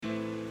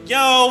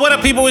Yo, what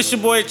up, people? It's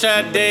your boy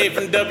Chad Dave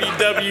from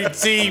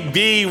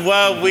WWTB.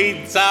 What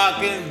we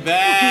talking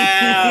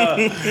about?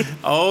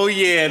 Oh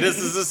yeah, this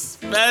is a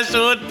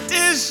special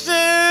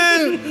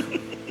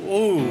edition.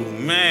 Ooh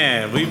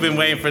man, we've been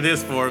waiting for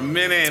this for a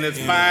minute, and it's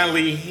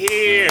finally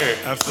here.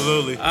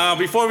 Absolutely.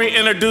 Before we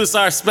introduce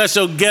our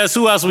special guest,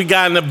 who else we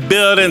got in the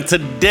building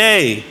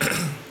today?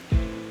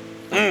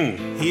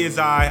 He is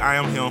I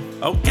am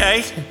him.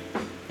 Okay,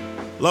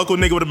 Local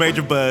nigga with a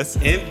major buzz.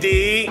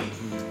 indeed.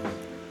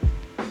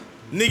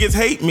 Niggas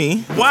hate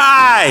me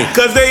Why?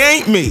 because they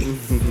ain't me.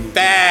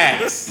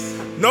 Facts.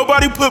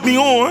 Nobody put me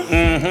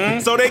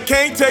on, so they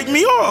can't take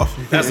me off.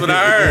 That's what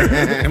I heard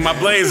in my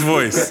Blaze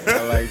voice.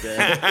 I like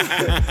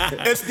that.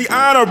 It's the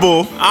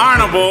Honorable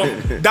Honorable.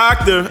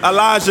 Dr.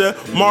 Elijah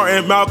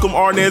Martin Malcolm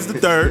Arnaz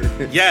III.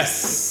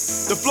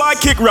 Yes. The fly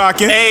kick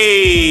rocking.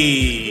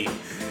 Hey.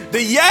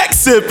 The yak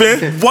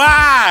sipping.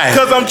 Why?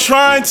 Because I'm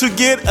trying to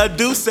get a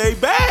Duce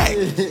bag.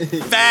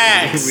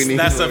 Facts. We need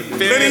That's a more.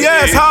 finish.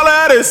 Yes,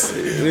 holla at us.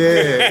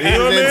 Yeah, he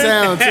know what was I in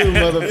town too,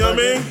 motherfucker. You know what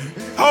I mean?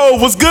 Oh,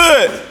 what's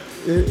good?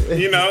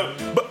 You know,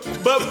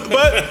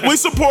 But we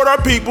support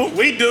our people.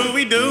 we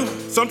do.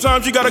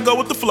 Sometimes you gotta go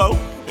with the flow.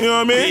 You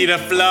know what I Be mean? the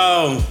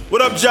flow.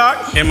 What up,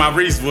 Jock? In my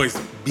Reese voice.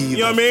 Be You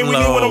know what I mean? We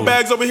need one of them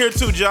bags over here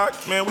too, Jock.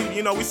 Man, we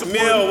support.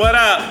 Neil, what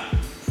up?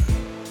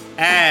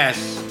 Ash.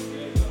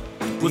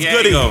 What's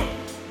Diego. goody?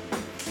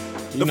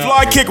 The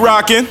fly kick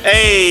rocking,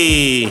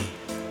 Hey.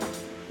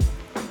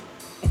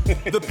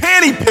 the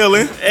panty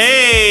peeling,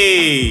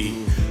 Hey.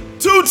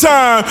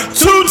 two-time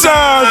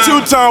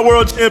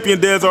world champion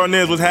Dez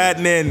Arnaz was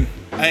happening.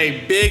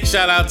 Hey, big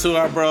shout out to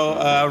our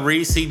bro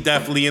Reese. He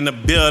definitely in the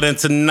building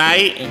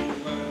tonight.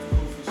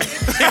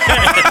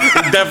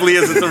 Definitely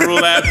isn't the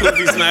rule at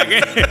Poopy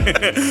Snacker.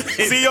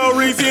 CEO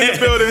Reese in the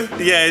building.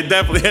 Yeah, it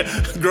definitely.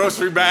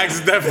 Grocery bags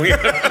is definitely.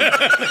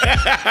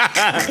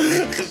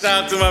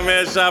 Shout out to my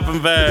man Shopping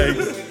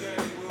Bags.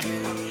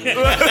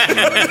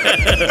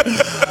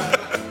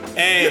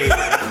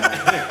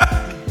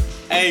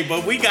 Hey,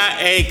 but we got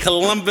a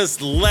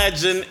Columbus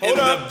legend in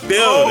the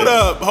building.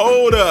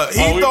 Hold up.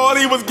 He Oh, thought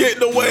he was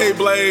getting away,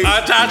 Blaze.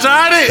 I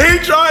tried it. He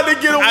tried to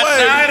get away.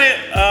 I tried it.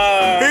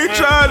 He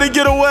tried to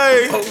get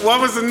away.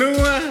 What was the new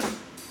one?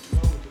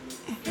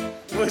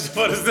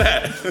 What is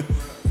that?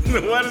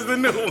 What is the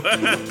new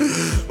one?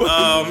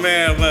 Oh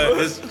man, but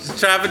it's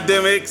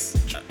Travidemics.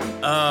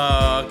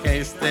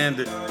 Can't stand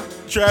it.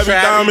 Travis Travis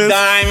Diamonds.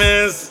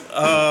 Diamonds.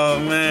 Oh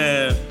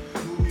man.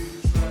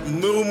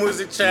 New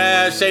Music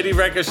Trav, Shady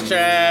Records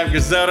Trav,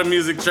 Griselda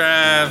Music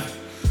Trav.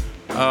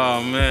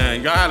 Oh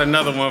man, y'all had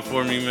another one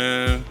for me,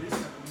 man.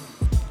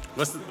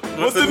 What's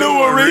the new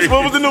one, Reese?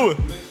 What was the new one?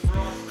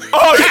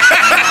 Oh, yeah.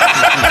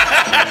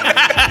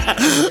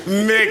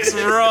 Mix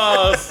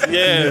Ross,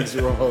 yeah. Mix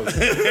Ross.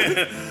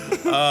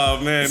 Oh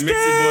man,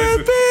 Mixie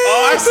Boys.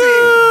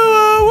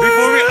 Oh,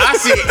 I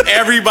see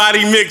everybody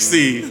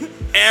Mixie.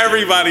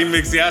 Everybody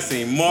Mixie. I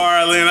seen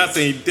Marlon, I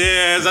seen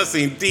Dez, I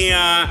seen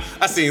Dion,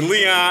 I seen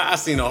Leon, I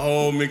seen the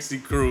whole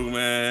Mixie crew,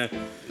 man.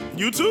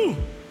 You too.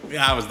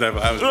 Yeah, I was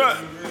definitely. Right.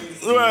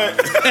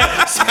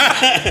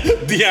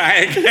 Dion,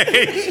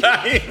 aka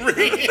Shine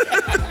Reed.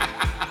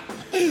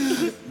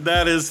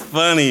 That is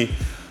funny.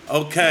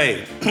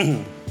 Okay,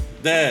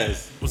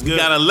 Dez. What's We good?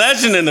 got a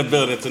legend in the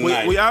building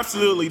tonight. We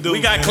absolutely do.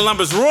 We got man.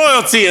 Columbus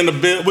royalty in the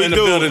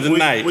building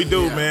tonight. We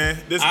do, man.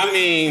 I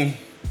mean,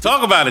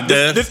 talk about it,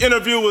 Dez. This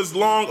interview was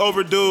long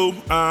overdue.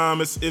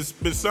 It's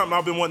been something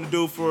I've been wanting to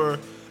do for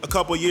a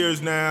couple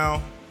years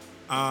now.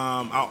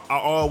 I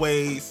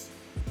always,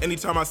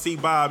 anytime I see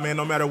Bob, man,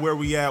 no matter where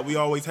we at, we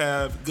always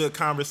have good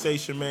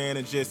conversation, man,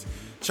 and just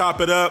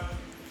chop it up.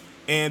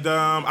 And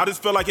I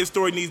just feel like his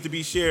story needs to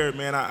be shared,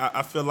 man.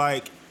 I feel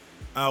like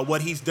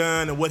what he's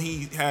done and what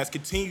he has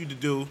continued to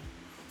do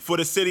for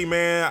the city,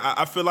 man,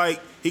 I feel like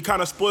he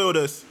kind of spoiled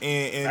us,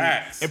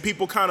 and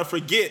people kind of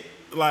forget,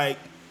 like,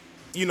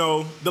 you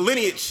know, the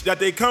lineage that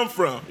they come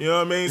from. You know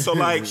what I mean? So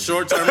like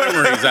Short-term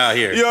memories out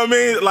here. You know what I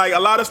mean? Like a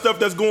lot of stuff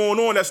that's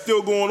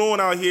still going on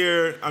out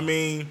here. I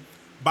mean,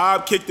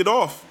 Bob kicked it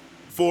off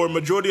for a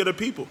majority of the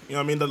people. You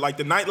know what I mean? The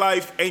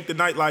nightlife ain't the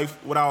nightlife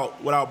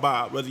without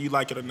Bob, whether you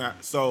like it or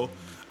not. So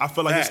I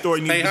feel like his story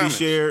needs to be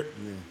shared.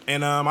 Yeah.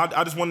 And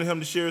I just wanted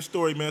him to share his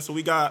story, man. So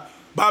we got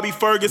Bobby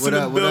Ferguson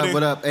in the building.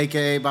 What up,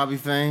 a.k.a. Bobby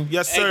Fame?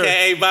 Yes, sir.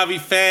 AKA Bobby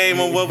Fame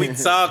on what we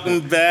talking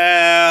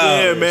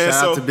about. Yeah, man.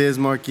 Shout out to Biz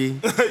Marquee.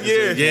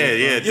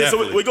 Yeah,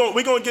 So we're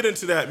gonna get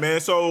into that, man.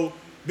 So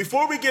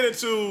before we get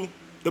into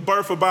the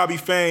birth of Bobby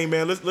Fame,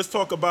 man, let's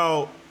talk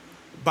about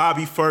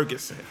Bobby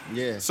Ferguson.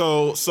 Yeah.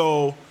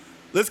 So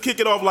let's kick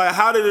it off. Like,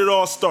 how did it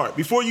all start?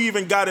 Before you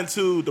even got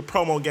into the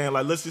promo game,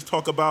 like, let's just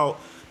talk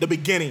about the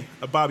beginning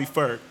of Bobby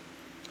Ferg.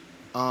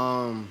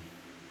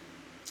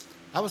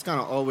 I was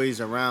kind of always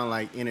around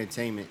like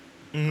entertainment,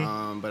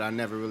 but I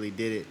never really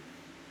did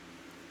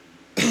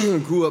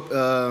it. Grew up,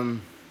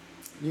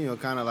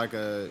 kind of like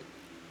a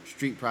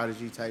street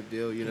prodigy type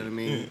deal. You know what I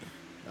mean?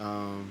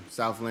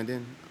 South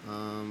Linden,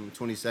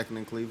 22nd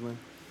in Cleveland.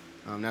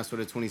 That's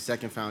where the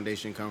 22nd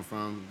Foundation come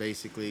from,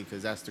 basically,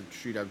 because that's the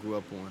street I grew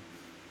up on.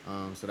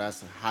 So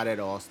that's how that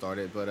all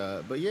started.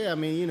 But yeah, I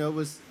mean, you know, it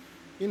was,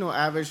 you know,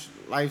 average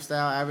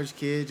lifestyle, average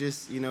kid,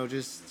 just, you know,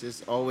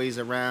 just always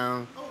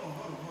around. Hold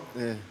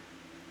on. Yeah.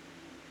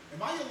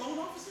 Am I your loan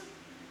officer?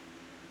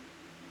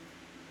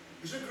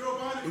 Is your girl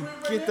behind the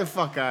crib right Get the now?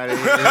 fuck out of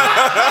here.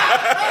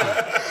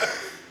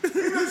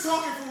 We've been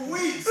talking for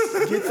weeks.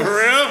 For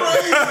real?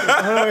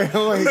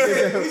 Wait.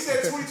 He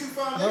said 22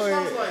 foundation.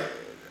 I was like,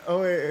 Oh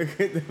wait,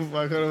 get the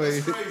fuck. Hold on, wait.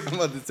 That's crazy. I'm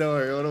about to tell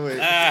her. Hold on, wait.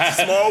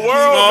 small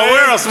world, Small man.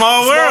 world,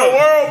 small world. Small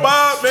world,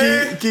 Bob,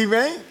 man. Key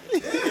Bank?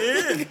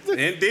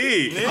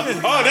 Indeed.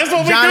 Oh, that's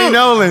what we Johnny do.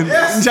 Nolan.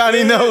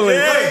 Johnny Nolan.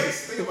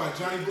 Blaze. Think about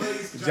Johnny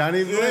Blaze.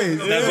 Johnny Blaze.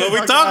 That's what we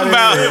Fuck talking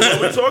outta about. here.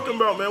 What we're talking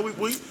about, man.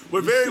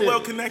 We're very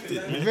well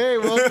connected, man. Very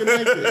well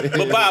connected.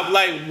 But Bob,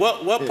 like,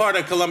 what part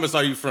of Columbus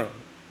are you from?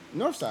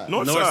 Northside.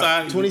 North North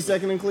side?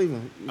 22nd in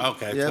Cleveland.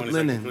 Okay, Yep, 22nd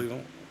Linden.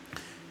 Cleveland.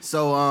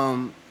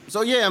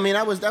 So yeah, I mean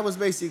that was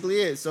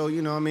basically it. So,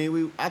 you know, I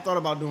mean I thought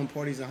about doing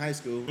parties in high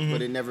school, Mm-hmm.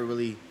 but it never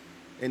really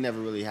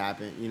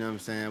happened. You know what I'm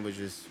saying? It was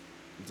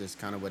just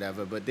kind of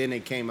whatever. But then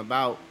it came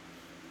about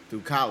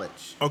through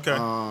college. Okay.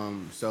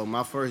 So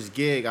my first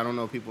gig, I don't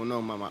know if people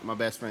know my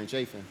best friend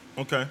Chafin.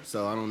 Okay.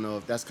 So I don't know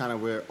if that's kind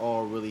of where it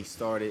all really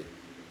started.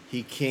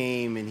 He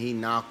came and he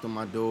knocked on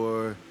my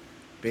door,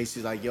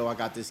 basically like, yo, I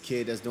got this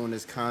kid that's doing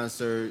this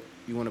concert.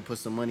 You want to put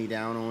some money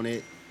down on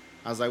it?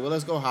 I was like, well,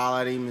 let's go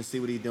holler at him and see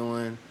what he's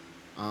doing.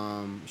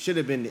 Should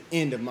have been the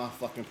end of my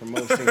fucking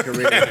promotion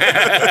career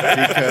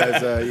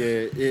because,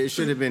 it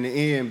should have been the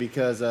end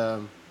because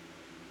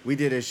we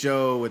did a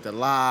show with the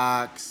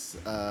Locks,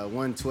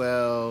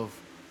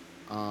 112,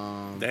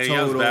 There he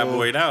was bad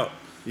boyed out.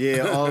 yeah,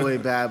 all the way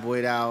bad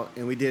boyed out.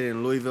 And we did it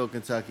in Louisville,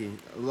 Kentucky.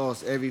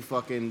 Lost every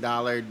fucking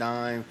dollar,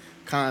 dime.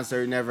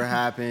 Concert never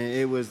happened.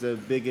 It was the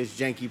biggest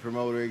janky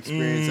promoter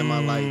experience in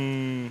my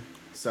life.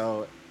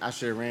 So I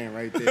should have ran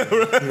right there.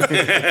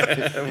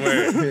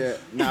 Yeah.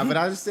 Nah, but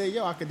I just said,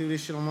 yo, I could do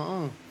this shit on my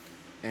own.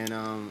 And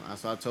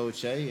so I told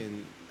Che,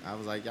 and I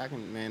was like,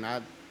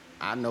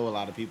 I know a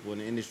lot of people in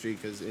the industry,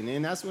 and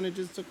then that's when it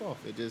just took off.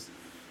 It just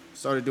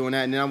started doing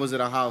that. And then I was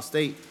at Ohio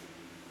State.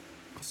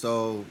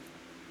 So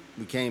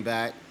we came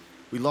back.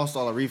 We lost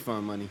all our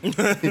refund money.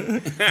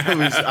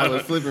 I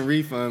was flipping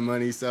refund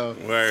money, so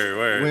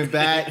Word. went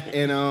back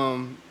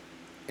and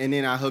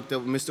then I hooked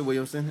up with Mr.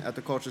 Williamson at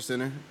the Culture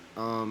Center,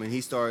 and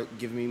he started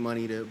giving me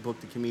money to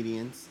book the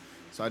comedians.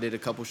 So I did a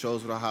couple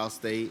shows with Ohio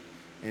State,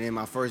 and then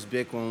my first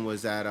big one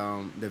was at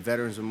the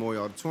Veterans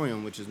Memorial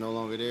Auditorium, which is no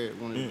longer there.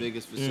 One of the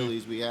biggest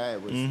facilities we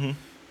had was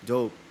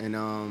dope, and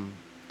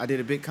I did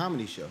a big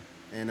comedy show,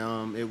 and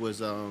it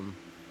was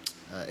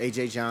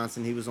AJ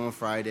Johnson. He was on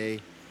Friday.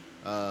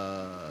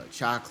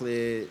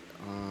 Chocolate.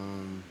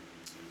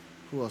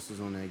 Who else was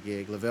on that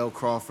gig? Lavelle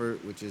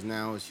Crawford, which is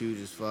now as huge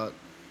as fuck.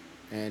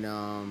 And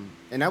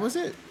that was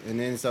it. And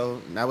then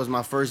so that was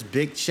my first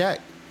big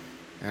check.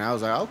 And I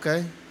was like,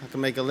 okay, I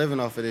can make a living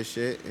off of this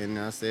shit. And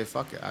I said,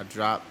 fuck it. I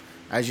dropped.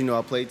 As you know,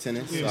 I played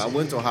tennis. So I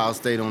went to Ohio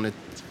State on it,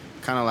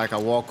 kind of like a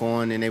walk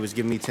on, and they was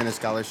giving me tennis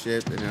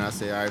scholarship. And then I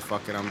said, all right,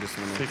 fuck it. I'm just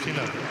gonna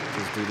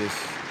just do this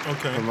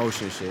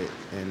promotion shit.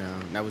 And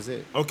that was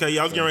it. Okay,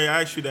 yeah, I was getting ready to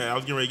ask you that. I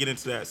was getting ready to get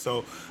into that.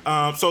 So,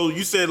 so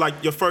you said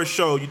like your first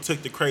show, you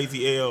took the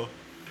crazy L.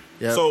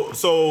 Yep.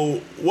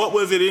 So what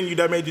was it in you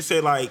that made you say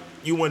like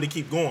you wanted to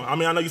keep going? I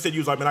mean, I know you said you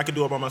was like, man, I could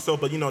do it by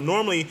myself, but you know,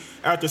 normally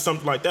after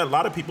something like that, a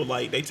lot of people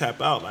like they tap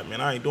out, like, man,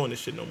 I ain't doing this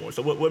shit no more.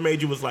 So what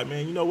made you was like,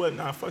 man, you know what?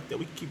 Nah, fuck that.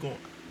 We can keep going.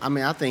 I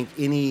mean, I think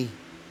any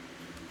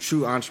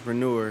true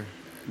entrepreneur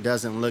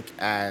doesn't look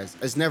as,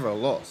 it's never a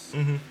loss.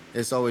 Mm-hmm.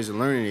 It's always a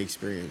learning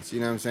experience. You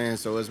know what I'm saying?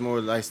 So it's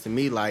more like to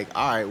me like,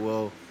 all right,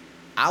 well,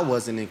 I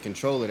wasn't in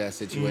control of that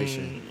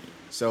situation.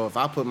 So if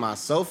I put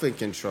myself in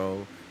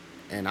control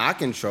and I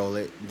control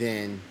it,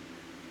 then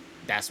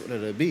that's what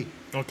it'll be.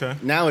 Okay.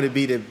 Now it'll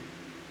be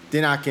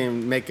then I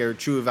can make a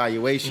true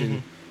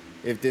evaluation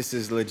if this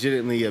is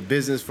legitimately a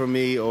business for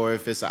me or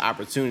if it's an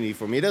opportunity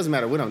for me. It doesn't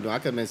matter what I'm doing. I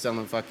could have been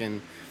selling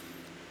fucking,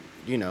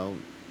 you know,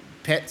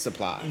 pet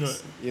supplies.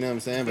 Right. You know what I'm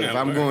saying? But Yeah, if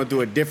I'm right. going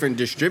through a different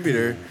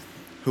distributor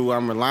who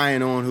I'm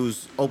relying on,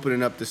 who's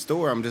opening up the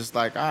store, I'm just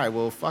like, all right,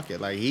 well, fuck it.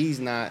 Like, he's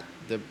not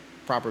the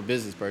proper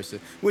business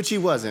person, which he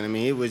wasn't. I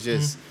mean, it was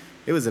just,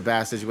 it was a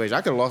bad situation.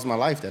 I could have lost my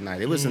life that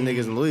night. It was some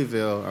niggas in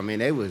Louisville. I mean,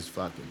 they was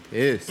fucking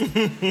pissed.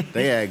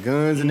 They had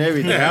guns and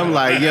everything. I'm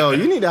like, yo,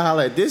 you need to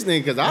holler at this nigga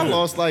because I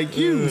lost like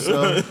you.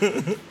 So,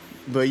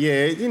 but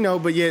yeah, you know,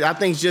 I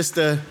think just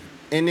and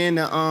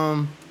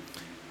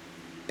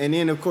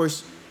then of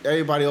course,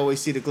 everybody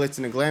always see the glitz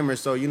and the glamour.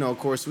 So, you know, of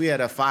course, we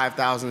had a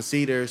 5,000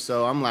 seater.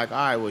 So I'm like, all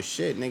right, well,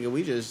 shit,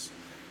 nigga,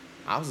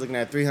 I was looking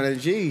at 300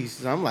 G's.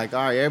 So I'm like,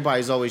 all right,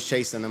 everybody's always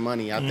chasing the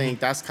money. I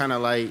think that's kind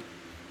of like,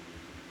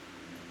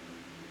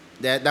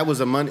 that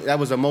was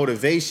a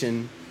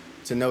motivation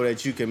to know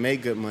that you can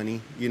make good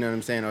money. You know what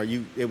I'm saying? Or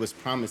it was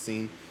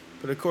promising.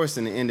 But of course,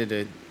 in the end of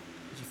the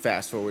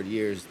fast forward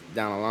years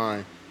down the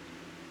line,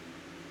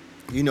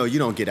 you know, you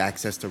don't get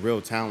access to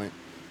real talent.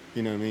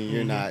 You know what I mean?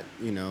 You're not,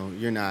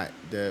 you're not,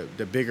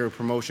 the bigger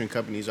promotion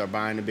companies are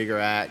buying the bigger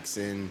acts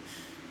and,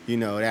 you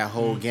know, that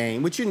whole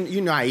game, which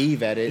you're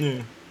naive at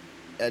it.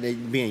 they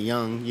being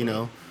young, you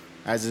know,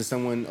 as in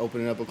someone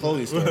opening up a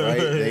clothing store, right?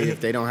 If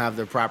they don't have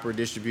the proper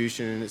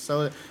distribution, and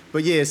so.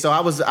 But yeah, so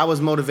I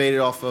was motivated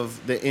off of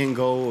the end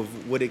goal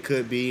of what it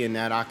could be, and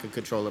that I could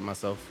control it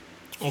myself.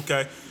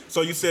 Okay,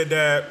 so you said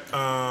that.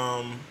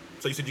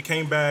 So you said you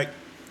came back,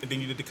 and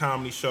then you did the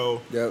comedy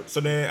show. Yep. So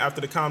then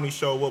after the comedy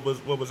show, what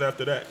was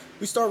after that?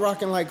 We start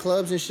rocking like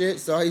clubs and shit.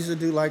 So I used to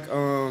do like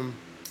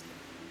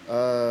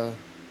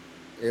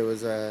it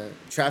was a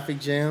Traffic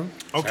Jam.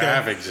 Okay.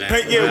 Traffic Jam.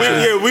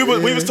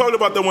 We was talking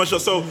about that one show.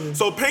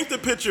 So paint the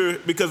picture,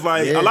 because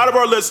like a lot of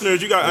our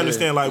listeners, you gotta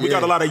understand, like we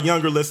got a lot of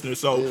younger listeners.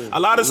 So a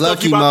lot of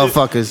stuff Lucky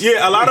motherfuckers.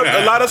 a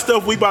lot of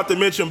stuff we about to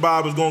mention,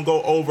 Bob, is gonna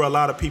go over a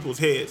lot of people's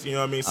heads. You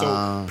know what I mean?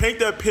 So paint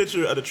that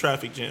picture of the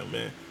Traffic Jam,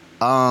 man.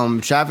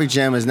 Traffic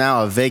Jam is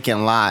now a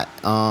vacant lot.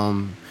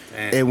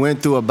 It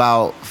went through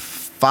about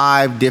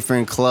 5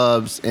 different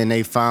clubs, and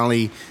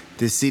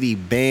the city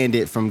banned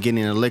it from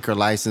getting a liquor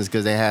license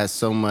because they had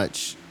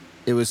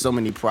it was so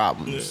many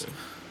problems. Yeah.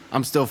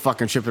 I'm still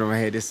fucking tripping in my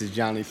head. This is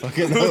Johnny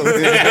fucking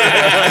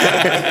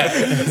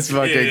It's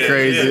fucking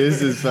crazy. Yeah.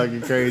 This is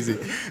fucking crazy.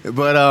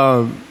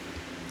 But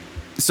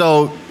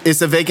so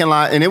it's a vacant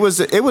lot, and it was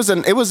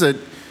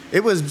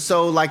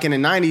so like in the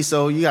 90s,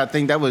 so you gotta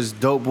think that was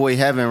dope boy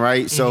heaven,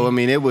 right? Mm-hmm. So I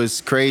mean, it was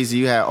crazy.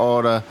 You had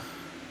all the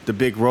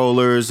big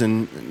rollers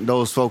and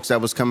those folks that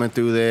was coming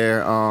through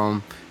there.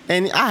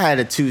 And I had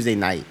a Tuesday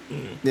night.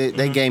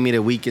 They gave me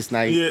the weakest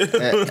night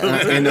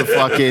in the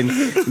fucking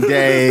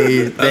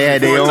day. They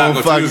had their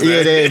own fucking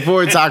they had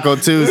before Taco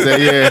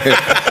Tuesday,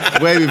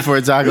 way before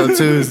Taco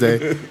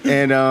Tuesday,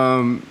 and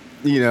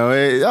you know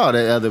all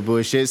that other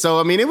bullshit. So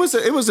I mean, it was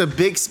a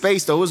big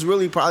space though. It was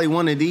really probably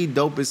one of the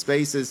dopest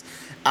spaces.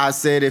 I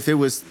said if it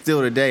was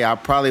still today, I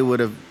probably would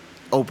have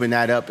opened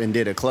that up and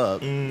did a club,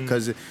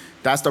 because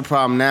that's the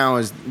problem now.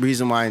 Is the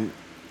reason why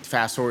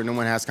fast forward no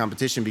one has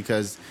competition,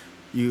 because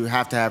you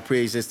have to have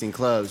pre-existing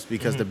clubs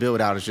because the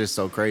build out is just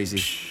so crazy.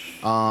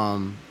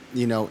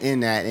 You know,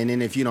 in that, and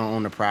then if you don't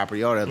own the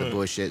property, all that other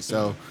bullshit.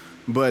 So,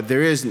 but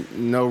there is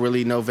no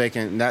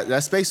vacant.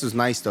 That space was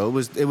nice though.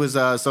 It was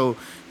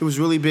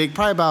really big,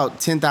 probably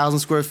about 10,000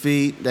 square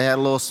feet. They had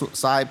a little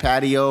side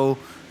patio,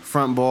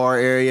 front bar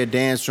area,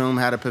 dance room,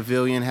 had a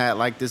pavilion, had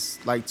like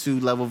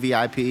 2-level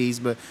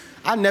VIPs. But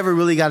I never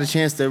really got a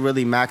chance to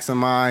really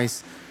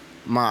maximize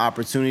my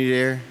opportunity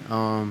there.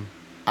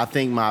 I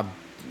think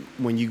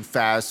when you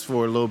fast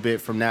forward a little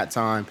bit from that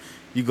time,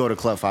 you go to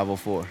Club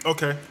 504.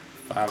 Okay.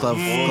 Club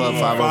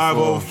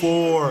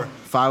 504.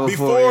 504.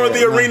 Before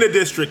the Arena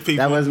District,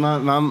 people. That was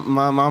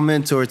my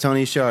mentor,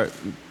 Tony Sharp.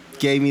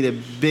 Gave me the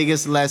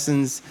biggest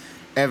lessons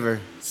ever.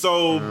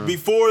 So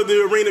before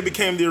the Arena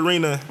became the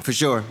Arena. For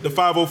sure. The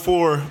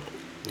 504.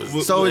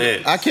 So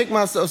I kicked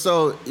myself.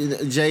 So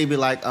Jay be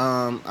like,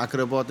 I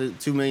could have bought the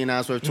 $2 million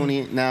worth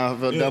 20 now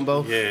for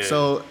Dumbo. Yeah.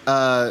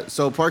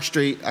 So Park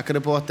Street, I could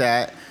have bought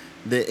that.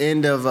 The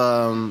end of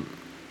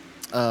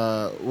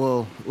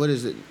what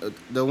is it?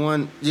 The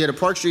one, the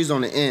Park Street's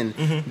on the end.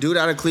 Mm-hmm. Dude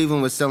out of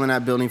Cleveland was selling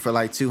that building for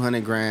like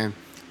 $200,000.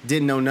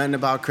 Didn't know nothing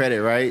about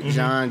credit, right? Mm-hmm.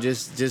 John,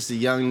 just the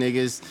young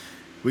niggas.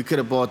 We could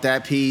have bought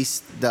that piece.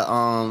 The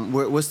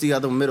what's the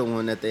other middle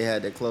one that they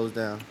had that closed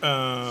down?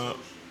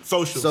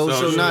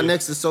 Social. Not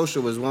next to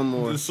Social was one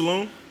more. The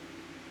Saloon.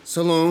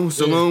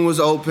 Saloon was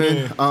open.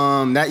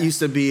 Yeah. That used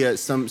to be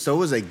so it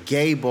was a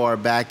gay bar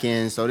back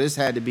in. So this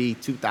had to be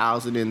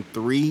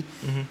 2003.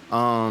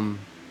 Mm-hmm.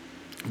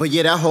 But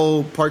yeah, that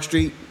whole Park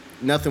Street,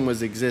 nothing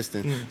was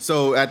existing. Mm-hmm.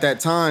 So at that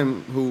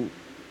time, who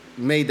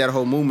made that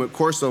whole movement?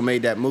 Corso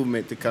made that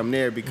movement to come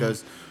there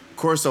because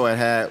Corso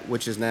had,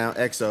 which is now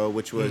XO,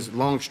 which was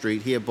Long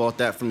Street. He had bought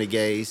that from the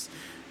gays,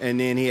 and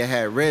then he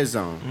had Red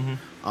Zone.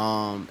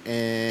 Mm-hmm.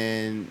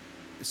 And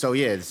so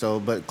yeah,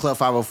 but Club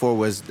 504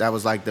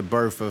 was like the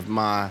birth of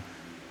my,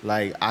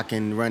 like, I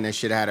can run that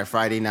shit out of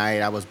Friday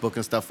night. I was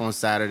booking stuff on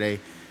Saturday.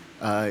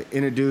 I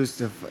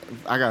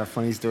got a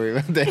funny story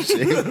about that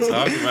shit.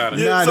 Talk about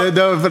it.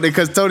 No,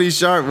 because Tony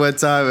Sharp one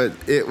time,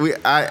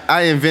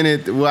 I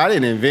invented, well, I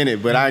didn't invent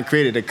it, but I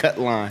created a cut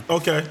line.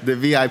 Okay. The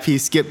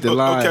VIP skipped the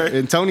line. Okay.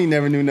 And Tony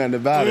never knew nothing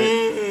about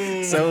it.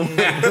 So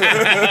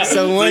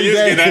one you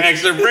day, get that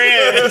extra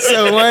bread.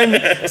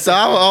 So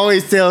I would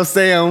always tell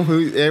Sam,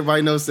 who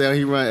everybody knows Sam,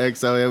 he run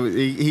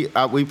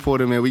XO. We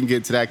pulled him in. We can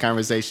get to that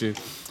conversation,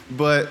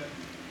 but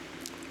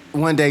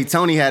one day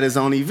Tony had his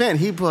own event.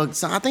 He booked,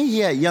 so I think he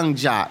had Young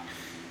Jock,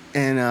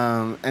 and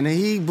then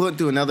he booked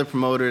through another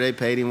promoter. They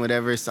paid him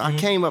whatever. So I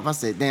came up. I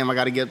said, "Damn, I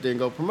got to get up there and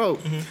go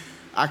promote."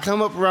 I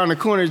come up around the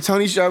corner.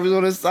 Tony Sharp is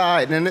on the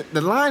side, and the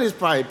line is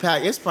probably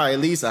packed. It's probably at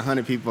least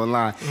 100 people in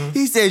line.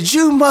 He said,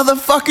 "You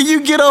motherfucker,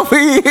 you get over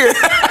here."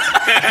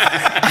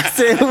 I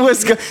said,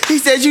 "What's good?" He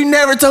said, "You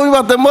never told me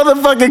about the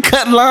motherfucking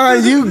cut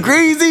line, you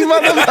greasy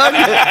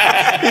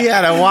motherfucker." He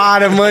had a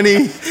wad of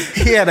money.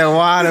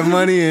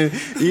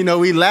 And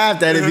we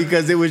laughed at it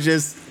because it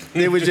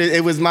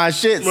was my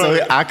shit. So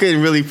I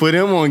couldn't really put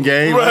him on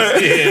game.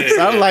 Right.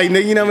 So I'm like,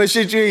 nigga, you know how much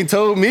shit you ain't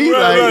told me?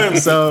 Right.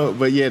 So,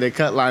 but yeah, the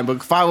cut line.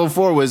 But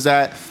 504 was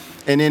that.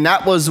 And then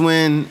that was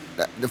when,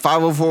 the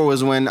 504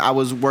 was when I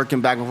was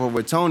working back and forth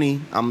with Tony.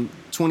 I'm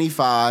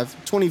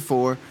 25,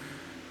 24,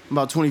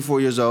 about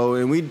 24 years old,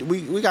 and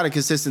we got a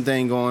consistent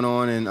thing going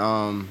on,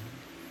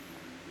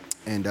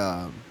 and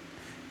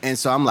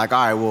so I'm like,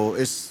 all right, well,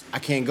 I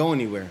can't go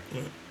anywhere.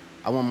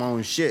 I want my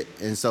own shit.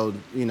 And so,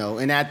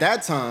 and at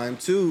that time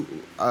too,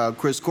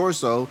 Chris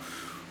Corso,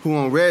 who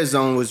on Red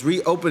Zone, was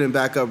reopening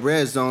back up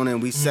Red Zone,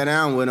 and we sat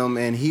down with him,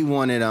 and he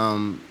wanted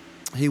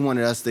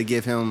us to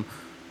give him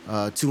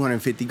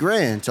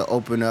 $250,000 to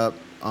open up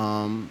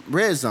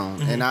Red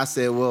Zone. And I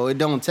said, well, it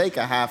don't take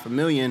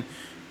 $500,000.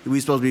 We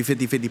supposed to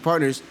be 50-50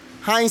 partners.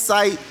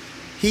 Hindsight,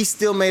 he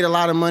still made a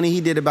lot of money. He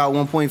did about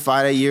 1.5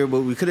 that year,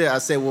 but we could have. I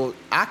said, well,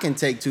 I can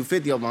take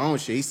 250 off my own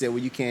shit. He said, well,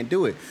 you can't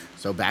do it.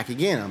 So I'm back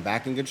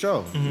in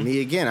control. Me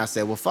again. I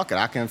said, well, fuck it.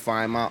 I can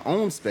find my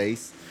own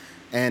space,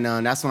 and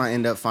that's when I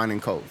ended up finding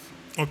Cove.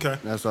 Okay.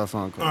 That's what I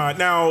found Cove. All right.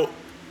 Now,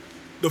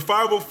 the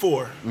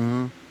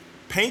 504.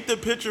 Paint the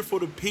picture for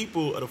the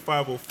people of the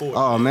 504.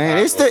 Oh man,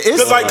 it's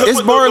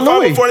it's Bar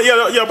Louie.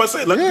 Yeah, but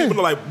say let people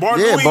know like Bar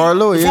Louie. Bar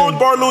Louie. Before it was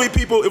Bar Louie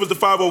people, it was the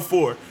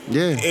 504.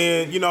 Yeah.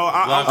 And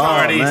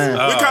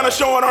we're kind of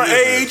showing our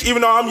age,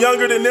 even though I'm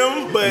younger than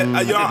them. But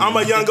I'm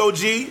a young OG.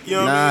 You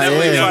know what I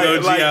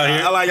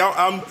mean?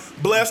 I'm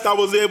blessed. I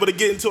was able to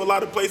get into a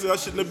lot of places I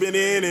shouldn't have been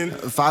in. And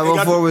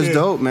 504 was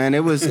dope, man. It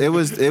was It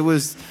was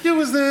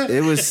there.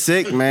 It was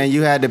sick, man.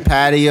 You had the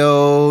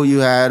patio. You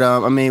had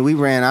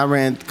I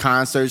ran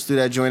concerts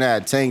through that joint. I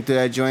had Tank through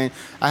that joint.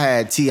 I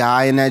had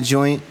T.I. in that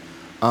joint.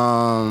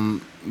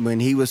 When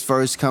he was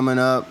first coming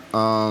up,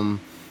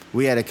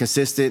 we had a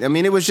consistent. I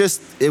mean, it was a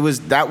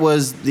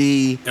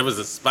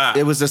spot.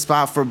 It was a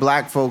spot for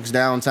black folks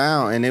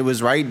downtown, and it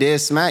was right there,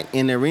 smack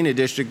in the Arena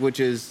District,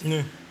 which is.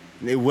 Yeah.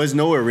 It was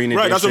no Arena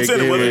District. That's what I'm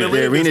saying. It wasn't an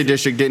the Arena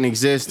District didn't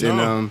exist. No.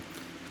 And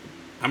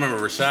I remember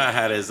Rashad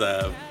had his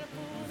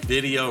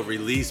video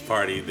release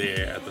party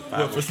there at the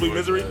 504. For Sweet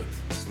Misery?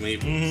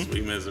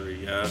 Sweet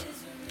Misery, yeah.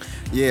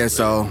 Yeah,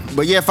 so,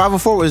 but yeah,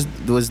 504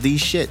 was the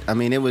shit. I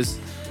mean, it was,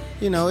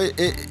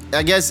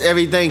 I guess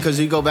everything, because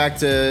you go back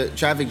to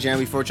Traffic Jam,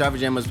 before Traffic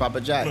Jam was Papa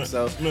Jack.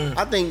 So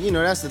I think,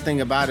 that's the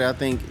thing about it. I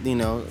think,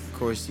 of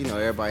course,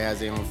 everybody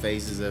has their own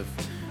phases of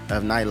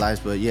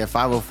nightlife, but yeah,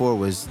 504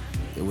 was,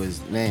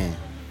 man,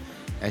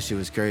 that shit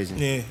was crazy.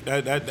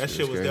 Yeah, that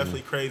shit was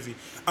definitely crazy.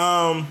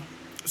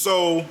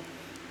 So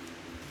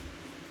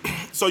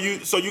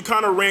you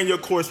kind of ran your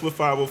course with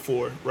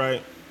 504,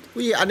 right?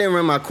 Well, yeah, I didn't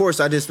run my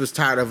course. I just was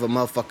tired of a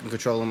motherfucking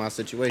controlling my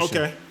situation.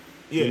 Okay.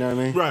 Yeah. You know what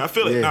I mean? Right. I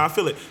feel it. Yeah. Nah, I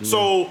feel it.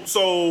 Yeah.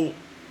 So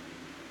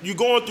you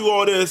going through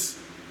all this,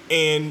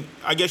 and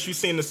I guess you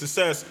seeing the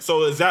success.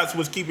 So is that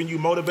what's keeping you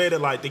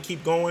motivated, like to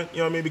keep going? You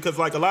know what I mean? Because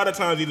like a lot of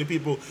times either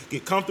people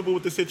get comfortable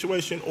with the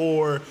situation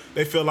or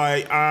they feel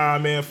like,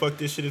 man, fuck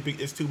this shit,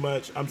 it's too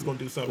much. I'm just gonna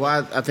do something.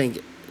 Well, I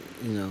think,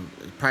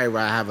 probably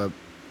where I have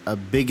a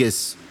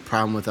biggest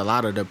problem with a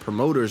lot of the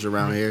promoters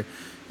around here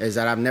is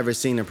that I've never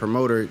seen a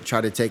promoter try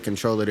to take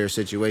control of their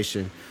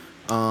situation.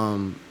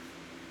 Now.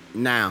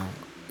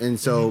 And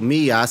so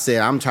I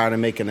said, I'm tired of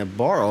making a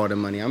bar all the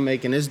money. I'm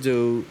making this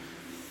dude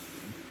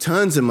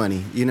tons of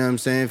money, you know what I'm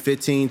saying?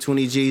 15,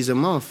 20 G's a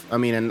month. I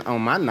mean,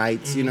 on my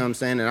nights, you know what I'm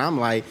saying? And I'm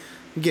like,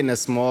 I'm getting a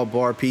small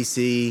bar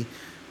PC,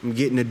 I'm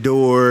getting a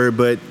door,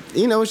 but,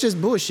 it's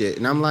just bullshit.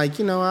 And I'm like,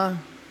 I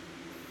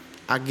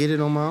get it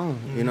on my own,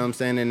 you know what I'm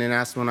saying? And then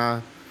that's when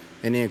and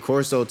then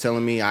Corso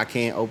telling me I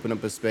can't open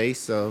up a space,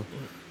 so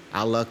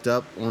I lucked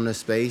up on a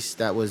space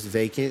that was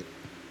vacant,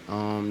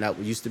 that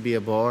used to be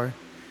a bar.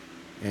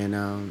 And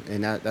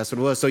that's what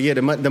it was. So yeah,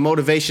 the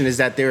motivation is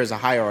that there is a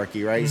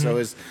hierarchy, right? So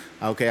it's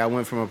okay. I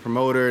went from a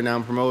promoter, now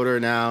I'm a promoter.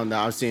 Now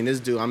I'm seeing this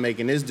dude. I'm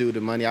making this dude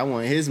the money. I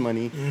want his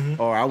money,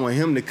 or I want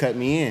him to cut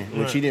me in,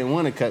 which he didn't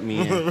want to cut me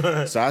in.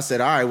 Right. So I said,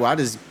 all right, well, I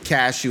just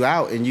cash you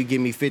out, and you give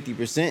me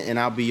 50%, and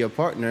I'll be your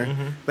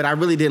partner. But I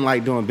really didn't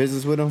like doing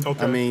business with him.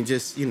 Okay. I mean,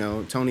 just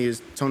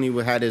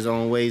Tony had his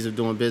own ways of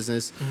doing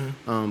business.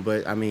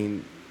 But I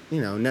mean,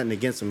 nothing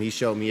against him. He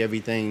showed me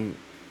everything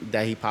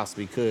that he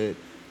possibly could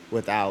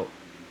without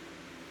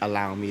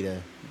allowing me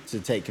to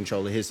take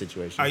control of his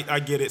situation.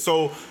 I get it.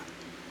 So,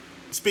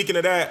 speaking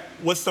of that,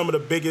 what's some of the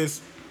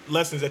biggest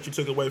lessons that you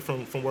took away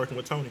from working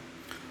with Tony?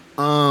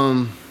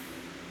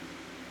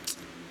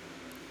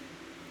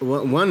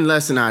 One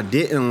lesson I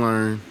didn't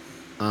learn,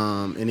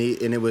 and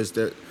it was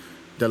the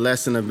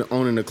lesson of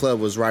owning the club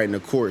was riding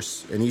the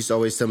course. And he used to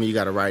always tell me you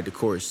got to ride the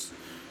course,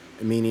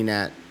 meaning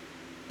that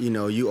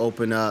you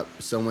open up,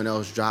 someone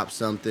else drops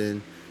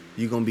something,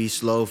 you're gonna be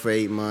slow for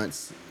 8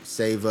 months.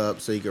 Save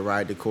up so you could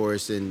ride the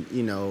course, and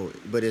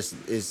but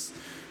it's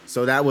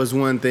so that was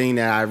one thing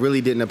that I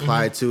really didn't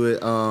apply to it.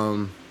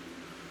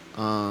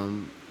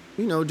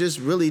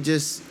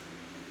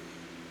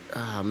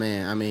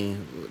 Man, I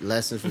mean,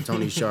 lessons from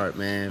Tony Sharp,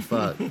 man.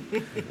 Fuck.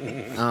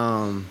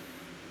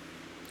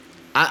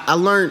 I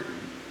learned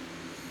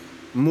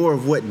more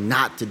of what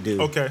not to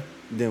do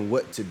than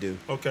what to do.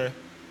 Okay.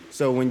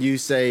 So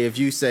if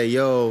you say,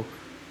 yo,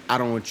 I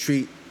don't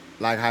treat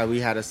like how we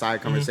had a side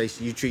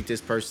conversation, you treat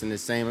this person the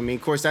same. I mean,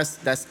 of course,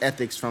 that's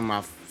ethics from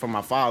my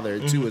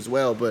father too as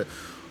well. But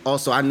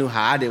also I knew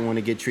how I didn't want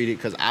to get treated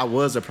because I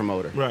was a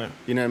promoter. Right.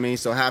 You know what I mean?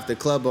 So half the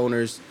club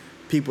owners,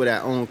 people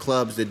that own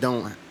clubs that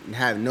don't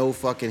have no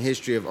fucking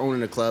history of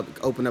owning a club,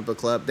 open up a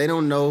club, they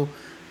don't know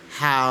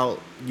how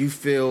you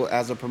feel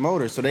as a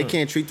promoter. So they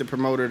can't treat the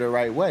promoter the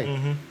right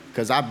way.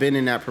 Because I've been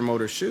in that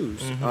promoter's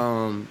shoes.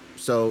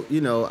 So,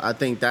 you know, I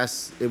think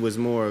it was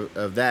more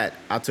of that.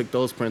 I took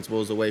those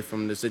principles away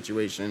from the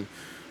situation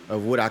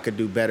of what I could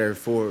do better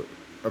for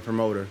a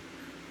promoter.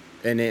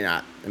 And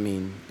then,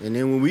 and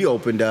then when we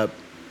opened up,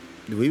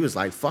 we was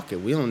like, fuck it,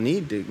 we don't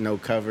need no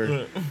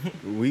cover.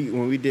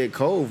 When we did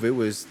Cove, it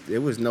was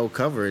no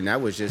cover, and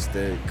that was just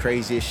the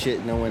craziest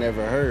shit no one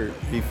ever heard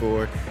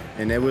before.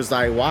 And it was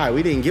like, why?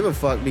 We didn't give a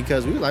fuck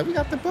because we were like, we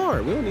got the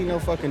bar. We don't need no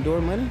fucking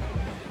door money.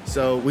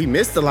 So we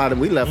missed a lot of,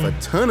 we left a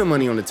ton of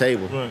money on the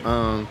table,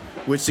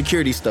 which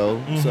security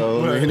stole.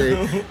 So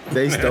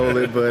they stole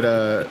it,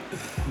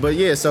 but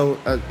yeah. So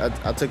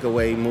I took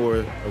away more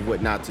of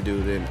what not to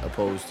do than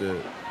opposed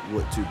to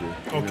what to do.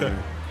 Okay,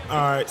 all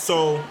right.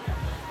 So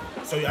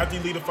after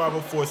you leave the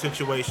 504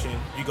 situation,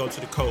 you go to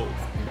the Cove.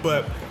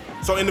 But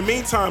so in the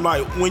meantime,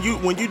 like when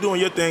you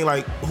doing your thing,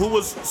 like who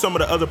was some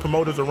of the other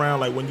promoters around,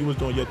 like when you was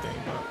doing your thing?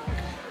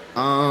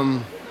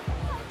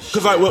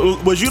 Cause like,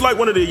 was you like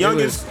one of the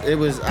youngest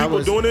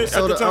people doing it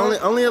at the time?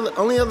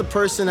 Only other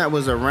person that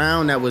was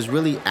around that was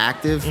really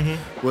active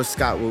was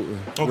Scott Wooten,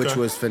 which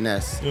was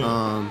Finesse.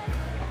 Yeah.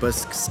 But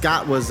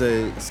Scott was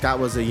a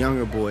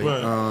younger boy.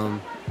 Right.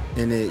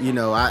 And it, you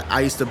know,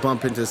 I used to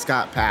bump into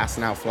Scott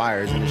passing out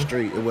flyers in the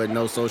street. It wasn't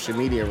no social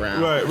media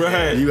around.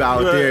 Right. You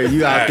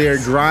out there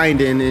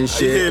grinding and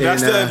shit. Yeah,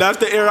 that's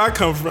the era I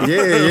come from.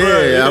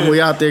 Yeah.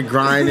 We out there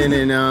grinding,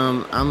 and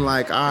I'm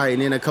like, all right.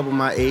 And then a couple of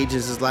my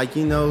agents is like,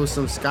 you know,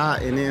 some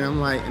Scott, and then I'm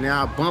like, and then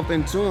I bump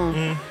into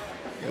him.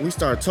 And we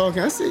started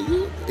talking. I said,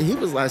 he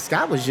was like,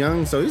 Scott was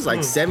young, so he's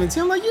like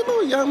 17. I'm like, you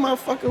little young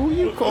motherfucker, who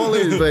you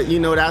calling? But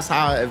you know, that's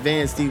how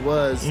advanced he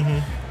was.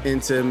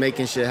 Into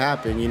making shit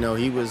happen. You know,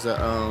 he was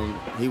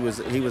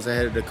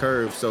ahead of the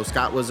curve. So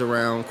Scott was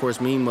around. Of course,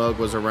 Mean Mug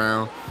was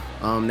around.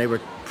 They were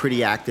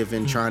pretty active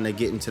in trying to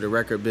get into the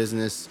record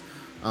business.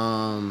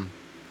 That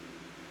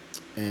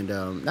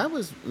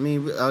was, I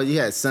mean,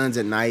 you had Sons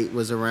at Night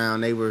was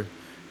around. They were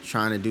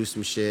trying to do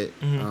some shit.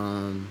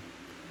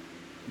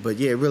 But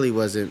yeah, it really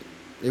wasn't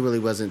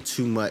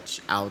too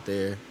much out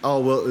there. Oh,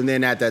 well, and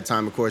then at that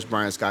time, of course,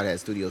 Brian Scott had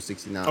Studio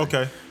 69.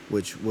 Okay.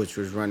 Which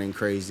was running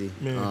crazy.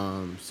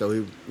 Yeah.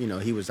 So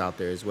he was out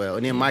there as well.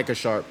 And then Micah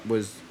Sharp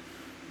was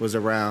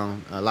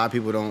around. A lot of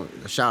people don't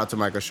shout out to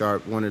Micah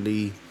Sharp, one of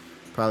the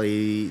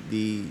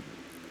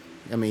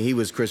I mean, he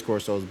was Chris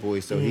Corso's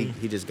boy, so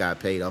he just got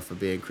paid off for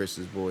being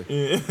Chris's boy.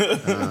 You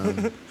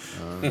know,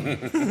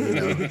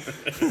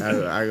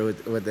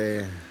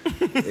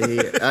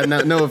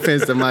 no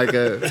offense to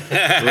Micah, with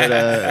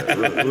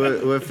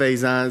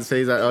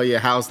Faison. Oh yeah,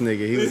 house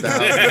nigga. He was the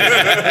house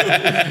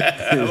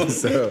nigga.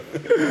 So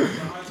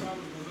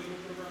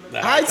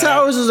High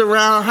Towers was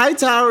around. High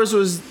Towers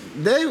was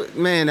they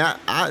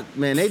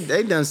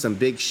done some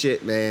big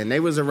shit, man.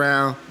 They was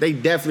around. They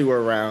definitely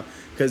were around.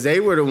 Cause they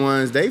were the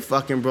ones, they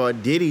fucking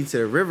brought Diddy to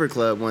the River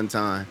Club one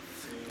time.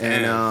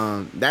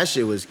 And that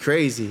shit was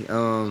crazy.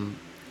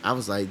 I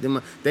was like,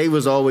 they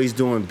was always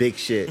doing big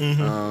shit.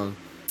 I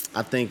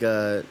think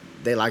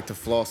they like to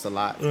floss a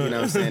lot. You know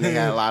what I'm saying? They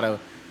had a lot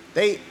of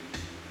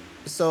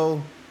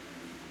so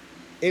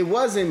it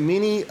wasn't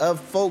many of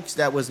folks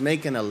that was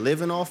making a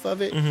living off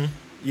of it.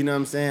 You know what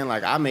I'm saying?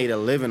 Like I made a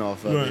living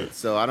off of it.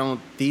 So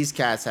these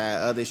cats had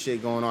other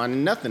shit going on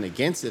and nothing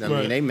against it. I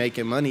mean, they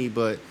making money,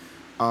 but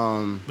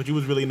Oh fuck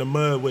yeah, them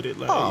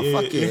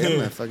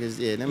motherfuckers,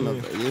 them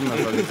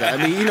motherfuckers.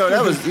 I mean, you know,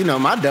 that was, you know,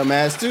 my dumb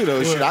ass too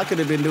though. Shit, I could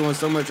have been doing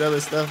so much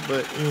other stuff,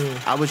 but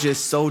I was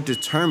just so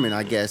determined.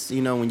 I guess,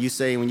 you know, when you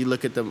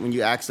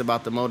ask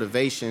about the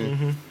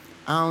motivation,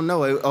 I don't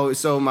know.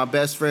 So my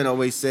best friend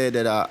always said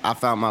that I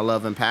found my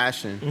love and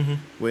passion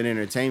with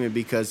entertainment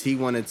because he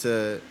wanted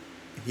to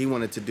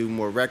do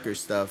more record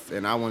stuff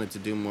and I wanted to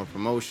do more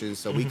promotions,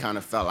 so we kind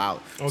of fell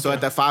out. Okay. So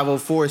at the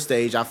 504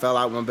 stage, I fell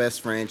out with my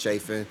best friend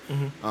Chafin,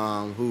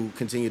 who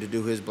continued to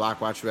do his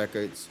Blockwatch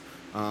records.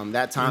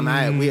 That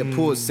time we had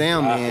pulled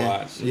Sam in.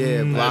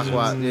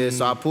 Blockwatch. Yeah,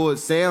 so I pulled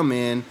Sam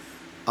in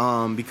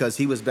because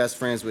he was good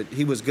friends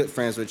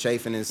with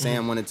Chafin, and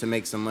Sam wanted to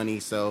make some money,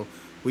 so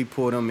we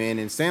pulled him in,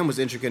 and Sam was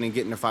interested in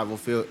getting the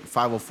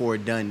 504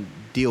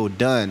 deal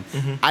done.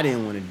 I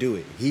didn't want to do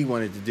it. He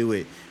wanted to do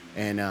it.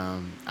 And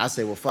I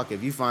said, well, fuck,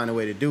 if you find a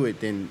way to do it,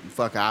 then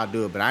fuck, I'll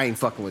do it. But I ain't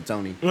fucking with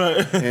Tony.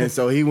 Right. And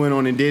so he went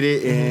on and did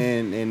it,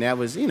 and that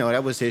was, you know,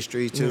 that was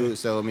history too.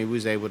 So I mean, we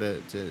was able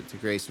to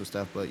create some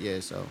stuff. But yeah,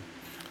 so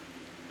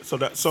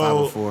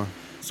 504.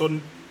 So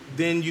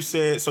then you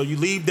said, so you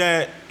leave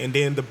that, and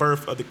then the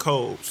birth of the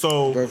Cove.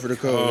 So birth of the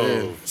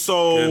Cove. Yeah.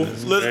 So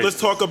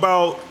let's talk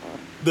about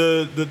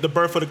the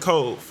birth of the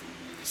Cove.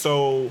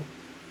 So.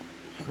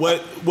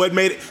 What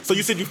made it? So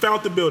you said you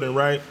found the building,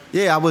 right?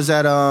 Yeah, I was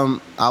at an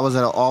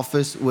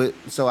office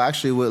with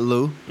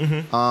Lou.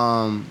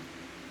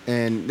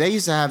 And they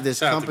used to have this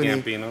company. Shout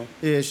out to Gambino.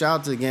 Yeah, shout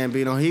out to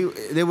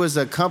Gambino. There was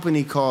a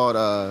company called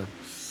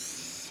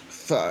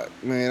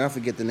fuck, man, I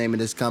forget the name of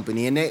this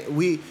company. And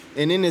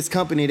in this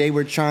company they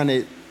were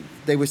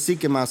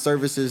seeking my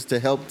services to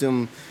help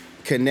them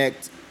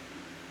connect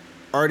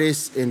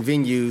artists and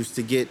venues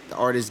to get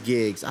artist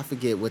gigs. I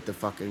forget what the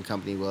fucking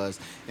company was.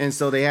 And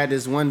so they had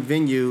this one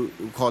venue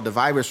called the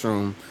Virus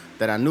Room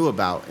that I knew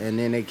about. And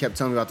then they kept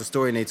telling me about the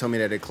story and they told me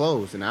that it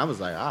closed. And I was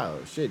like, oh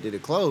shit, did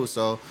it close?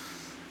 So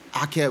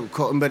I kept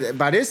calling. But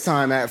by this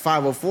time at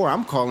 504,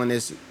 I'm calling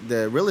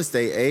the real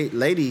estate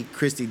lady,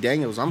 Christy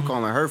Daniels. I'm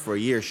calling her for a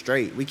year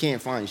straight. We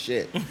can't find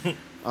shit.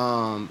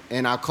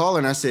 And I called her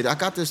and I said, I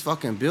got this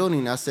fucking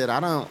building. I said,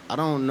 I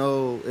don't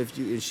know if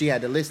you, and she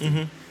had the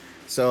listing.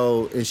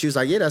 So, and she was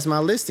like, yeah, that's my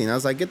listing. I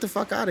was like, get the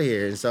fuck out of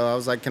here. And so I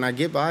was like, can I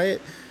get by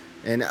it?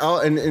 And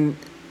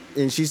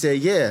she said,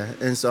 yeah.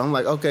 And so I'm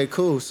like, okay,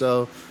 cool.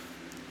 So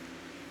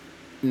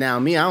now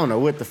I don't know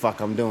what the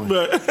fuck I'm doing.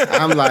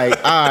 I'm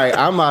like, all right,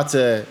 I'm about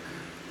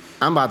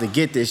to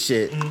get this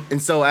shit.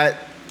 And so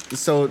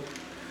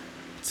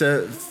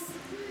to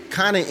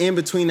kind of in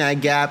between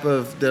that gap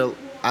of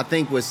I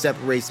think what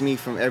separates me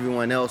from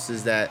everyone else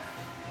is that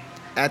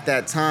at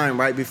that time,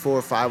 right during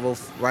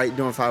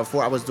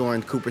 504, I was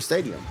doing Cooper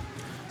Stadium.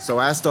 So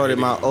I started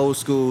my old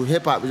school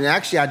hip hop. And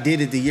actually, I did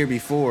it the year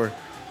before,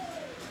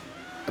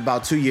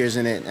 about 2 years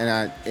in it.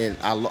 And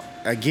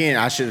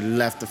I should have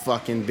left the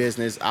fucking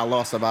business. I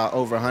lost about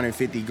over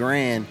 150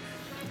 grand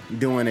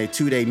doing a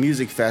 2-day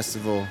music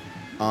festival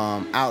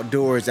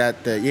outdoors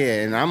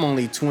and I'm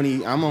only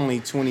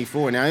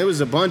 24. Now, it was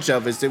a bunch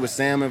of us. There was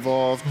Sam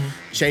involved.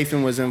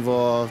 Chafin was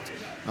involved.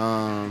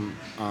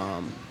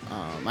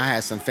 I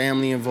had some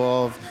family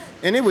involved,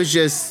 and it was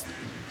just,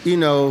 you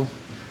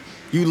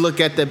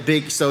look at the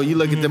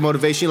at the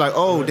motivation, you're like,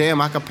 oh, damn,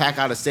 I could pack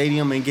out a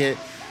stadium and get,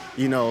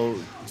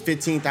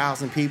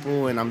 15,000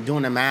 people, and I'm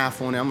doing the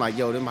math on it. I'm like,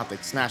 yo, they're about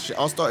to smash it.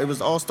 It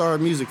was All-Star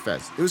Music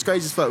Fest. It was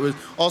crazy as fuck. It was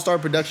All-Star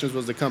Productions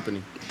was the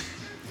company.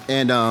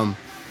 And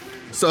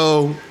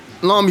so,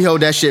 lo and behold,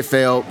 that shit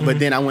failed. But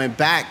then I went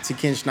back to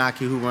Ken Schnake,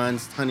 who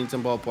runs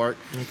Huntington Ballpark.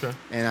 Okay.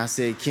 And I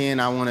said, Ken,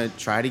 I want to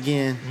try it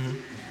again.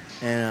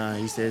 And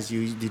he says,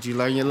 did you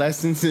learn your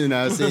lessons? And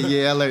I said,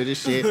 yeah, I learned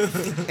this shit.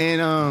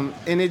 And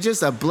it's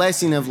just a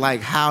blessing of like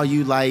how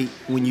you like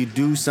when you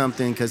do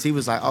something. Because he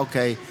was like,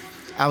 okay.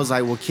 I was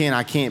like, well, Ken,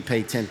 I can't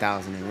pay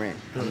 $10,000 in rent.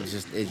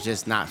 It's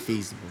just not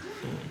feasible.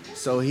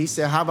 So he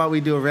said, how about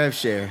we do a rev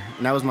share?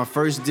 And that was my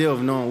first deal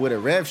of knowing what a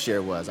rev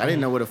share was. I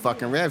didn't know what a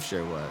fucking rev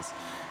share was.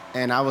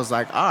 And I was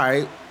like, all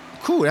right,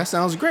 cool, that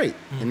sounds great.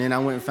 And then I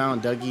went and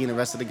found Dougie and the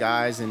rest of the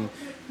guys, and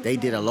they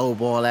did a low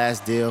ball ass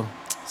deal.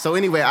 So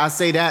anyway, I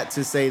say that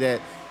to say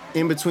that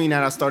in between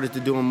that, I started to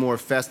doing more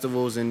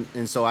festivals, and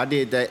so I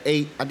did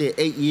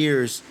 8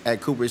 years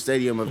at Cooper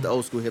Stadium of the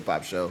old school hip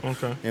hop show.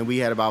 Okay. And we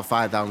had about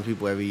 5,000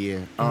 people every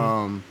year.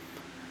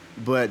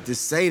 But to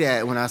say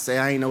that, when I say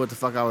I didn't know what the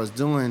fuck I was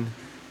doing,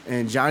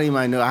 and Johnny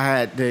might know, I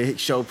had to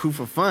show proof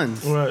of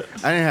funds. Right.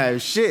 I didn't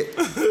have shit.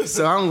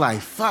 So I'm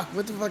like, fuck,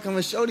 what the fuck I'm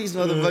gonna show these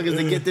motherfuckers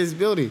to get this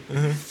building?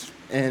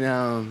 And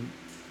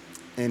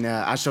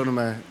I showed them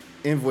a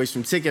invoice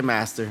from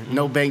Ticketmaster.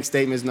 No bank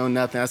statements, no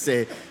nothing. I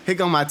said, here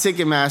go my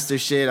Ticketmaster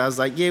shit. I was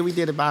like, yeah, we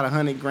did about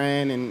 100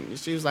 grand. And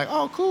she was like,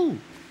 oh, cool.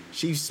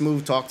 She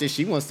smooth talked it.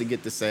 She wants to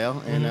get the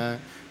sale. And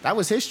that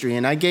was history.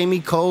 And that gave me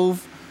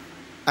Cove.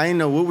 I didn't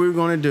know what we were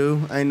going to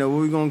do. I didn't know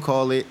what we were going to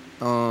call it.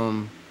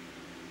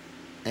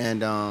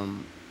 And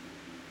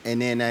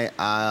then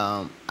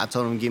I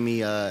told him, give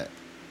me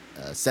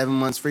 7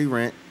 months free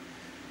rent,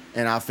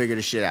 and I'll figure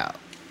the shit out.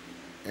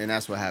 And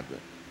that's what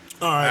happened.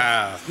 All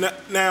right. Wow.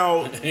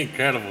 Now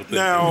incredible thing.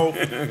 Now,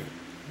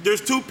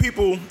 there's two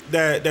people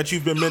that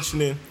you've been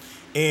mentioning,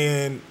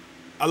 and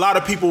a lot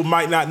of people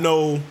might not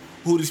know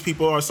who these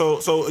people are. So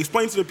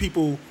explain to the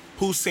people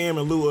who Sam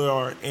and Lou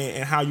are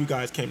and how you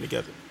guys came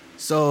together.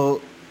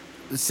 So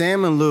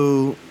Sam and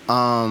Lou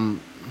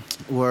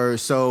were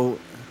Sam.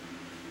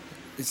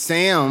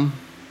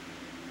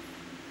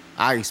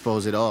 I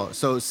expose it all.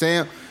 So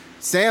Sam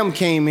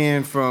came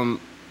in from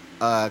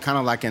kind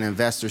of like an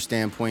investor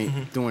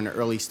standpoint during the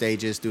early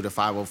stages through the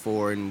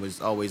 504 and was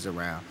always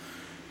around.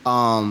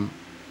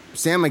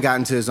 Sam had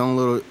gotten to his own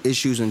little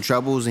issues and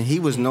troubles, and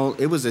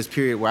it was this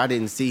period where I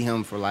didn't see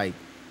him for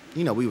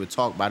we would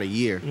talk about a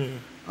year.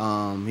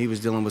 He was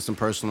dealing with some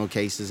personal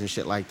cases and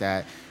shit like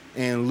that.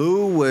 And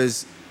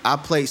Lou's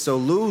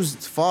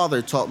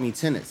father taught me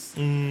tennis.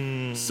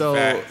 So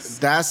facts.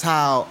 That's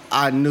how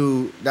I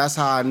knew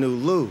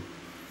Lou.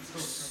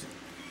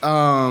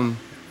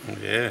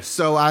 Yeah.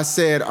 So I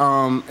said,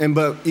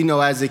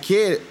 as a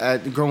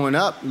kid, growing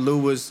up,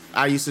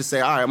 I used to say,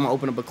 all right, I'm gonna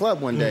open up a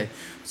club one day.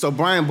 So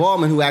Brian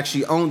Baldwin, who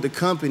actually owned the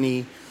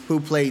company, who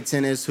played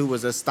tennis, who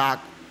was a stock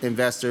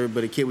investor,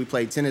 but a kid we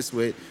played tennis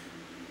with,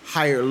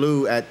 hired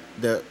Lou at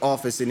the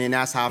office, and then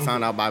that's how I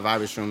found out by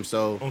Virus Room.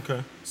 So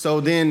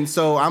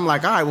I'm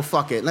like, all right, well,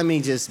 fuck it. Let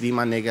me just be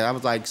my nigga. I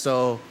was like,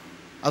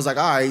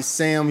 all right,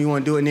 Sam, you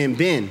wanna do it? And then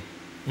Ben,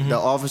 the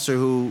officer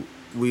who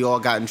we all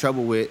got in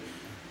trouble with,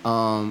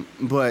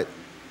 but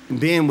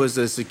Ben was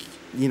a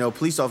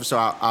police officer.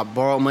 I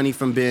borrowed money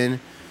from Ben.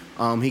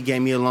 He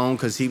gave me a loan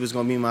because he was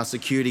gonna be my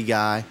security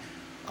guy.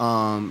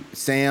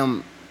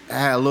 Sam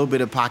had a little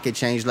bit of pocket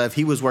change left.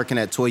 He was working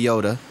at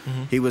Toyota.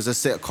 He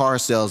was a car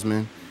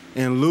salesman.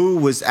 And Lou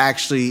was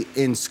actually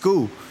in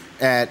school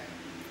at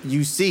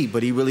UC,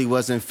 but he really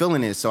wasn't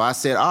feeling it. So I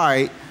said, all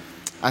right.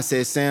 I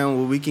said, Sam,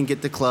 well, we can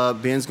get the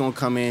club. Ben's going to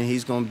come in.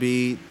 He's going to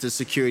be the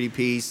security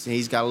piece.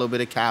 He's got a little bit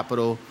of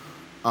capital.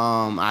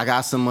 I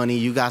got some money.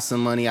 You got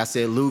some money. I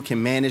said, Lou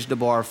can manage the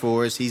bar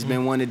for us. He's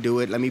been wanting to do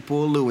it. Let me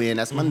pull Lou in.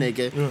 That's my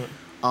nigga.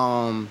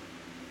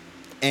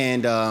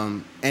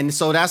 And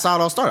so that's how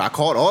it all started. I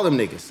called all them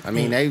niggas. I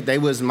mean, they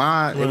was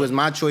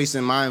my choice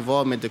and my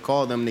involvement to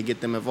call them to get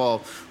them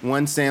involved.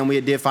 One Sam, we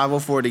did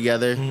 504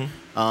 together.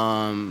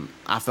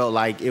 I felt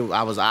like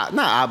I was not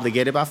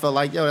obligated, but I felt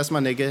like, yo, that's my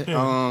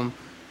nigga.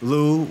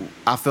 Lou,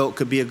 I felt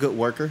could be a good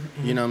worker.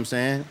 You know what I'm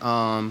saying?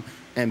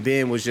 And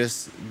Ben was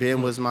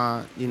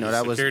my,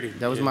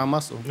 that was my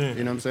muscle. You know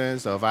what I'm saying?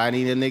 So if I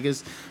needed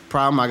niggas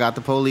problem, I got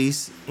the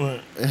police.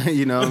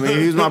 You know what I mean?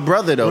 He was my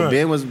brother though.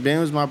 Ben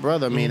was my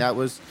brother. I mean, that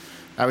was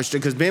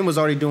because Ben was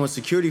already doing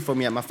security for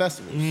me at my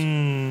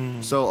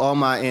festivals. So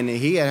and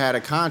he had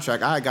a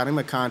contract. I got him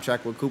a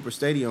contract with Cooper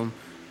Stadium.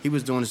 He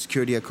was doing the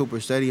security at Cooper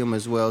Stadium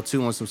as well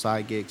too on some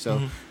side gigs.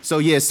 So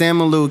yeah, Sam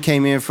and Lou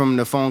came in from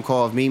the phone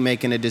call of me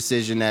making a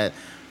decision that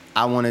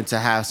I wanted to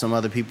have some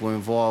other people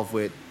involved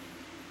with.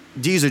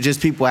 These are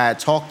just people I had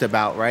talked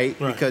about, right?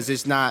 Because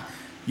it's not,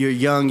 you're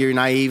young, you're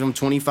naive. I'm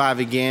 25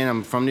 again.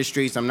 I'm from the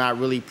streets. I'm not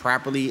really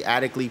properly,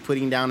 adequately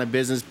putting down a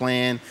business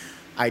plan,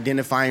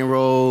 identifying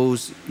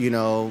roles,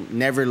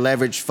 never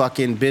leveraged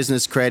fucking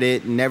business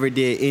credit, never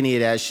did any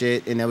of that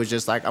shit. And it was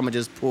just like, I'm going to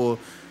just pull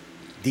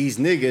these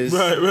niggas.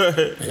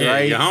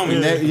 Right? Your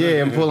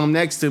homie. And pull them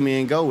next to me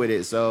and go with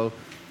it. So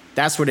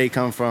that's where they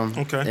come from.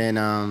 Okay.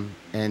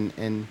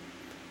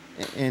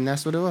 And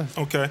that's what it was.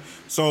 Okay.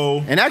 So.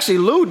 And actually,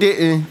 Lou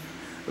didn't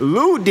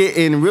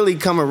really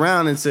come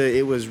around until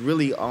it was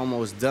really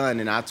almost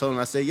done. And I told him,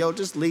 I said, yo,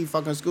 just leave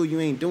fucking school.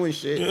 You ain't doing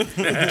shit.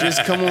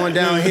 Just come on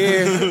down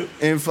here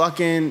and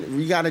fucking,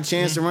 you got a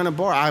chance to run a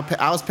bar.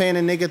 I was paying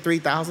a nigga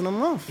 $3,000 a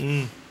month.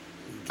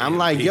 I'm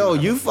like, yo,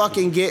 you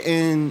fucking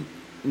getting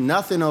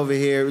nothing over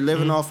here,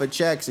 living off of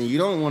checks, and you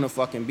don't want to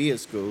fucking be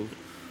at school.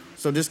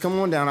 So just come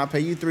on down. I'll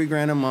pay you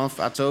 $3,000 a month.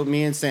 I told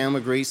me and Sam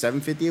agreed,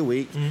 $750 a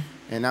week.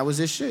 And that was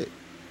his shit.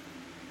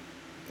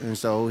 And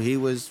so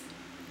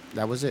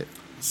that was it.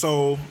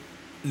 So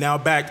now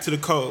back to the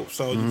Cove.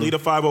 So you lead a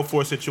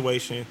 504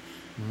 situation.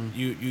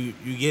 You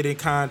get in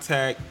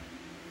contact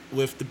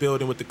with the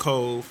building, with the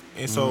Cove.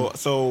 And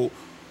so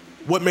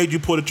what made you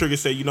pull the trigger and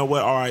say, you know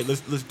what, all right,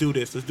 let's do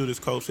this. Let's do this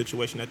Cove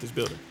situation at this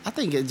building. I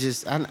think it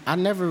just, I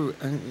never,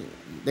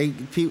 a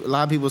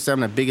lot of people say I'm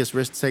the biggest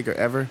risk taker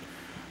ever.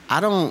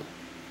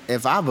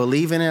 If I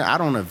believe in it, I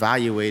don't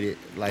evaluate it.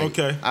 Like,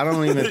 okay. I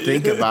don't even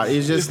think about it.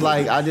 It's just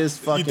like, I just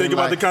fucking. You think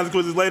about the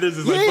consequences later? It's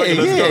just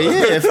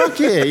fuck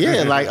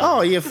it. Like,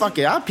 oh yeah, fuck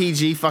it. I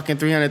PG fucking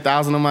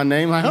 $300,000 on my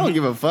name. Like, I don't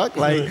give a fuck.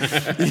 Like,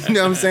 you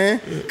know what I'm saying?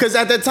 Because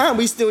at that time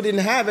we still didn't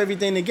have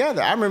everything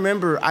together. I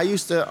remember I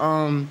used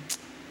to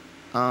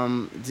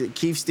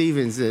Keith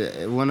Stevens,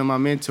 one of my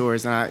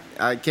mentors, and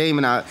I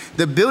came and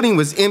the building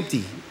was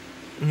empty.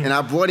 And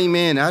I brought him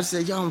in. I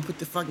said, yo, I'm gonna put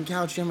the fucking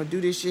couch here. I'm gonna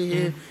do this shit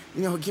here.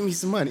 Give me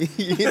some money.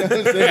 You know what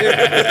I'm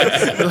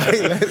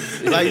saying?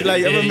 like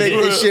I'm gonna make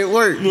this shit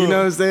work. You know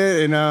what I'm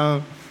saying?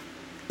 And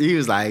he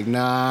was like,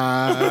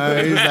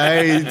 nah. He's like,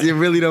 hey, you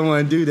really don't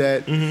want to do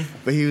that.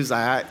 But he was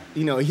like,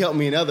 he helped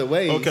me in other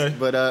ways. Okay.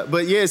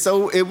 But yeah,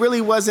 so it really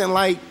wasn't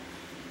like,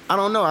 I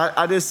don't know.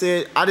 I just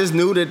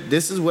knew that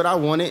this is what I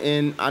wanted,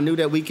 and I knew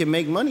that we could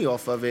make money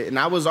off of it. And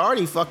I was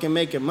already fucking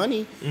making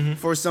money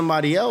for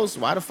somebody else.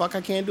 Why the fuck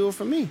I can't do it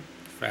for me?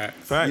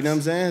 Facts. You know what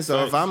I'm saying?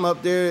 So if I'm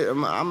up there,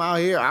 I'm out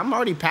here, I'm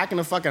already packing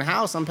a fucking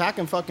house. I'm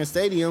packing fucking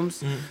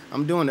stadiums.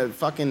 I'm doing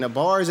the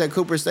bars at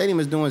Cooper Stadium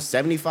is doing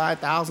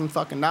 $75,000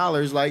 fucking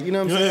dollars. Like, you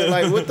know what I'm saying?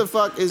 Like, what the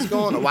fuck is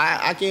going on? Why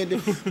I can't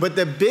do? But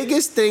the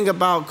biggest thing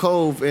about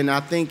Cove, and I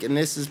think, and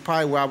this is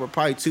probably where I would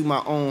probably toot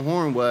my own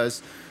horn,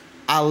 was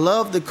I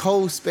love the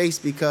Cove space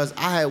because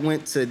I had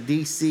went to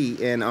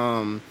DC and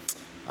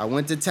I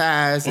went to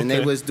Taz and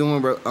they was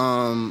doing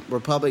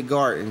Republic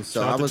Garden.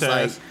 So I was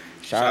like,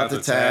 shout out to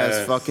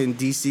Taz, fucking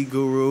DC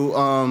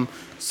guru.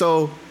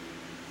 So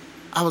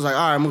I was like,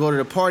 all right, I'm gonna go to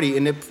the party,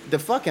 and the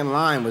fucking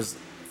line was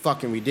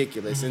fucking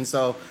ridiculous. And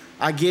so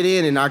I get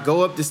in and I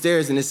go up the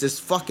stairs and it's this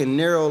fucking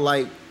narrow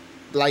like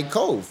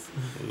Cove.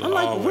 I'm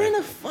like, where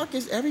the fuck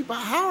is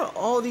everybody? How are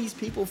all these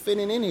people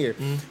fitting in here?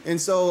 And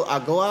so I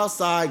go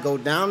outside, go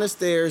down the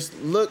stairs,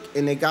 look,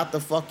 and they got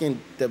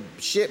the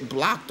shit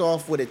blocked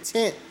off with a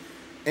tent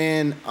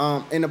and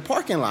in the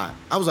parking lot.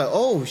 I was like,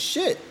 oh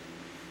shit.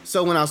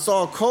 So when I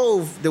saw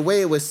Cove, the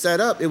way it was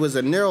set up, it was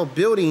a narrow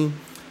building,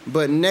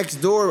 but next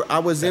door I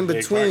was in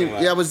between.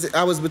 Yeah,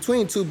 I was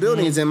between two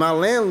buildings, and my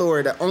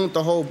landlord owned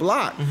the whole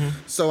block.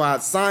 So I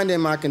signed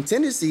in my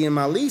contingency in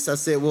my lease. I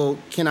said, well,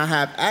 can I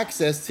have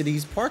access to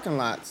these parking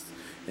lots?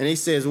 And he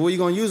says, what are you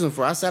gonna use them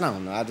for? I said, I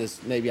don't know.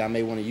 Maybe I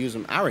may want to use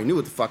them. I already knew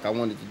what the fuck I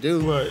wanted to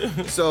do.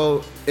 Right.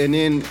 So, and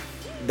then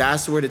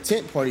that's where the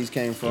tent parties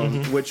came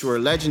from, which were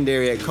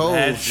legendary at Cove.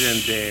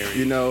 Legendary.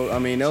 You know, I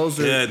mean, those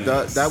are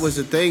Goodness. that was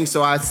the thing.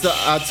 So I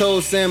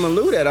told Sam and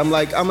Lou that I'm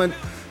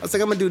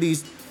gonna do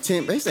these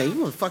tent. They say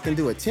you want to fucking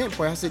do a tent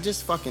party. I said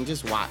just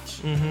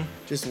watch,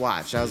 just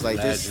watch. I was like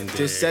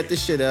just set the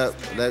shit up.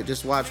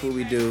 Just watch what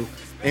we do,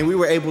 and we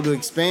were able to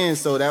expand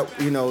so that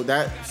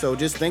so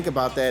just think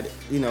about that.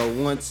 You know,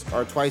 once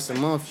or twice a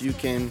month you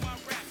can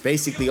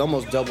basically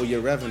almost double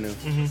your revenue.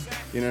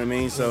 You know what I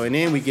mean? So and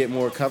then we get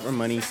more cover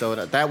money. So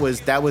that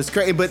was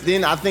crazy. But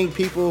then I think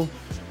people.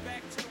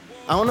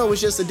 I don't know, it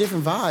was just a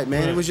different vibe,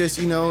 man. It was just,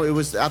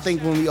 I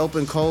think when we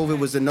opened Cove, it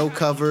was a no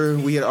cover.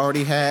 We had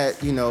already had,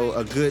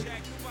 a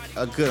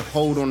good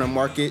hold on the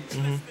market.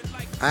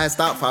 I had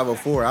stopped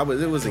 504.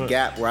 It was a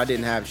gap where I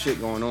didn't have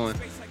shit going on.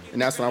 And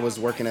that's when I was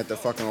working at the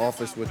fucking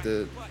office with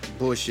the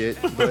bullshit.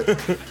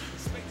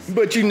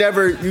 But you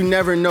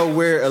never know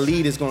where a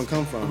lead is gonna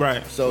come from.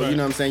 Right. So you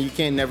know what I'm saying? You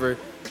can't never.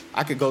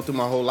 I could go through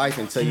my whole life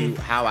and tell you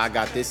how I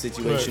got this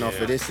situation off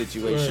of this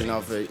situation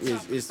off of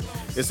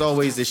it's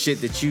always the shit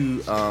that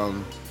you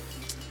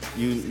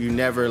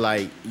never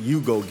like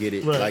you go get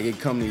it. Like it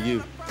come to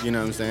you. You know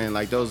what I'm saying?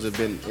 Like those have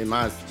been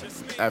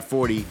at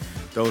 40,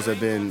 those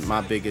have been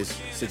my biggest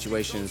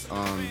situations.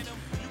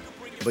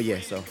 But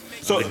yeah, so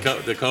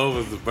the Cove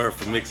was the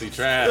birth of Mixie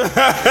Trap.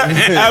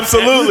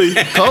 Absolutely.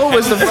 Cove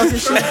was the fucking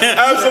shit.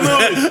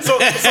 Absolutely.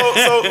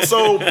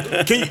 So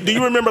do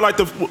you remember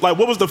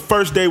what was the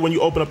first day when you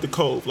opened up the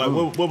Cove? Like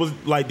what was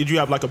like? Did you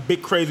have like a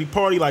big crazy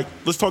party? Like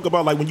let's talk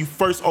about like when you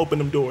first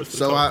opened them doors.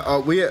 So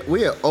we had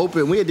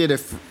opened. We did a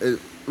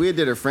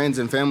friends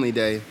and family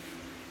day,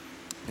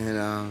 and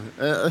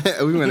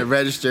we went to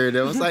register. And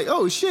it was like,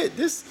 oh shit,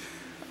 this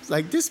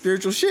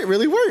spiritual shit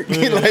really worked. Like,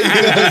 you know what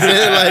I'm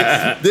saying?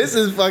 Like, this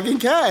is fucking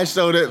cash.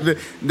 So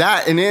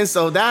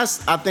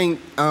that's I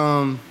think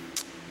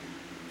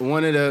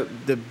one of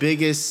the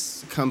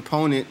biggest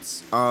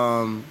components.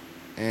 And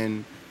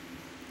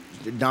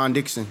Dawn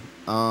Dixon,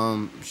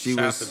 she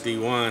Shout was out to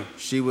D1.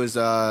 She was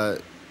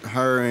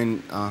her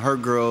and her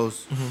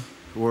girls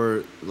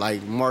were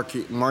like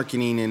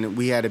marketing, and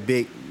we had a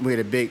big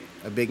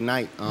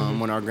night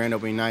on our grand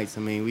opening nights.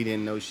 I mean, we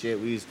didn't know shit.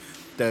 We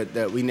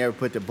never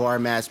put the bar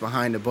mats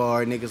behind the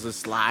bar. Niggas was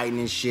sliding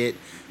and shit.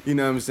 You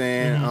know what I'm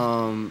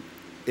saying?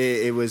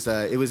 It was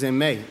in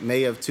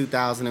May of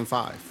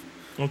 2005.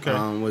 Okay.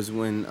 Was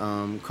when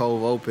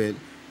Cove opened,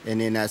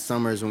 and then that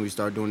summer is when we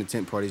started doing the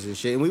tent parties and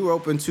shit. And we were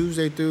open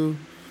Tuesday through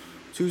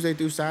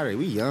Saturday.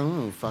 We young, we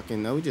don't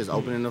fucking know. We just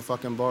opening the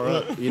fucking bar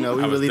up. You know,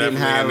 we really didn't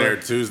have there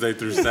Tuesday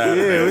through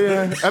Saturday.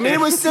 Yeah. I mean, it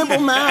was simple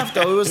math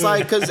though. It was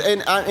like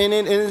and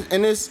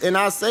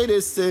I say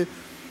this to.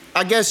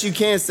 I guess you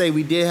can say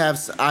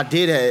I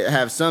did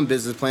have some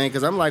business plan,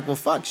 because I'm like, well,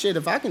 fuck shit.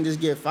 If I can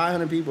just get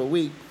 500 people a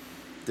week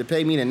to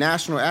pay me the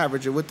national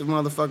average of what the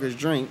motherfuckers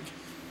drink,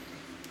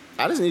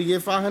 I just need to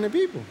get 500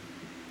 people.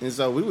 And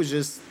so I was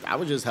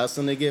just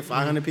hustling to get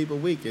 500 people a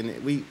week, and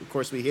of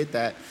course we hit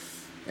that,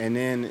 and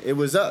then it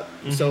was up.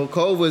 So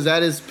Cove was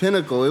at its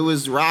pinnacle. It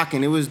was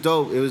rocking. It was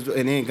dope.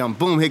 And then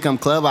boom, here come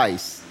Club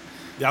Ice.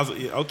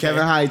 Okay.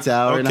 Kevin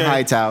Hightower and the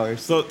Hightowers.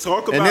 So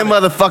talk about and them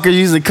motherfuckers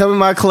used to come in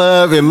my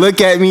club and look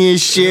at me and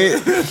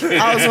shit.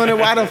 I was wondering,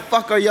 why the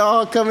fuck are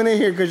y'all coming in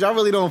here? Because y'all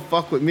really don't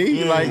fuck with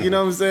me. Like, you know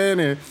what I'm saying?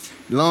 And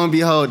lo and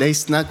behold, they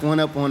snuck one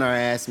up on our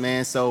ass,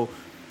 man. So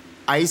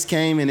Ice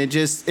came and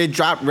it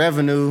dropped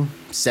revenue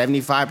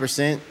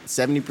 75%,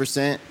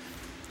 70%.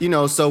 You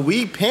know, so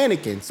we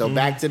panicking. So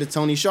back to the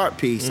Tony Sharp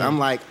piece. I'm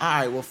like, all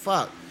right, well,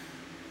 fuck.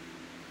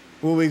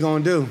 What we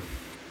gonna do?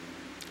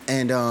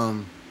 And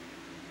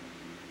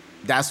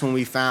that's when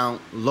we found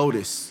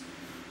Lotus,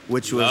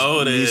 which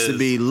used to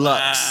be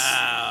Lux.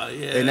 Wow,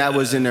 yeah. And that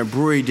was in the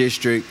brewery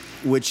district,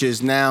 which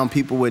is now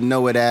people would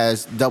know it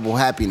as Double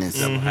Happiness.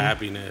 Double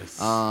Happiness.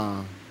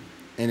 And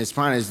it's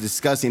probably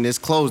disgusting. It's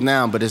closed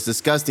now, but it's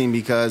disgusting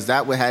because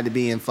that would had to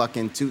be in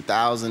fucking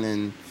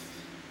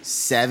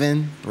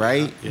 2007,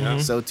 right? Yeah.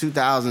 So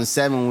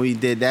 2007 when we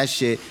did that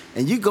shit,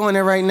 and you go in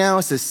there right now,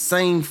 it's the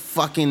same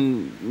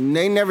fucking.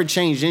 They never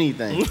changed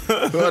anything.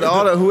 But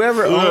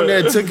whoever owned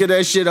there took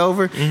that shit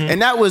over,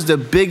 and that was the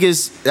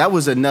biggest. That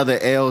was another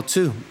L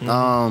too.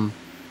 And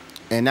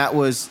that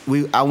was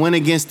I went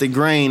against the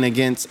grain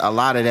against a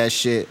lot of that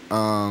shit.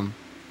 And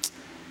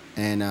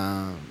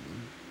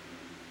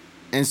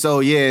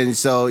so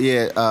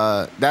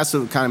that's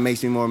what kind of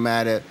makes me more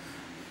mad at.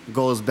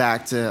 Goes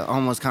back to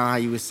almost kind of how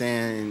you were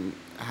saying,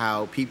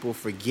 how people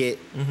forget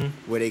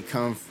where they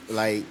come,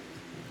 like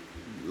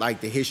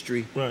the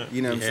history. Right.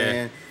 You know what I'm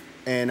saying?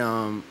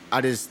 And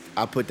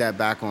I put that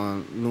back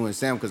on Lou and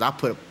Sam, because I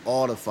put up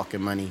all the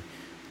fucking money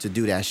to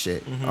do that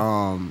shit.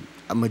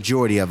 A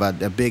majority of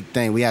it, a big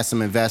thing. We had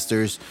some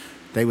investors.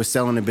 They were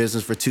selling the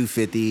business for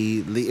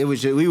 $250. It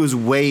was we was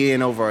way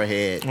in over our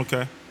head.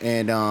 Okay.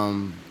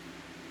 And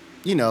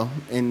you know,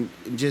 and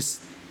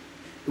just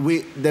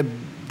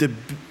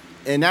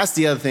and that's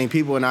the other thing.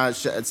 People, and I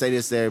say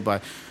this to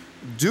everybody,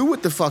 do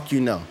what the fuck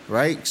you know,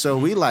 right? So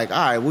we like, all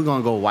right, we're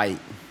gonna go white.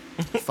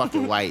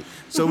 fucking white.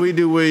 So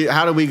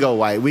how do we go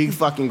white? We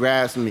fucking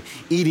grab some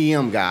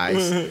EDM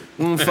guys.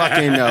 We don't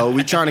fucking know.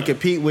 We trying to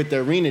compete with the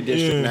arena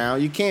district now.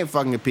 You can't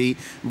fucking compete.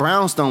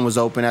 Brownstone was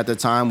open at the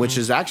time, which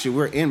is actually,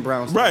 we're in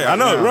Brownstone. Right, I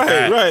know,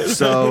 now. right.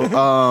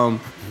 So,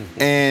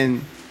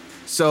 and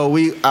so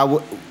we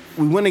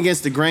went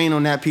against the grain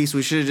on that piece.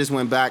 We should have just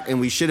went back, and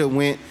we should have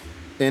went,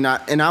 and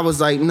I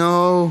was like,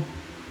 no,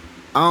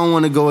 I don't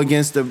want to go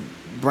against the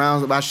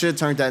Browns. I should have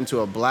turned that into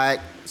a black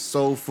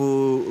soul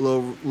food,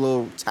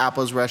 little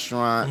tapas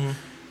restaurant.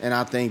 And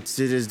I think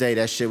to this day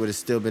that shit would have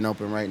still been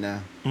open right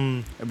now.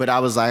 But I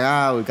was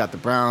like, we got the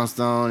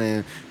Brownstone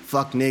and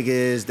fuck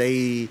niggas.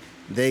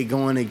 They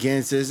going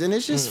against us, and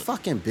it's just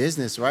fucking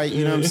business, right?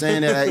 You know what I'm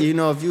saying? That,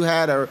 if you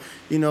had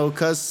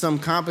cause some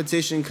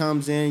competition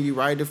comes in, you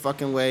ride the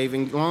fucking wave,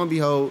 and lo and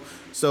behold,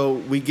 so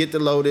we get the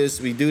Lotus,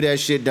 we do that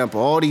shit, dump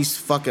all these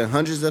fucking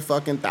hundreds of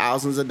fucking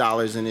thousands of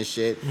dollars in this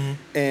shit,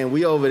 and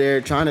we over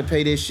there trying to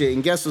pay this shit,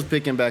 and guess what's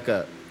picking back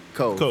up?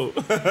 Cole.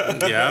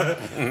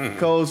 Yeah.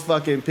 Cole's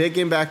fucking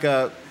picking back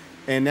up,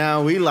 and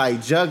now we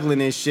like juggling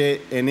this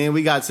shit, and then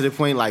we got to the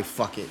point like,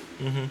 fuck it.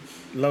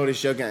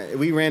 Lotus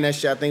we ran that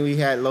shit. I think we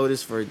had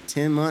Lotus for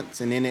 10 months,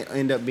 and then it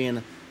ended up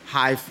being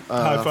high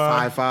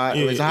five.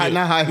 Yeah, it was yeah.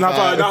 not high Not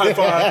five. Not high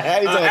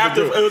five.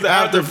 It was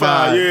after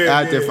five.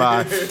 Yeah. After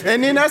five.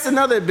 And then that's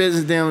another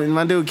business. Then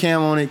my dude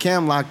Cam on it.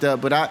 Cam locked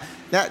up, but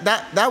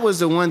that was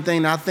the one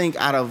thing I think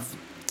out of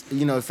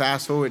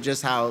fast forward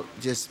just how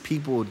just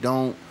people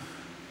don't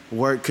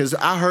work, because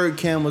I heard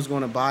Cam was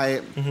going to buy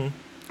it.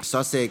 So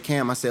I said,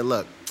 Cam,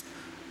 look,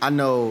 I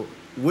know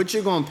what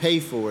you're going to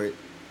pay for it.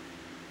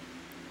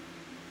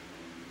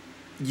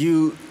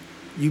 You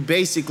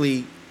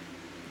basically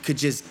could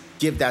just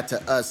give that to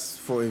us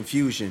for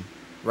infusion,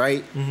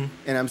 right?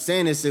 And I'm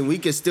saying this, and we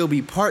could still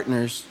be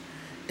partners,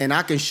 and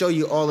I can show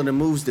you all of the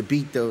moves to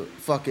beat the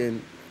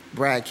fucking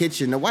Brad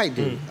Kitchen, the white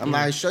dude. I'm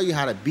like, I show you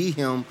how to beat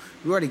him.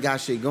 We already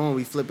got shit going.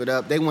 We flip it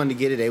up. They wanted to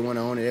get it. They want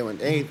to own it.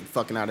 They ain't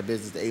fucking out of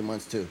business to 8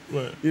 months too.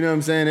 Right. You know what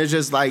I'm saying? It's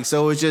just like,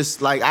 so it's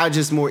just like, I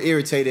just more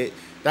irritated.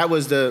 That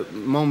was the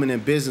moment in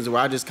business where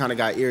I just kind of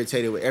got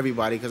irritated with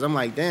everybody, because I'm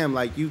like, damn,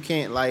 like you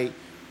can't like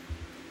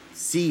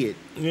see it.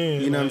 Yeah,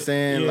 you know what I'm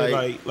saying?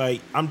 Yeah,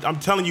 like I'm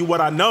telling you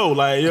what I know.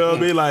 Like, you know what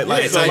I mean? Like,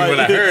 tell you what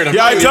I heard.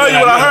 I tell you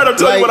what I heard. I'm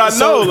telling you what I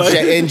know. Like,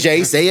 and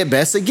Jay say it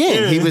best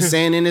again. He was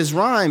saying in his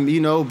rhyme,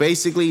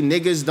 basically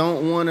niggas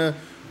don't want to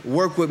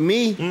work with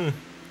me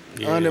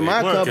under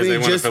my company. They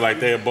want to feel like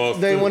they're a boss.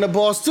 They want a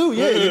boss too.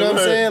 Yeah, you know what I'm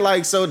right. saying?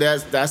 Like, so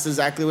that's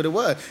exactly what it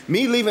was.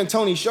 Me leaving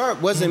Tony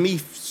Sharp wasn't me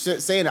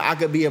saying that I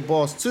could be a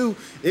boss too.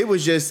 It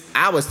was just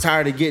I was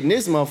tired of getting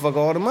this motherfucker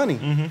all the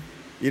money.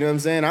 You know what I'm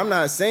saying? I'm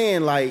not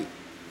saying like,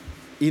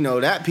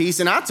 that piece.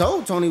 And I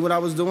told Tony what I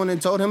was doing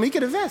and told him he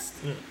could invest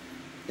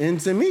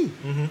into me.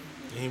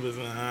 He was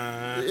you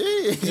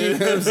know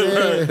what I'm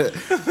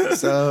saying?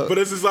 So, but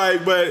it's just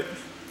like,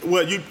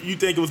 what you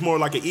think it was more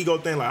like an ego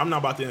thing? Like, I'm not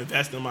about to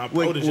invest in my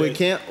protege. With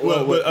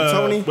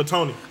Tony? With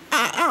Tony.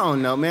 I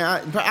don't know,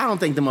 man. I don't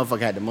think the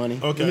motherfucker had the money.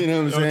 Okay. You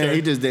know what I'm saying? Okay.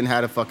 He just didn't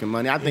have the fucking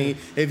money. I think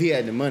if he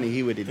had the money,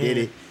 he would have did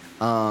it.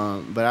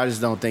 But I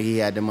just don't think he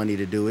had the money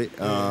to do it.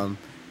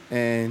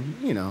 And,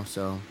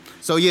 so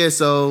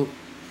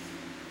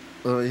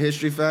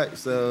history fact.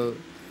 So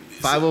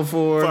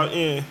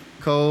 504,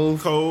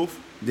 Cove.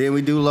 Then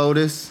we do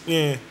Lotus.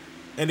 Yeah.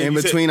 And then in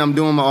between, I'm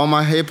doing all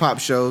my hip hop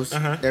shows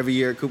every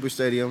year at Cooper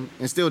Stadium,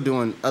 and still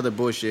doing other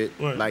bullshit.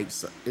 Right. Like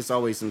it's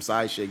always some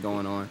side shit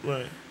going on.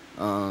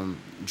 Right.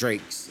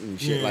 Drakes and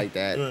shit like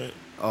that. Right.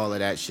 All of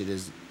that shit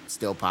is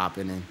still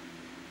popping,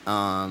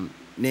 and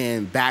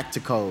then back to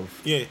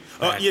Cove. Yeah.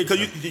 Because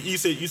you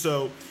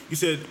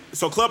said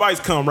so Club Ice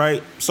come,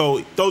 right?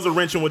 So those are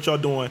wrenching what y'all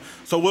doing.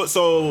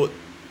 So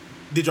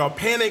did y'all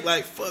panic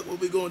like, fuck, what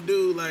we gonna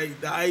do?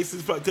 Like the Ice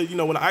is, because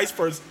when the Ice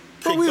first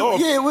kicked off.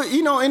 Yeah,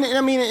 and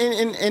I mean,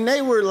 and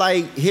they were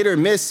like hit or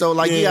miss. So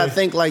like you gotta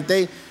think like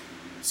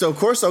so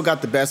Corso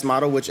got the best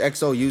model, which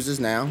XO uses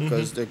now,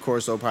 because the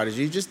Corso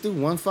Prodigy. Just do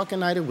one fucking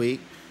night a week,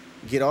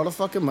 get all the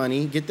fucking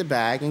money, get the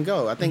bag, and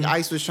go. I think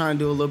Ice was trying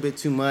to do a little bit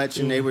too much,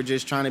 and they were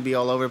just trying to be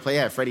all over the place.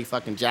 Yeah, Freddie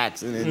fucking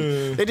Jackson,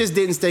 and they just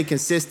didn't stay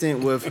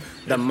consistent with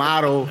the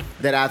model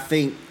that I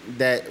think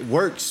that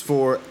works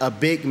for a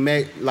big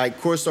like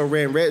Corso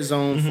ran Red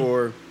Zone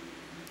for.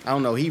 I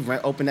don't know. He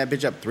opened that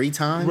bitch up 3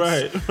 times,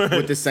 right.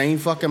 with the same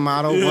fucking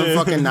model, one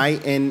fucking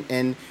night,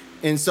 and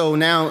so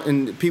now,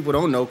 and people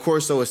don't know,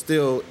 Corso is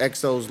still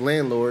XO's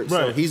landlord,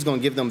 so he's gonna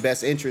give them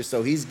best interest.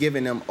 So he's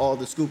giving them all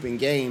the scoop and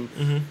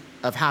game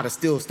of how to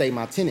still stay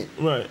my tenant.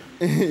 Right.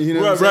 You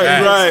know what I'm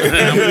saying? Right.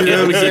 You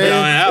know what I'm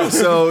saying?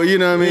 So you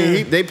know what I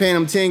mean? They paying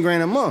him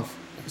 $10,000 a month.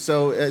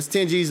 So it's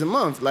 10 G's a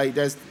month. Like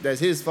that's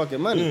his fucking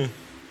money.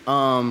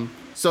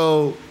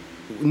 So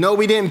no,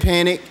 we didn't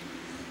panic.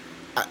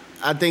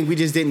 I think we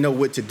just didn't know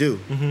what to do,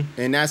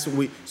 and that's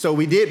what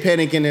we did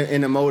panic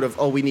in the mode of,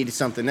 we needed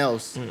something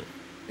else,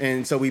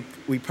 and so we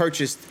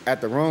purchased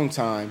at the wrong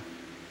time,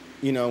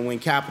 when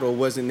capital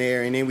wasn't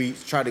there, and then we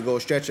tried to go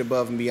stretch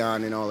above and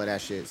beyond and all of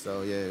that shit.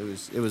 So yeah,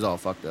 it was all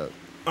fucked up.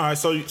 All right,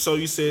 so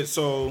you said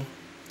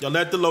Y'all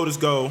let the Lotus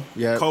go.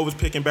 Yep. Cove was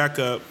picking back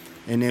up.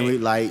 And then we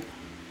like,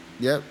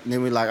 yep. And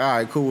then we like, all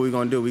right, cool. What we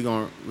gonna do? We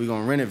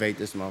gonna renovate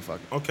this motherfucker.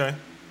 Okay.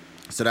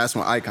 So that's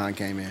when Icon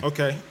came in.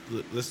 Okay.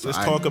 Let's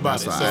talk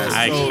about it.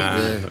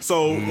 Icon.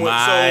 So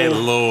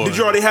Lord. did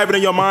you already have it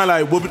in your mind,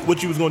 like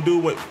what you was gonna do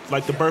with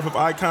like the birth of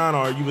Icon,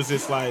 or you was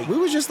just like? We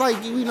was just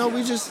like, we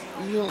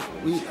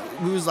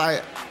was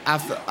like, I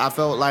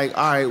felt like,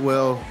 all right,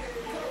 well,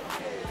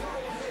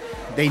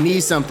 they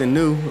need something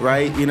new,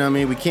 right? You know what I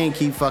mean? We can't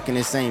keep fucking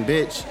the same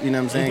bitch. You know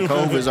what I'm saying?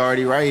 Cove is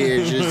already right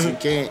here. Just you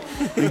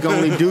can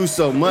only do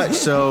so much.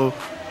 So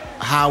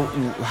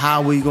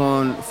how we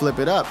gonna flip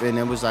it up? And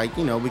it was like,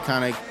 we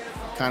kind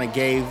of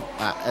gave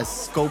a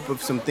scope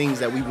of some things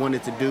that we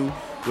wanted to do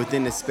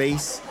within the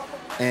space,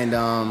 and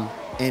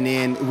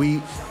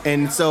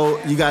so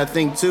you got to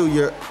think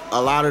too.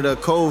 A lot of the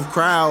Cove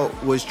crowd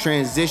was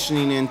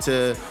transitioning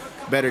into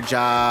better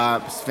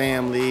jobs,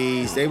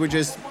 families. They were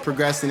just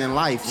progressing in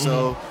life.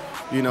 So,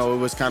 it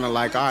was kind of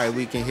like, all right,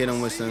 we can hit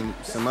them with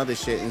some other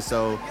shit. And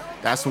so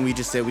that's when we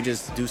just said we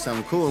just do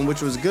something cool, and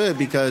which was good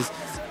because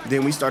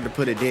then we started to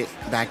put a dent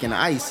back in the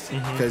ice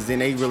because then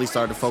they really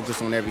started to focus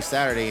on every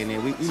Saturday. And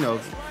then we,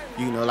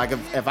 like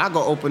if I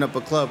go open up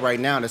a club right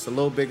now that's a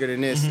little bigger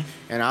than this,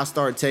 and I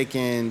start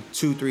taking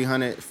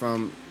 200-300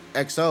 from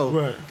XO,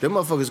 right, them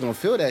motherfuckers gonna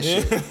feel that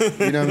shit.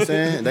 You know what I'm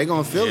saying? They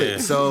gonna feel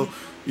it. So.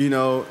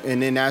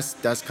 And then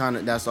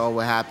that's all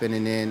what happened,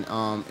 and then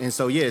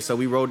so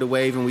we rode the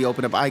wave and we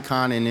opened up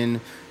Icon, and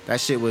then that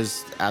shit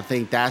was, I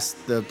think that's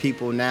the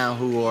people now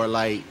who are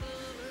like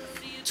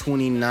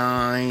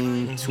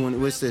 29, 20.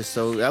 What's this?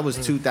 So that was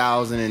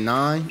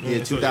 2009.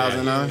 Yeah,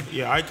 2009.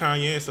 Yeah,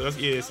 Icon. Yeah, so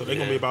so they're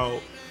gonna be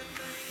about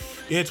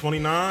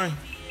 29.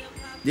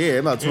 Yeah,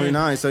 about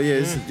 29. So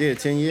it's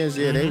 10 years.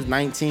 Yeah, they was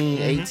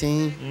 19,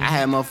 18. I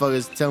had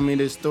motherfuckers tell me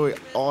this story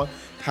all.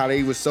 How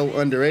they was so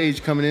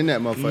underage coming in that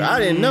motherfucker. I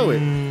didn't know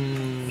it.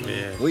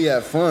 Yeah. We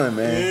had fun,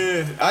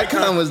 man. Yeah.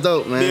 Icon was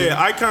dope, man.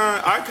 Yeah,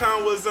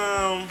 Icon was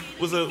a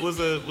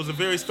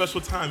very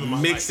special time in my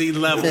life. Mixy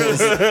levels.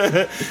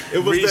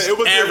 it was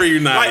every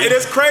night. Like, it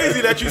is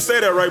crazy that you say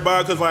that, right,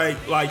 Bob? Because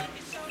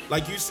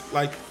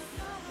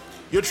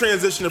you're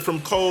transitioning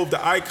from Cove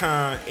to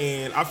Icon,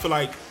 and I feel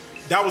like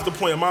that was the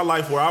point in my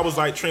life where I was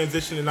like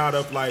transitioning out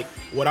of like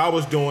what I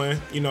was doing,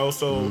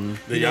 so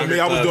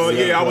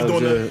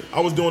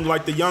I was doing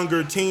like the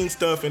younger teen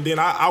stuff, and then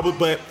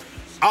but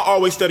I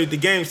always studied the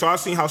game, so I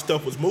seen how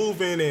stuff was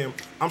moving, and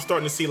I'm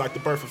starting to see like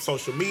the birth of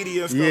social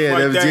media and stuff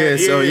like that. Yeah,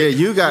 so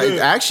you guys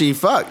actually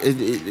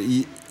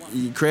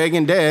Craig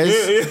and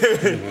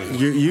Dez,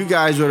 you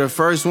guys were the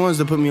first ones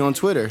to put me on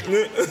Twitter.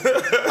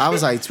 I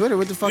was like, Twitter,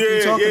 what the fuck are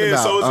you talking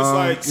about? So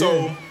it's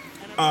just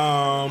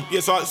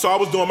so I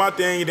was doing my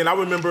thing, and then I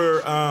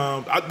remember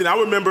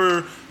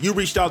you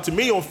reached out to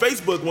me on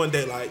Facebook one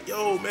day, like,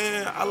 yo,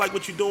 man, I like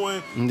what you're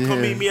doing.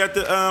 Come meet me at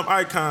the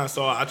Icon.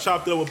 So I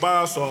chopped it up with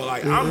Bob. So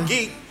like, I'm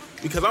geeked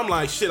because I'm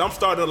like, shit, I'm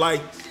starting to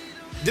like,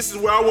 this is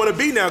where I want to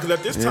be now. Because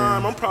at this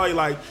time, I'm probably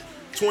like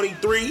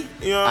 23.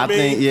 You know what I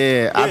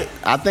mean?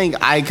 I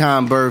think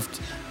Icon birthed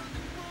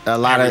a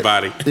lot of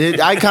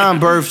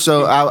Icon birthed.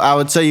 So I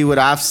would tell you what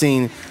I've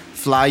seen.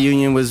 Fly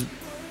Union was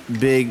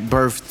big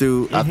birth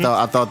through.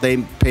 I thought they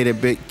paid a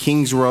big.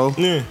 Kings Row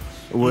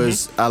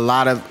was a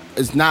lot of.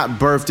 It's not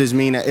birthed as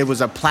mean. It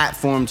was a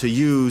platform to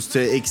use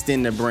to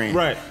extend the brand.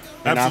 Right.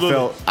 And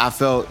absolutely. I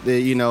felt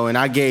that, and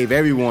I gave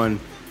everyone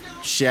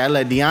shit. I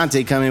let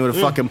Deontay come in with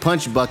a fucking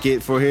punch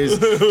bucket for his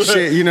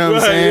shit. You know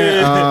what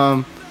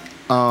I'm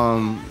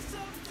saying?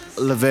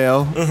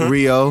 Lavelle,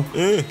 Rio,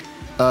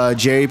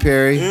 Jerry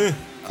Perry.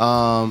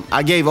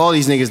 I gave all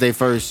these niggas their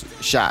first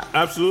shot.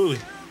 Absolutely.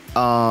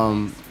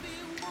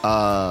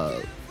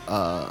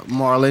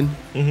 Marlon,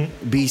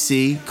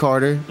 BC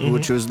Carter,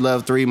 which was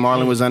Love 3.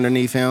 Marlon was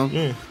underneath him.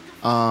 It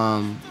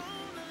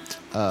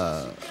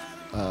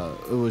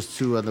was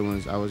two other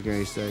ones I was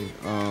going to say.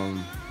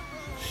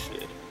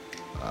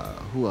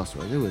 Who else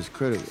was it? It was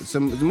critical.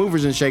 Some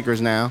movers and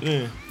shakers now.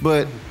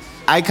 But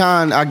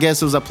Icon, I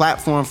guess, was a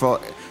platform for.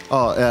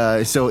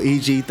 So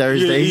EG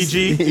Thursdays.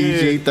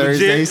 EG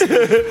Thursdays.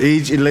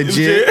 EG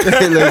legit.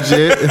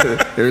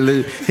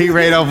 He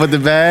ran off with the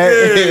bag.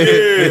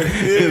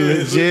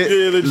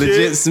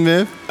 Legit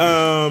Smith. You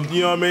know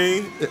what I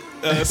mean?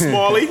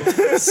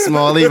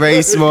 Smalley,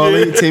 Ray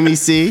Smalley, Timmy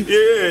C.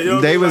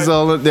 Yeah, they was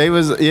all. They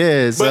was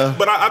So.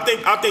 But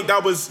I think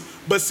that was.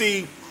 But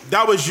see,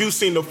 that was you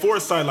seeing the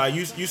foresight. Like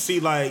you see,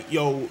 like,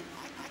 yo,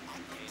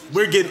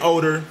 we're getting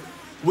older.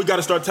 We got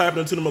to start tapping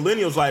into the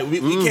millennials. Like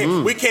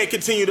we can't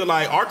continue to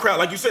like our crowd,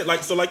 like you said,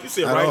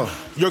 right? All.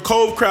 Your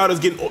Cove crowd is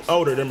getting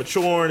older. They're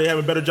maturing. They're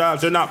having better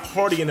jobs. They're not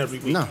partying every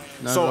week. No.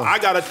 So I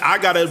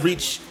gotta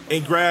reach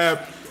and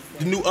grab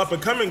the new up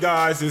and coming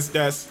guys.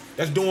 That's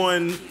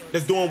doing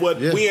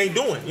what we ain't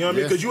doing. You know what I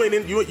mean? Because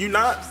you're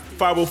not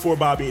 504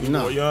 Bobby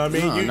anymore. No. You know what I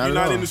mean? You're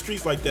not all. in the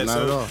streets like that. Not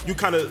at all. So you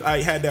kind of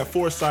had that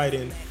foresight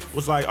and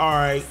was like, all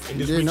right, and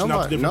just reaching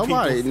out to different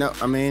people. No,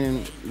 I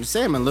mean,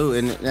 Sam and Lou,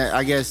 and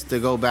I guess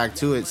to go back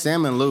to it,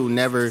 Sam and Lou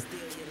never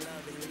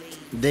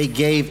they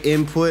gave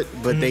input,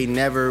 but they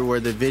never were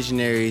the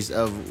visionaries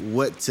of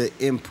what to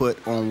input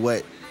on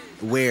what,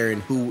 where,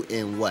 and who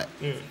and what.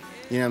 You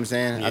know what I'm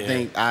saying? Yeah. I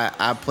think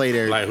I played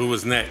a Like, who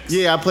was next?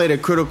 yeah, I played a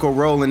critical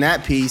role in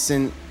that piece,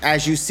 and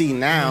as you see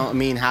now, I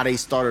mean, how they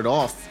started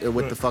off,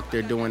 what the fuck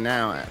they're doing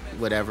now,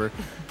 whatever.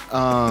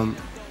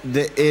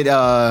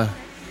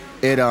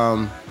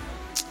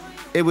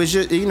 It was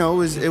just, you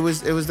know, it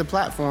was the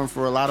platform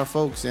for a lot of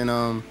folks, and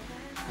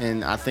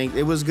I think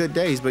it was good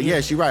days. But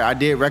yes, you're right. I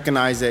did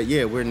recognize that.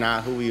 Yeah, we're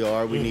not who we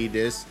are. We need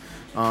this.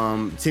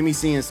 Timmy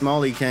C and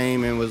Smalley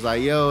came and was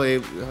like, "Yo," I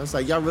was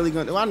like, "Y'all really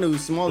gonna?" Well, I knew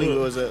Smalley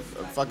was a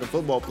fucking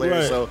football player,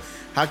 Right. so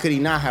how could he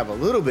not have a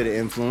little bit of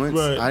influence?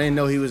 Right. I didn't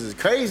know he was as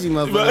crazy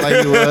motherfucker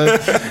like he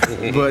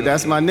was, but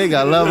that's my nigga.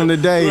 I love him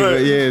today. Right.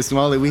 But yeah,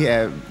 Smalley, we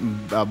had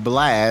a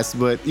blast.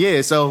 But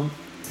yeah, so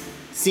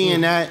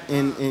seeing that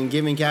and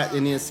giving Cat,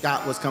 and then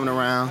Scott was coming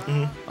around.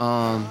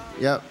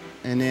 Yep,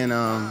 and then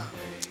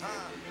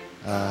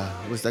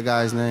what's that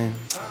guy's name?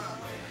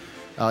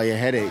 Oh yeah,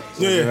 Headache.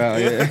 Was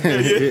around.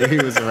 Yeah. He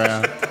was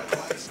around.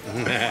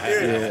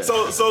 Yeah.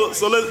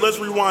 So let's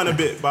rewind a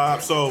bit,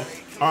 Bob. So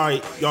all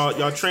right,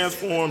 y'all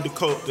transformed the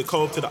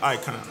code to the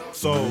icon.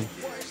 So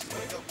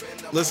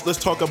let's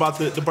talk about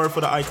the birth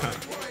of the icon.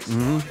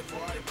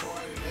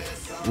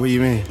 What do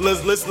you mean?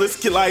 Let's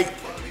get, like,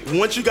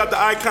 once you got the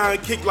icon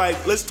kick,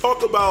 like, let's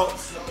talk about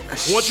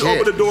once you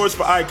Shit. open the doors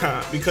for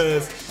icon,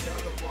 because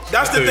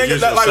that's the Dude, thing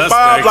is Usual that, like, Suspects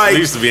Bob, like,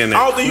 used to be in there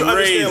I don't think you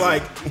crazy. understand,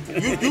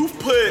 like, you've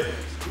put,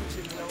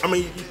 I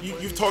mean,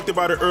 you've talked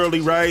about it early,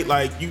 right?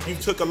 Like, you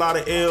took a lot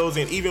of L's,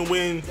 and even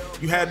when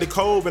you had the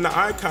Cove and the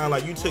icon,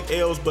 like, you took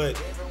L's,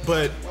 but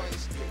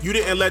you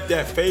didn't let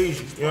that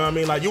phase you. You know what I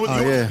mean? Like, you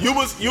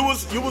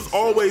was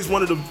always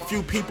one of the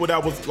few people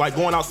that was, like,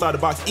 going outside the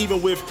box,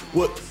 even with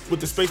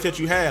the space that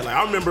you had. Like,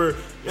 I remember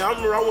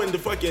I went to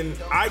fucking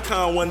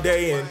Icon one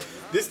day, and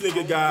this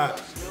nigga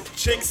got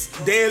chicks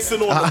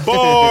dancing on the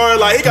bar.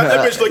 Like, he got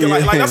that bitch looking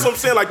like that's what I'm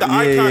saying. Like, the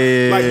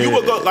Icon, like, you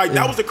would go, like,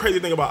 that was the crazy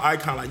thing about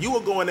Icon. Like, you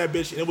would go in that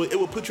bitch, and it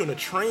would put you in a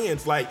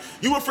trance. Like,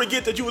 you would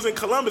forget that you was in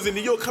Columbus, and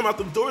then you'll come out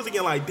the doors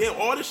again, like, damn,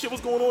 all this shit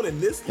was going on in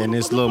this In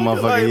this little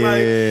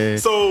motherfucker, yeah.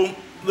 So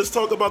let's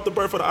talk about the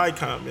birth of the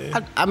Icon,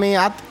 man. I mean,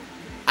 I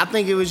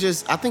think it was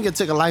just, I think it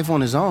took a life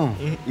on its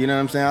own. You know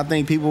what I'm saying? I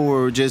think people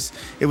were just,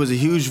 it was a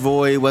huge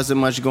void, wasn't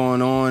much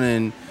going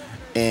on,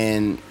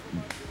 and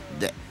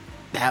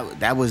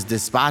that was the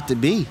spot to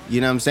be.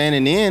 You know what I'm saying?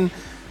 And then,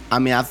 I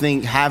mean, I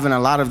think having a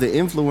lot of the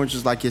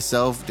influencers like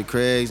yourself, the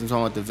Craigs, I'm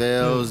talking about the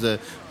Vales, the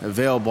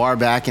Vail bar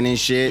backing and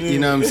shit. You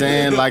know what I'm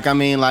saying? Like, I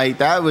mean, like,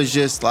 that was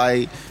just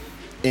like,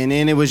 and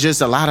then it was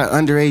just a lot of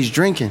underage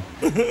drinking.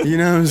 You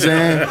know what I'm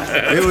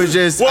saying? It was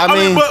just, Well, I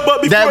mean,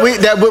 but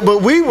before-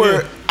 but we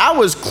were, I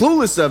was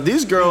clueless of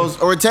these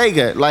girls.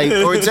 Ortega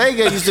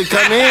used to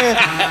come in.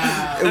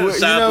 You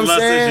know what I'm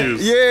saying?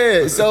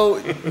 Yeah. So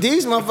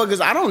these motherfuckers,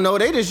 I don't know.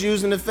 They just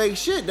using the fake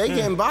shit. They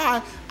getting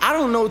by. I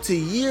don't know till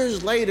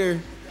years later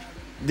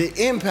the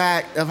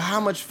impact of how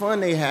much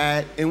fun they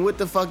had and what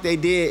the fuck they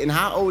did and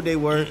how old they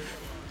were,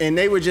 and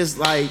they were just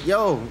like,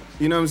 yo,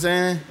 you know what I'm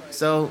saying?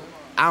 So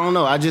I don't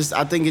know. I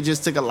think it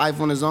just took a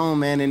life on its own,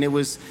 man, and it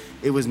was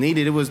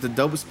needed. It was the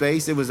dope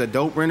space. It was a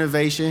dope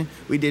renovation.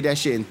 We did that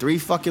shit in 3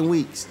 fucking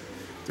weeks.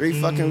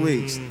 3 fucking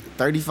weeks.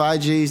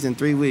 35 G's in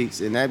 3 weeks.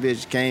 And that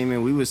bitch came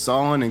and we was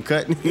sawing and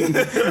cutting.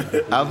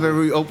 I remember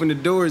we opened the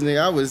doors,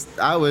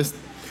 nigga.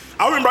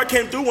 I remember I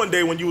came through one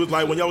day when you was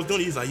like, when y'all was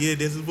doing it, he's like, yeah,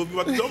 this is what we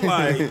about to do. I'm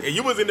like, and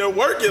you was in there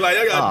working, like,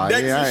 I got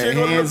decks and shit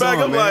going in the back.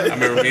 I'm like, I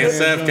remember me and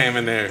Seth came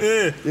in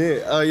there.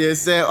 Yeah. Oh, yeah,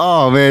 Sam.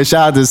 Oh, man.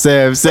 Shout out to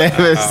Sam. Sam.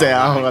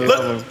 I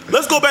love him.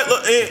 Let's go back,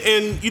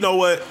 and you know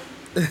what?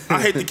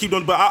 I hate to keep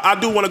doing, but I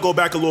do want to go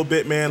back a little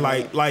bit, man.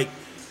 Like,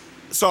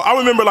 so I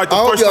remember like the I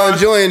hope first y'all time.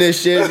 enjoying this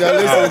shit. Y'all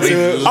listening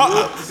to it.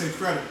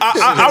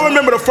 I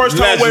remember the first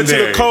time I went to the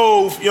Legendary.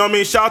 Cove. You know what I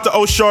mean? Shout out to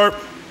O Sharp.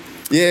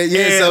 Yeah.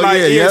 And So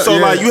like, yeah.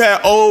 like you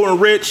had O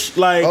and Rich,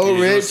 like Oh,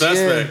 Usual Rich,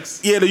 Suspects.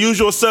 the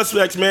usual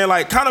suspects, man.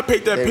 Like, kind of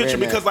paint that They picture ran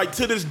that. because like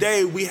to this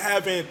day we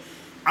haven't.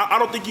 I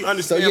don't think you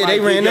understand. So, yeah, like, they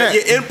ran that.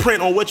 your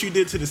imprint on what you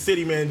did to the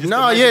city, man. Just the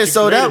No, magic yeah. you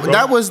So created, bro.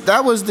 that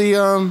was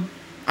the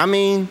I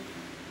mean,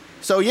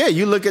 so yeah.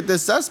 You look at the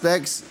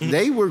suspects;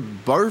 they were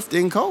birthed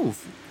in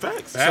Cove.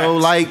 Facts. So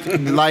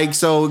like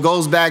so it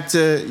goes back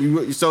to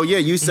you. So yeah,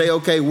 you say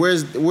okay,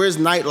 where's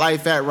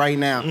nightlife at right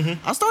now?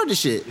 I started the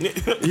shit.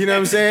 You know what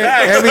I'm saying?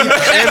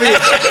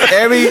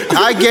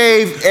 I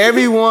gave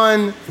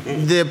everyone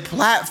the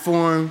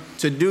platform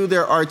to do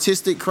their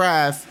artistic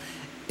craft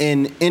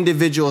in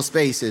individual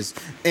spaces,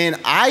 and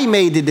I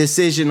made the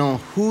decision on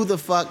who the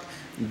fuck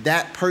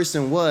that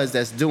person was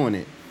that's doing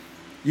it.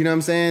 You know what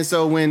I'm saying?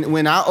 So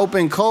when I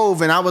opened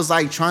Cove and I was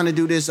like trying to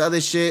do this other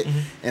shit,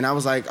 and I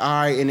was like,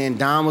 all right, and then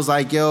Don was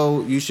like,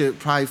 yo, you should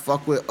probably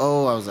fuck with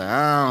O. I was like,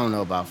 I don't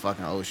know about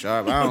fucking O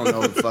Sharp. I don't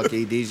know the fuck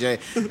he DJ.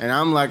 And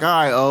I'm like,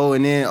 all right, O,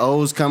 and then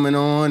O's coming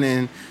on,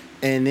 and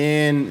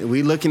then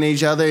we looking at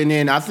each other, and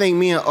then I think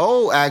me and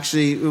O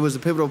actually, it was a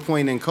pivotal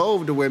point in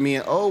Cove to where me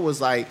and O was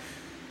like,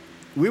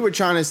 we were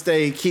trying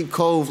to keep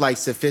Cove like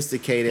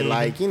sophisticated,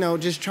 like, you know,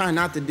 just trying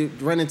not to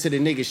run into the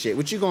nigga shit.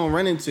 What you gonna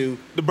run into?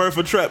 The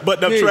Burford trap,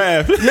 button up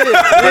trap.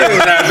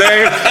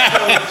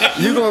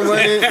 You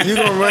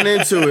gonna run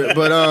into it.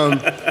 But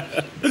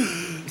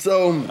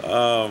so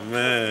Oh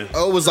man.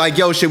 O was like,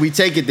 yo, should we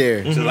take it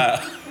there? Chill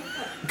out.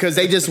 Because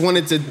they just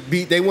wanted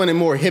they wanted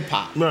more hip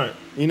hop. Right.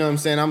 You know what I'm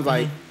saying? I'm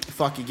like,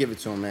 fuck you, give it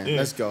to him, man. Yeah.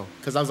 Let's go.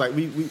 Because I was like,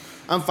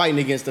 I'm fighting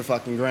against the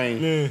fucking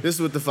grain. Yeah. This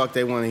is what the fuck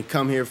they want to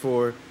come here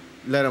for.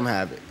 Let them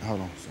have it.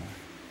 Hold on, son.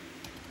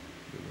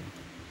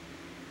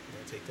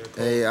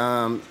 Hey,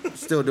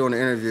 still doing the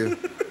interview.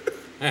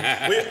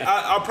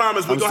 I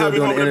promise we're I'm gonna have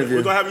still him home. doing the interview.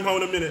 We're gonna have him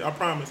home in a minute. I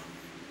promise.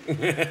 You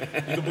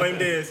can blame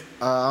Dez.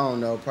 I don't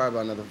know, probably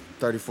about another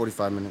 30,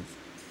 45 minutes.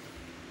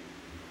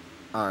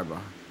 All right, bro.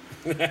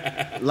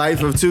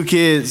 Life of 2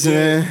 kids,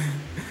 man,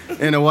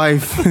 and a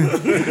wife.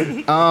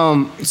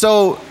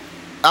 So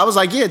I was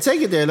like, yeah,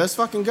 take it there. Let's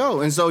fucking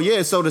go. And so,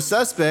 yeah, so the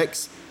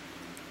suspects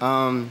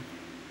came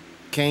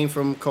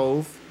from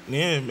Cove.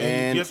 Yeah, man.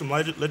 And- You had some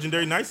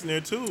legendary nights in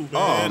there too, man.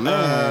 Oh,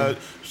 man.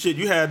 Shit,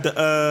 you had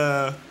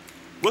the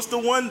what's the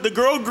one? The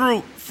girl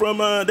group from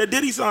that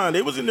Diddy song.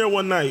 They was in there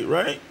one night,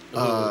 right?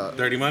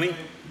 Dirty Money?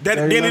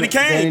 Danny the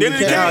Kane, Danny the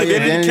Oh, yeah, Kane,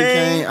 Danny the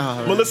Kane.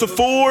 Oh, Melissa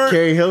Ford,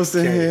 Carrie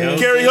Hilson. Yeah.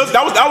 Carrie Hilson.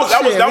 That was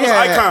Shit, yeah,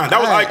 Icon. That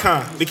was yeah.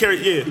 Icon. The Carrie,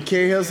 yeah,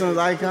 Carrie Hilson was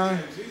Icon.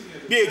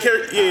 yeah,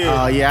 Carrie,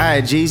 yeah. Oh yeah, I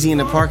had Jeezy in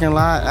the parking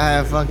lot.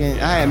 I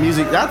had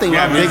music. I think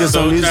Yeah, my biggest Music one,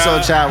 Soul Music Soul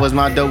Child. Child, was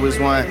my dopest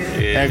one.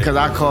 Yeah. And because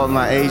I called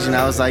my agent,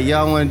 I was like, "Yo,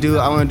 I want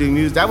to do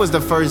music." That was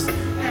the first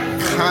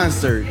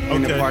concert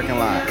in the Okay. parking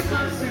lot.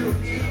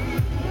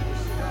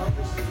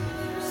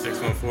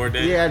 614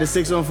 day? Yeah, the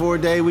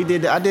 614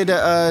 day. I did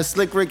the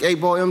Slick Rick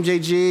 8-Ball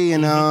MJG,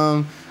 and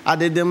I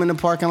did them in the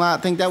parking lot.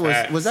 I think that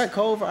Facts. was that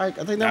Cove? I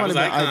think that might have was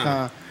been Icon.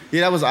 Icon.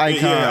 Yeah, that was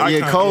Icon. Yeah, Yeah,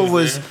 Icon Cove was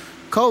was. there.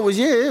 Cove was.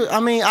 Yeah, I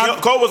mean,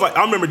 Cole was like,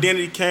 I remember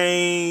Danny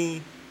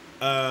Kane,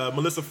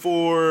 Melissa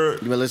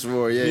Ford. Melissa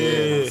Roy. Yeah.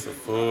 Yeah,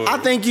 I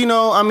think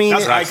I mean.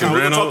 that's Jackson Icon.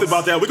 We're gonna talk Reynolds.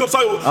 about that. We're gonna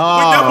talk.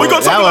 Oh, we're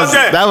gonna talk about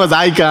that. That was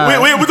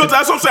Icon. We gonna.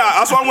 That's what I'm saying.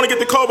 That's why I want to get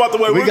the Cove out the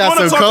way. We We're got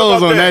gonna some talk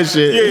Coves about on that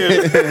shit. Yeah.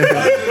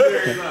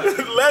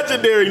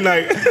 Legendary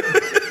night.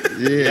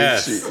 Yeah,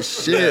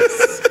 Yes. shit.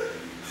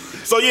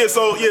 So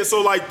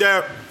like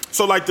that.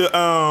 So like the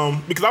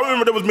because I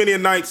remember there was many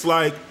nights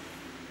like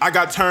I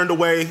got turned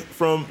away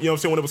from, you know what I'm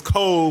saying, when it was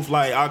Cove,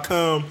 like I'll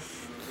come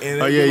and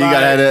Oh it'd yeah, be you like,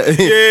 gotta have that.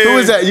 Yeah. Who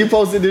was that? You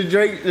posted the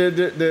Drake,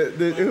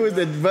 the who was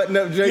the button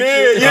up Drake?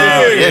 Yeah, shit?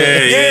 yeah, Oh,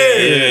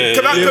 yeah.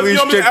 Cause Yeah, we you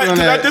know what I mean? strict on 'Cause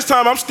that. at this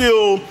time I'm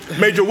still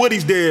Major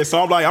Woody's dead,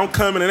 so I'm like I'm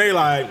coming, and they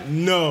like,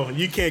 no,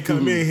 you can't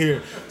come in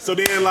here. So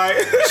then like,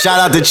 Shout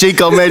out to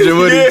Chico Major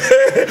Woody. yeah,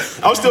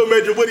 I'm still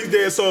Major Woody's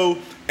dead. So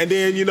and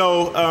then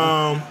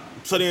I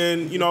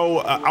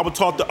would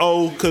talk to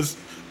O, cause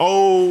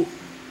O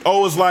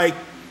was like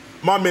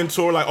my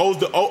mentor. Like O's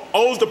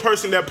the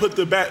person that put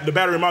the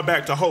battery in my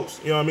back to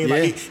host. You know what I mean?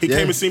 Like he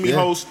came and see me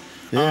host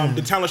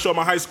the talent show at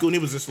my high school, and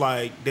he was just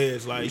like,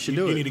 Dez, like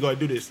you need to go and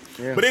do this.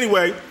 Yeah. But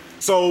anyway,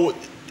 so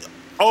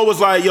O was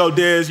like, yo,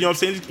 Dez, you know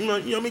what I'm saying? You know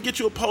what I mean? Get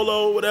you a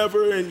polo or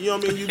whatever, and you know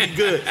what I mean? You be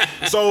good.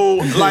 So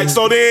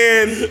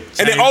then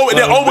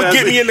O would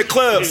get me in the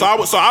club. So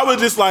I would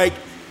just like,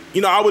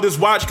 I would just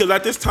watch, because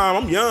at this time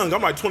I'm young.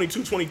 I'm like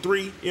 22,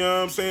 23. You know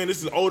what I'm saying?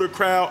 This is older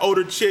crowd,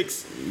 older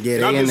chicks. Yeah,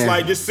 and they I'm in just there.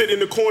 like just sitting in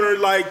the corner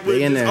like with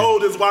They in this there.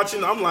 old just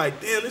watching. I'm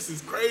like, damn, this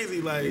is crazy.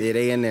 Like, Yeah,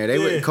 they in there.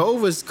 Yeah.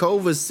 Cove was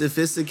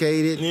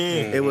sophisticated.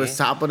 Yeah. It was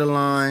top of the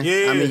line.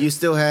 Yeah. I mean, you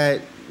still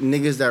had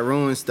niggas that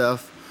ruined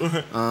stuff.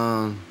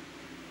 Uh-huh.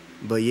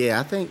 But yeah,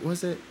 I think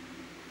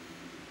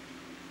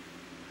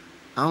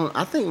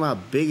I think my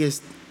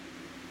biggest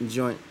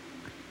joint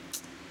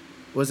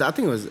was, I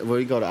think it was where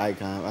we go to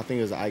Icon. I think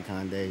it was the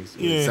Icon days.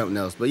 It was Yeah. something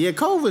else. But yeah,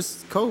 Cove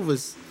was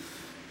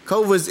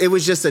it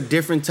was just a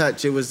different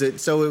touch.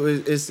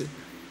 It's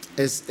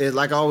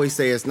like I always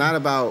say, it's not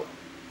about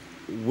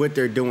what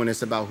they're doing,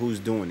 it's about who's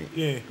doing it.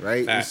 Yeah. Right?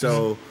 And Facts.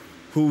 so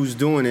who's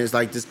doing it is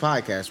like this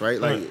podcast, right?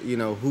 Like,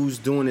 Right. who's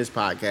doing this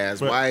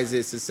podcast? Right. Why is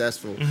it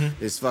successful?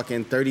 Mm-hmm. It's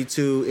fucking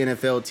 32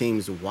 NFL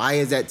teams. Why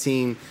is that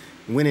team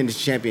winning the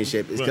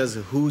championship? It's Right. because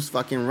who's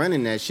fucking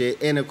running that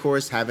shit, and of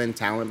course having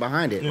talent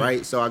behind it, Yeah.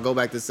 right? So I go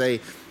back to say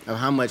of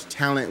how much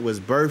talent was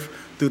birthed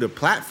through the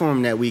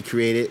platform that we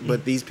created,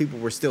 but these people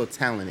were still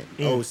talented.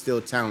 Oh, still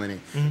talented.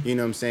 You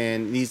know what I'm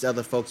saying? These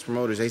other folks,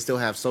 promoters, they still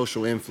have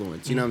social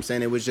influence. You know what I'm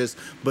saying? It was just,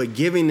 but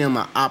giving them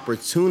an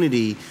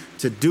opportunity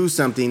to do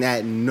something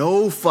at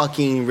no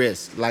fucking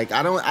risk. Like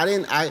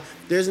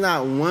there's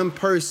not one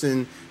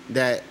person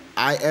that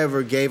I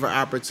ever gave an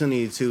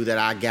opportunity to that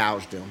I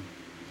gouged them.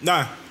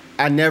 nah.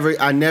 I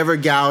never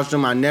gouged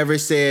them. I never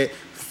said,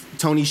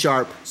 Tony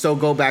Sharp, so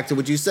go back to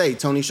what you say.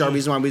 Tony Sharp,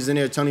 reason why we was in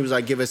there, Tony was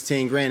like, give us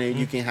 10 grand and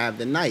you can have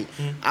the night.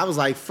 I was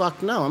like,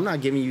 fuck no, I'm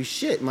not giving you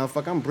shit,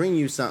 motherfucker. I'm bringing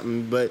you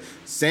something. But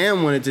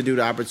Sam wanted to do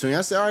the opportunity.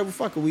 I said, all right, well,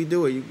 fuck it, we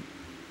do it. You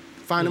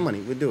find the money,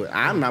 we'll do it.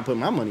 I'm not putting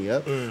my money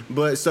up.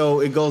 But so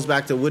it goes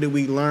back to, what did I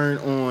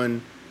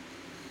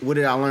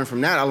learn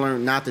from that? I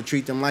learned not to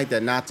treat them like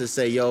that, not to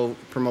say, yo,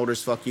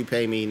 promoters, fuck you,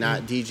 pay me,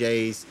 not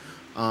DJs.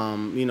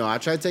 You know, I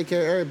try to take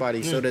care of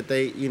everybody so that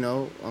they, you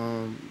know,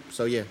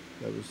 so yeah,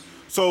 that was.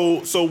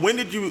 So when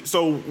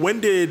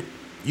did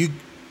you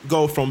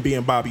go from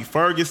being Bobby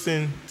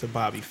Ferguson to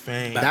Bobby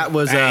Fame? That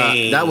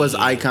was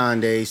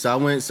Icon Day. So I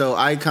went. So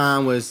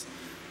Icon was.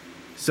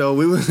 So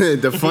we was.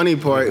 The funny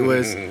part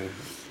was,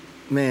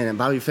 man,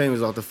 Bobby Fame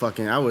was off the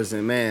fucking. I was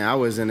in another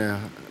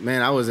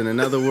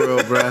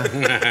world,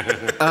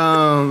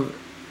 bruh.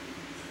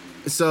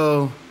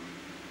 So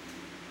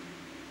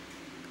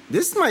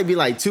this might be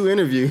like 2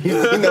 interviews. You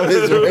know,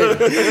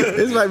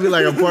 this might be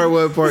like a part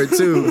 1, part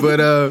 2.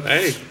 But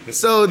Hey.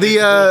 so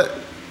the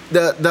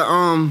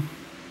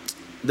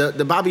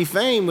Bobby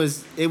Fame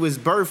was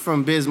birthed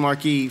from Biz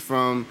Markie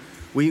from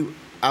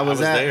I was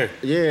there.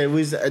 Yeah, it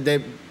was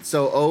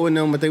so O and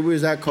them, but they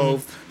was at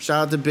Cove.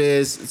 Shout out to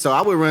Biz. So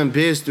I would run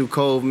Biz through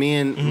Cove. Me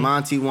and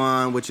Monty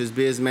Juan, which is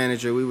Biz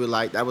manager, we would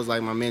like that was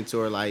like my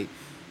mentor. Like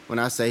when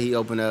I say he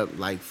opened up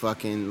like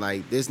fucking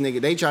like this nigga,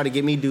 they tried to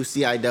get me to do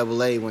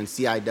CIAA when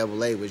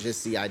CIAA was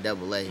just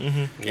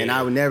CIAA, and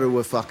I would never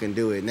would fucking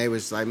do it. And they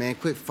was like, man,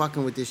 quit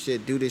fucking with this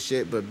shit, do this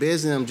shit. But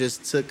Biz and them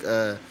just took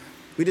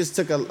we just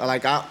took so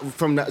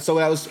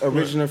that was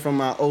original from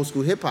my old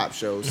school hip hop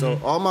show. So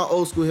all my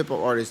old school hip hop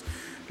artists.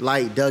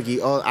 Like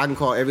Dougie, I can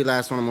call every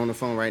last one of them on the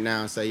phone right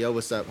now and say, yo,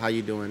 what's up? How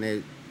you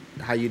doing?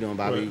 How you doing,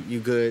 Bobby? Right. You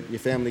good? Your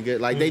family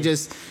good? Like they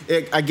just,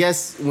 I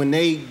guess when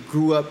they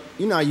grew up,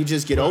 you know, you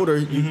just get older,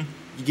 you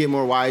get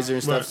more wiser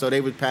and stuff. Right. So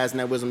they was passing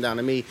that wisdom down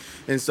to me.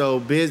 And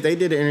so Biz, they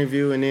did an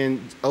interview, and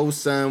then O's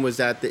son was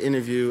at the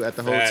interview at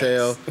the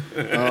hotel.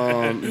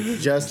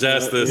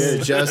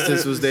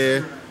 Justice was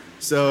there.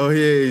 So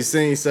yeah, you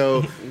see,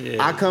 so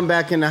I come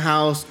back in the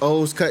house.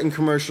 O's cutting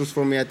commercials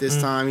for me at this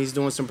time. He's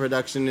doing some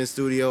production in the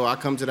studio. I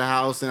come to the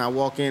house and I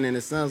walk in and the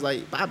son's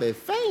like, Bobby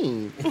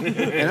Fame.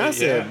 And I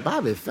said,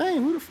 Bobby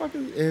Fame? Who the fuck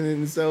is?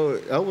 And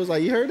so I was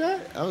like, you heard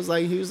that? I was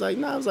like, he was like,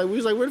 nah. I was like, we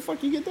was like, where the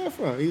fuck you get that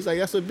from? He was like,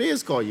 that's what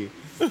Biz call you.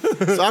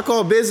 So I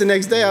called Biz the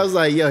next day. I was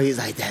like, yo, he's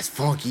like, that's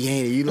funky,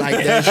 ain't it? You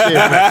like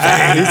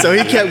that shit? So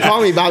he kept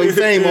calling me Bobby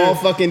Fame all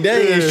fucking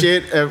day and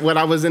shit when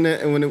I was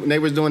when they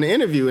was doing the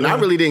interview, and I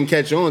really didn't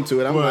catch on to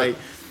it. I'm like,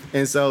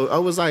 and so I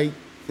was like,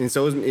 and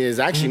so it was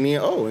actually me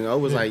and O, and O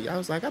was like, I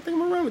was like, I think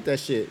I'm gonna run with that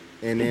shit.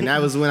 And then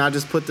that was when I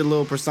just put the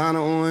little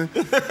persona on.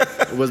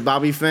 It was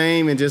Bobby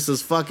Fame and just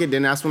was fuck it.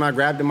 Then that's when I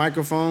grabbed the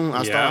microphone.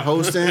 I started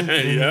hosting.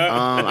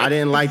 I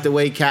didn't like the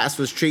way Cats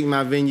was treating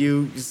my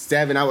venue.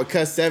 7, I would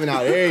cut 7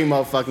 out every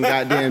motherfucking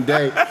goddamn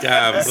day.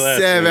 God bless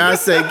 7, you. I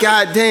said,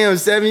 God damn,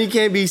 7, you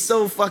can't be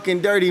so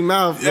fucking dirty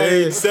mouth.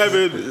 Hey, Man.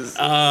 7.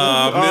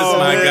 I miss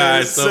my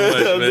guy so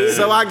much, man.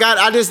 So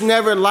I just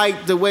never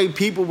liked the way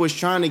people was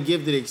trying to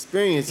give the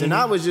experience. And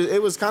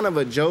it was kind of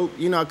a joke,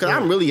 you know, because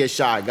I'm really a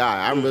shy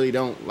guy. I really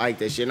don't like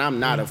that shit. And I'm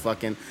not a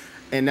fucking,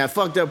 and that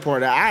fucked up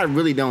part, I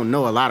really don't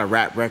know a lot of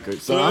rap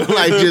records. So I'm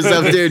like just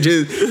up there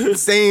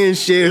just saying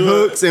shit,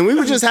 hooks, and we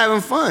were just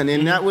having fun.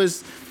 And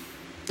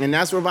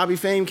that's where Bobby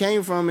Fame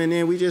came from. And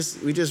then we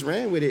just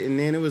ran with it. And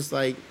then it was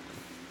like,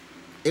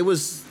 it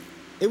was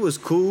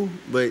cool,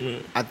 but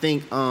I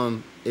think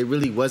it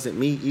really wasn't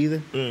me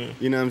either.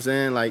 You know what I'm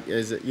saying? Like,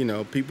 as you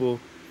know, people,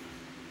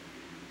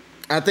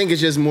 I think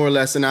it's just more or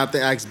less, and I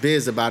asked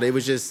Biz about it. It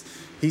was just,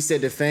 he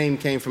said the fame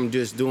came from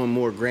just doing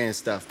more grand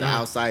stuff, the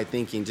outside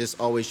thinking, just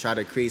always try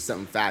to create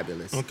something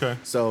fabulous. Okay.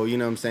 So, you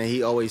know what I'm saying?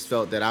 He always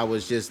felt that I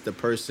was just the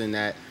person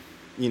that,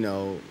 you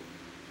know,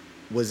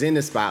 was in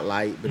the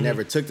spotlight, but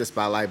never took the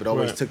spotlight, but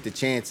always took the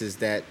chances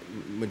that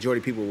majority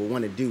of people would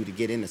want to do to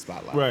get in the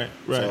spotlight. Right.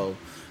 So,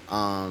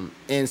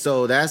 and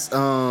so that's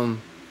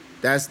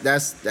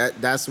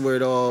where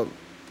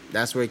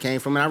it came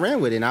from, and I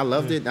ran with it, and I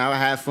loved it, and I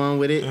had fun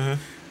with it.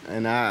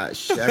 And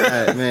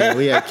man,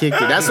 we had kicked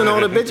it. That's when all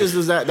the bitches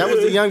was at. That was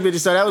the young bitches.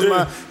 So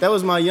that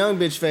was my young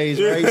bitch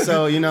phase, right?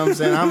 So you know what I'm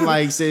saying? I'm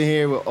like sitting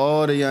here with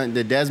all the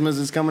Desmonds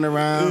is coming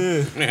around.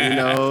 You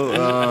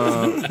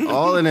know,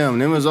 all of them.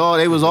 They was all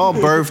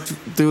birthed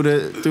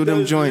through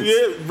them joints.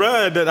 Yeah,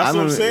 bruh, that's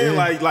what I'm saying.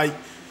 Yeah. Like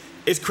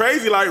it's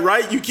crazy, like,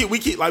 right?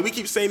 We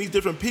keep saying these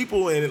different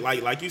people, and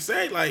like you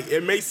said, like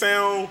it may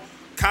sound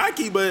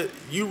cocky, but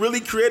you really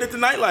created the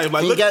nightlife.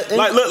 Like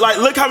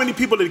look how many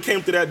people that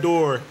came through that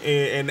door,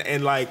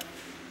 and like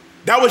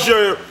that was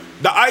the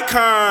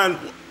Icon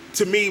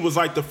to me was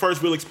like the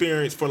first real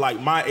experience for like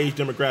my age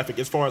demographic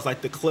as far as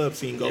like the club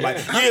scene go. We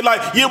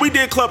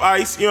did Club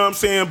Ice, you know what I'm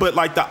saying, but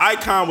like the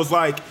Icon was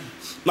like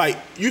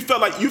you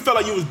felt like you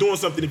was doing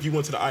something if you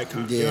went to the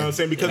Icon. You know what I'm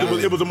saying?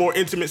 Because it was a more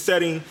intimate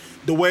setting.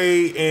 The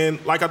way, and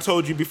like I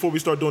told you before we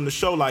start doing the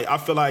show, like I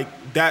feel like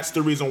that's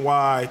the reason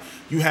why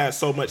you had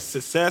so much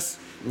success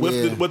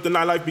with the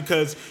nightlife,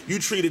 because you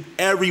treated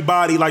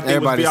everybody like they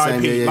was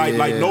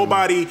VIP.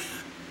 Nobody.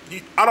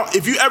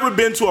 If you ever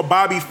been to a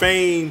Bobby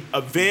Fame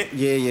event,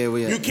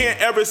 you can't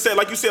ever say,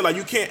 like you said, like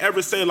you can't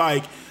ever say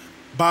like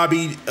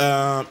Bobby,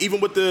 even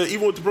with the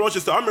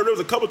promotion stuff. I remember there was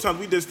a couple times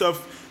we did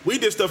stuff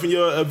in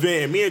your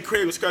event, and me and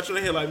Craig was scratching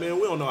our head like, man,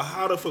 we don't know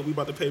how the fuck we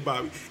about to pay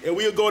Bobby. And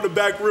we would go in the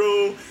back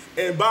room,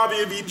 and Bobby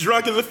would be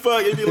drunk as a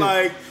fuck, and be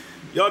like,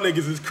 Y'all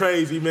niggas is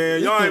crazy,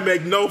 man. Y'all ain't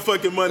make no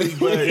fucking money,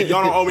 but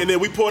y'all don't owe me. And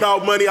then we pulled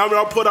out money. I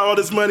put out all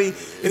this money,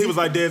 and he was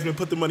like, Desmond,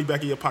 put the money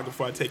back in your pocket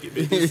before I take it,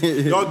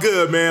 bitch. Y'all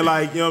good, man.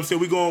 Like, you know what I'm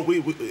saying? We gonna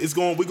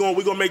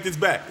make this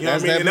back. You know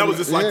what I mean? And that was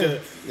just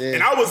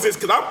and I was just,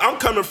 cause I'm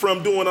coming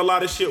from doing a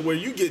lot of shit where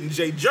you getting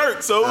Jay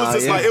jerked, so it was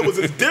just like, it was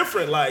just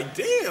different. Like,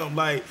 damn,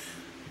 like,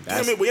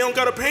 damn it, we don't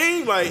gotta pay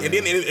him. Like, and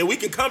then and we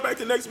can come back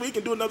the next week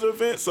and do another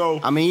event. So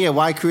I mean, yeah,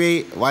 why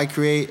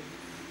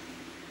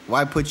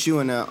put you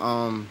in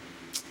a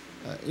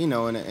in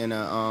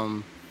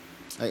a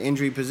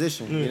injury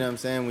position, you know what I'm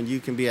saying, when you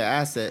can be an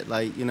asset,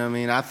 like, you know what I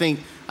mean? I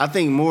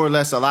think more or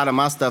less a lot of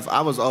my stuff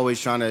I was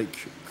always trying to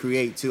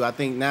create too. I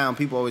think now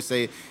people always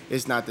say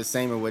it's not the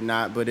same or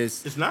whatnot, but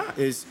it's not.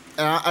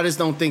 I just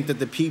don't think that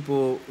the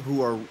people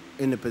who are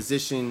in the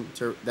position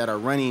that are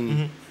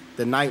running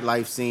the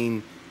nightlife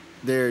scene,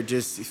 they're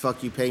just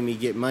fuck you, pay me,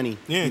 get money.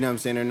 You know what I'm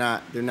saying?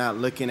 They're not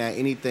looking at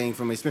anything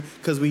from experience,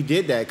 because we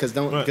did that,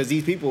 because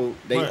these people,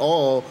 they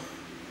all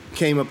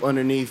came up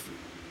underneath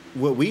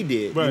what we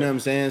did. You know what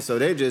I'm saying? So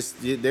they're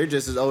just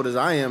as old as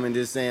I am, and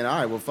just saying, all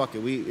right, well, fuck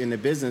it, we in the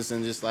business,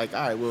 and just like,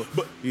 all right, well,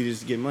 you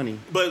just get money.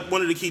 But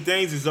one of the key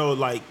things is, though,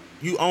 like,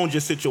 you own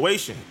your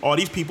situation. All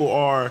these people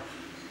are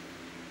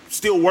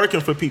still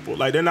working for people.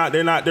 Like, they're not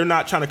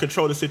trying to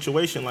control the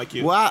situation like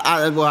you. Well,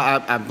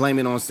 I blame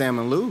it on Sam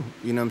and Lou.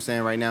 You know what I'm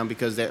saying, right now,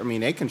 because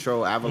they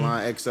control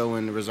Avalon, XO,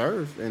 and the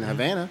Reserve in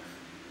Havana.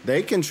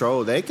 They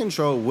control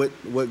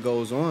what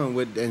goes on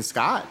with, and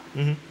Scott,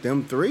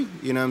 them three.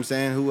 You know what I'm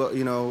saying? Who,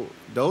 you know,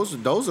 those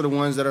are the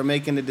ones that are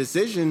making the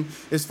decision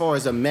as far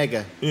as a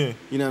mega. You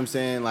know what I'm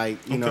saying?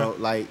 Like, you know,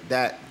 like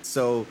that.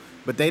 So,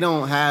 but they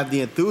don't have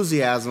the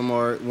enthusiasm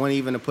or want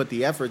even to put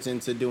the efforts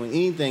into doing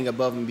anything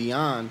above and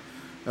beyond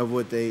of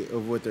what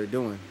they're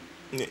doing.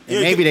 And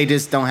maybe they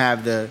just don't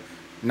have the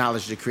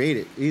knowledge to create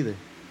it either.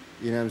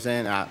 You know what I'm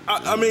saying?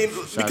 I mean,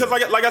 because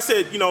like I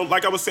said, you know,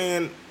 like I was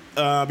saying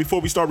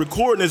before we start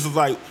recording, this is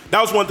like, that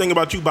was one thing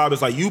about you, Bob,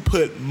 is like, you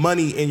put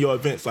money in your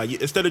events.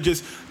 Like, instead of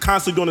just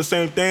constantly doing the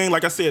same thing,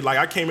 like I said, like,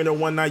 I came in there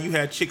one night, you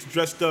had chicks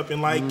dressed up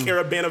in like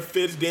Carabana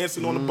fits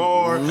dancing on the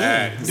bar.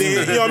 Then, you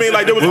know what I mean?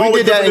 Like, there was always,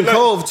 we did that in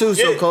Cove too.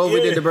 So Cove,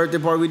 we did the birthday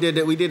party,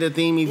 we did the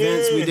theme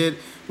events,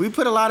 we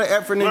put a lot of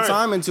effort and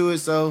time into it.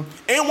 So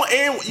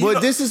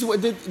this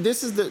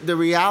is the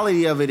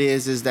reality of it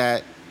is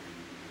that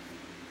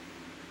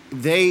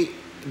they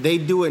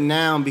do it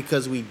now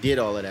because we did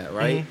all of that,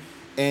 right?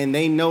 And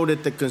they know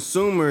that the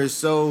consumer is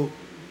so,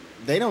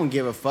 they don't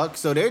give a fuck.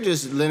 So they're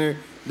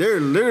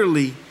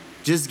literally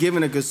just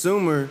giving the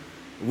consumer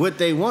what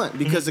they want,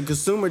 because the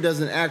consumer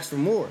doesn't ask for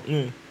more.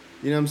 You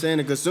know what I'm saying?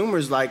 The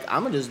consumer's like,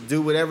 I'm gonna just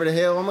do whatever the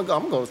hell I'm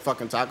gonna go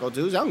fucking Taco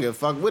Tuesday. I don't give a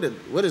fuck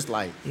what it's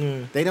like.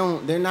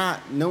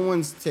 No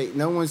one's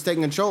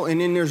taking control.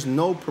 And then there's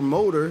no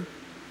promoter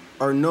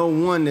or no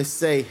one to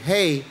say,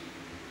 hey,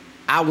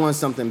 I want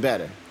something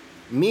better.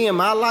 Me in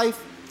my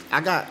life, I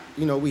got,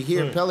 you know, we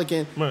here at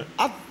Pelican.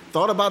 I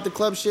thought about the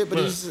club shit, but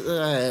it's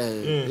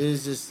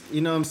just,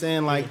 you know what I'm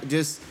saying? Like,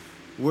 just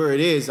where it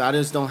is, I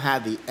just don't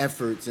have the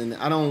efforts, and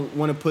I don't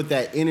want to put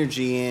that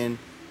energy in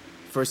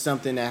for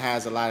something that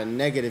has a lot of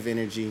negative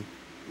energy.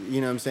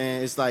 You know what I'm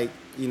saying? It's like,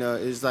 you know,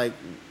 it's like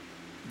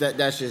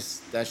that's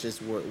just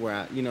where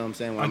I, you know what I'm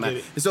saying, where I'm at.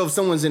 And so if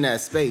someone's in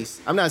that space,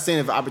 I'm not saying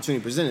if an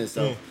opportunity presented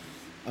itself.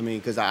 I mean,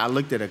 because I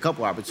looked at a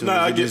couple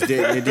opportunities,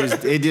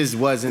 it just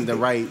wasn't the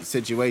right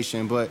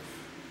situation, but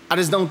I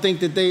just don't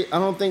think that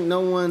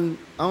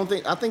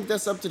I think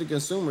that's up to the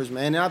consumers,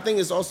 man. And I think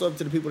it's also up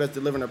to the people that's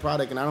delivering the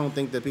product. And I don't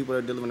think that people that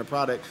are delivering the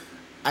product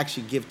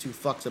actually give two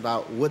fucks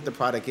about what the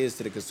product is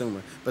to the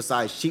consumer,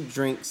 besides cheap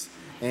drinks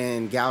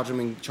and gouge them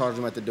and charge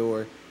them at the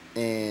door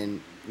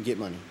and get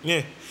money.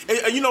 Yeah.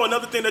 And you know,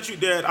 another thing that you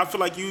did, I feel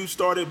like you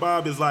started,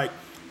 Bob, is like,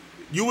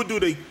 you would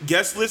do the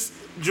guest list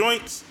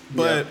joints,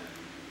 but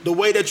the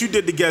way that you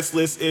did the guest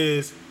list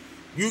is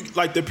you,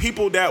 like, the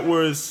people that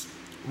was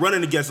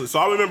running the guest list. So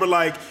I remember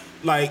like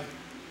when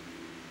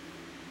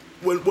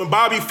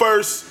Bobby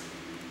first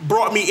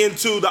brought me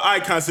into the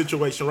Icon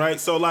situation, right?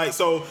 So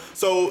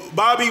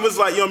Bobby was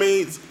like, you know what I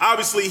mean?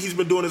 Obviously he's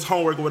been doing his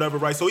homework or whatever,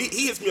 right? So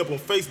he hits me up on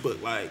Facebook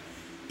like,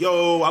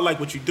 yo, I like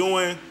what you're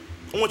doing.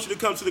 I want you to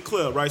come to the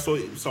club, right? So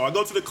I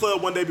go to the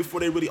club one day before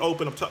they really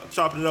open. I'm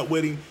chopping it up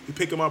with him. He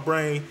picking my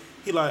brain.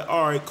 He like,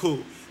 all right,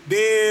 cool.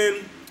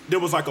 Then there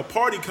was like a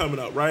party coming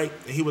up, right?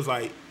 And he was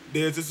like,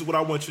 this is what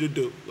I want you to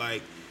do.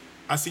 Like,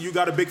 I see you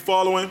got a big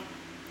following.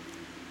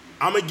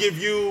 I'm gonna give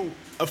you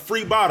a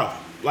free bottle,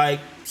 like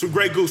some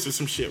Grey Goose or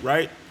some shit,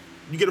 right?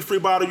 You get a free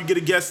bottle, you get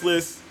a guest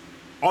list.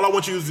 All I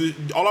want you to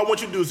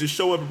do is just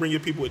show up and bring your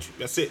people with you.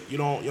 That's it. You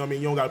know what I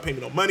mean? You don't gotta pay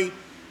me no money.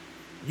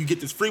 You get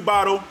this free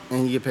bottle.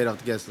 And you get paid off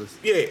the guest list.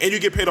 Yeah, and you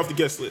get paid off the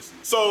guest list.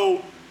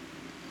 So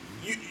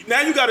now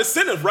you got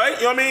incentive, right?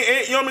 You know what I mean?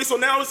 And, you know what I mean? So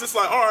now it's just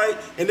like, all right.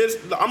 And this,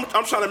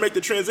 I'm trying to make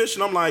the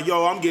transition. I'm like,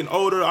 yo, I'm getting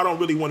older. I don't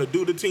really want to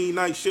do the teen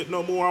night shit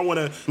no more.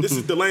 This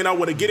is the lane I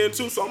want to get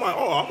into. So I'm like,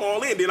 oh, I'm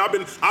all in. Then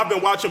I've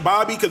been watching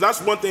Bobby, because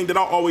that's one thing that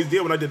I always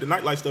did when I did the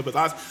nightlife stuff. Is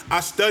I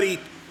studied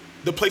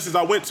the places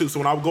I went to. So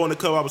when I would go in the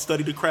club, I would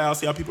study the crowd,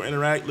 see how people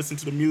interact, listen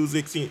to the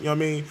music, see, you know what I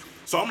mean?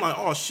 So I'm like,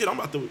 oh shit, I'm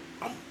talking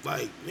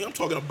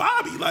to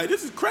Bobby. Like,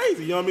 this is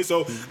crazy, you know what I mean?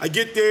 So I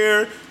get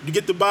there, you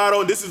get the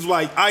bottle, and this is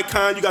like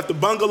Icon, you got the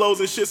bungalows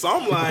and shit. So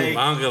I'm like,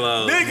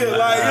 bungalows, nigga,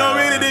 like, you know what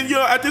I mean? And then, you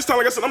know, at this time,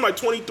 like I said, I'm like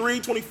 23,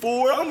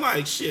 24. I'm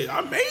like, shit,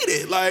 I made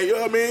it. Like, you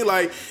know what I mean?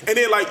 Like, and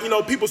then, like, you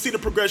know, people see the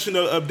progression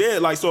of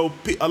Dead. Like, so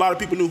a lot of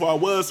people knew who I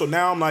was. So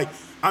now I'm like,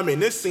 I'm in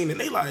this scene, and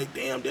they like,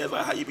 damn, Dead,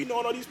 like, how you be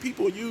knowing all these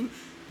people? You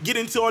get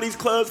into all these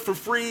clubs for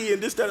free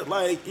and this, that,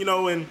 like, you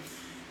know, and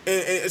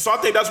so I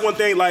think that's one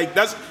thing, like,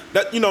 that,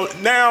 you know,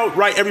 now,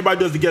 right, everybody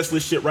does the guest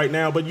list shit right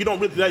now, but you don't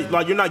really,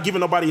 like, you're not giving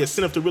nobody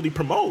incentive to really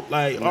promote.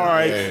 Like, all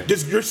right,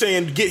 you're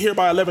saying get here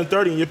by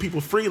 11:30 and your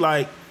people free,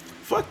 like,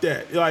 fuck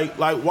that. Like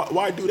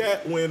why do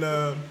that when,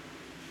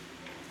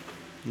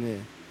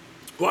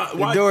 why,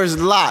 the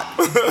door's locked.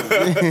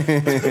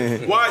 why,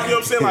 you know what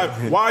I'm saying? Like,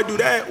 why do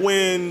that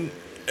when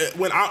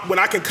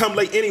I can come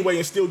late anyway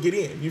and still get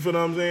in? You feel what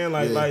I'm saying?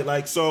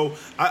 Like, so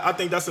I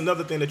think that's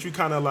another thing that you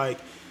kind of like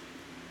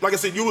I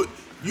said, you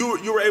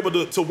were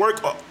able to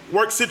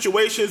work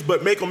situations,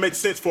 but make them make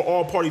sense for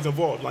all parties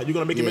involved. Like, you're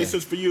gonna make it make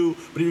sense for you,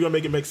 but you're gonna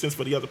make it make sense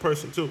for the other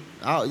person too.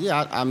 Oh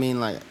yeah, I mean,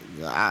 like,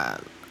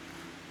 I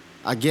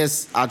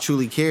guess I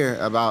truly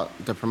care about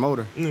the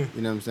promoter. You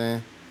know what I'm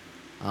saying?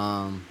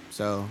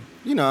 So,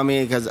 you know, I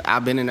mean, because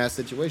I've been in that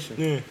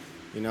situation.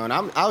 You know, and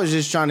I was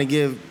just trying to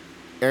give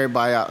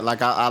everybody,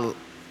 like, I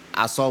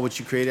saw what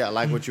you created. I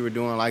like what you were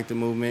doing. I like the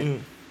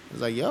movement. It's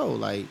like, yo,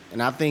 like,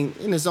 and I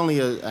think, and it's only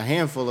a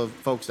handful of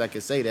folks that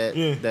could say that,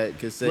 that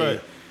could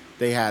say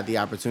they had the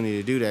opportunity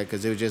to do that,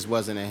 because it just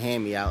wasn't a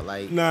hand-me-out,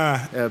 like,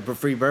 a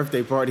free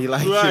birthday party,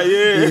 like, on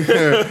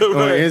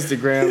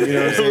Instagram, you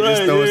know what I'm saying?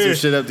 Just throwing some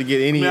shit up to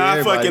get any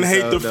I fucking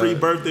hate the free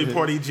birthday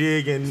party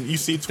jig, and you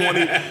see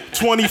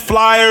 20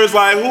 flyers,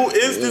 like, who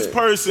is this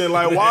person?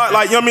 Like, why?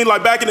 Like, you know what I mean?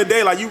 Like, back in the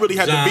day, like, you really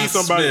had John to be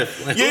somebody.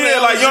 Smith. Like, you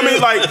know what I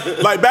mean?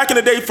 Like, back in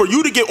the day, for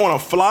you to get on a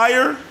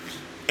flyer,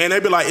 and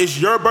they'd be like,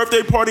 it's your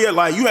birthday party.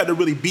 Like, you had to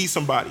really be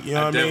somebody. You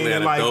know what I mean?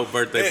 Definitely had a dope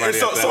birthday party.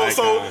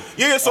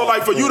 So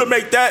like, for you to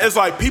make that, it's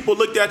like people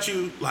looked at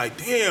you like,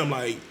 damn,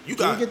 like, you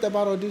got. Can you get that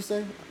bottle of Douce?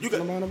 You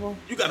got a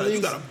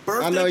birthday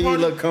party. I know you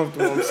look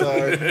comfortable. I'm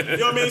sorry. You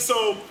know what I mean?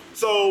 So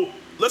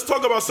let's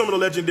talk about some of the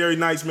legendary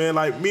nights, man.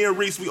 Like, me and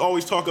Reese, we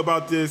always talk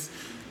about this.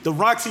 The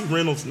Roxy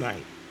Reynolds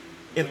night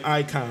in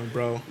Icon,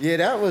 bro. Yeah,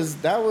 that was.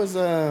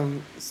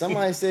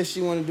 Somebody said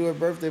she wanted to do a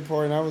birthday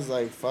party, and I was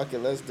like, fuck it,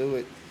 let's do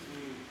it.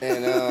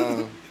 And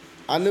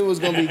I knew it was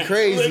gonna be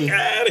crazy.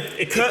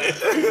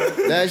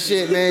 That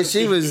shit, man.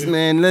 She was,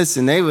 man.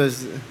 Listen, they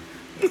was.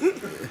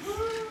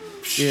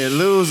 Yeah,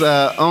 Lou's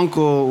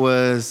uncle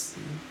was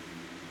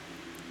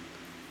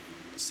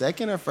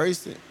second or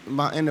first in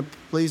the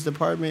police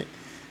department,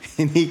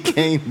 and he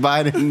came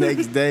by the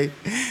next day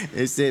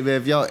and said, "Man,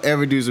 if y'all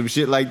ever do some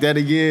shit like that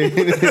again,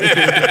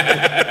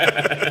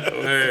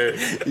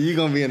 you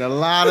gonna be in a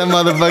lot of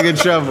motherfucking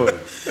trouble."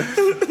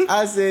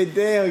 I said,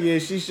 damn, yeah,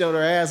 she showed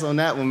her ass on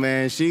that one,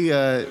 man. She,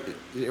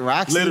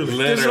 Roxy.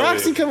 Literally. Does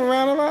Roxy come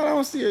around a lot? I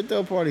don't see her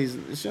throw parties.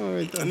 She don't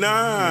really throw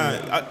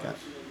Nah.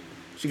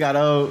 She got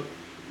old.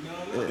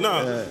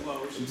 No.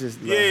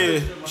 Just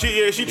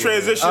she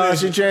transitioned. Oh,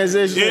 she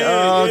transitioned. Yeah,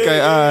 oh, okay.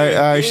 yeah, All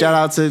right. yeah. Shout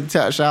out to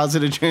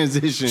the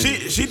transition.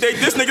 She date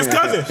this nigga's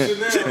cousin.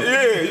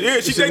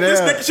 She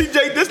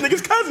date this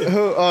nigga's cousin.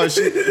 Oh,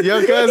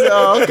 your cousin.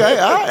 Oh, okay.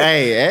 All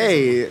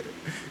right.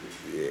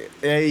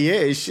 Hey,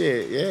 yeah,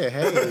 shit. Yeah,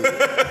 hey.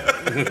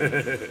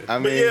 I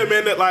mean, but yeah,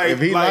 man, that like if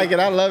he like it,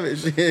 I love it.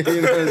 Shit, you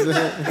know what I'm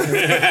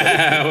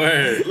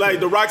saying? Like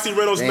the Roxy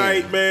Reynolds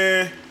night,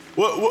 man.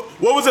 What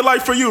was it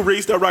like for you,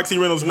 Reese? That Roxy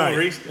Reynolds night.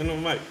 Reese and the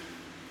mic.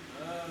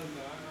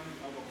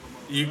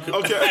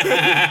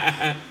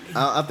 Okay.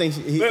 I think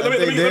let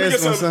me get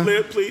some,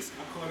 please.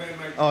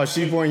 Oh,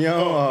 she born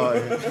young. Oh,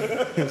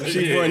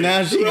 she born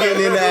now. She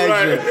getting into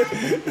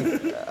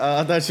action.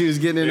 I thought she was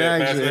getting into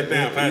action. Pass that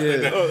down.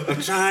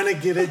 I'm trying to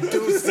get a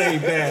Douce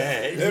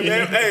bag.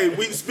 Hey,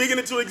 we speaking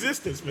into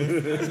existence,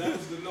 man. That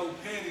was the no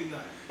panty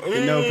night.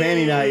 The no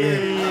panty night.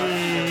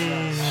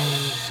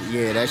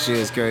 Yeah, that shit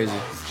is crazy.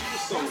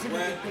 So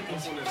wet.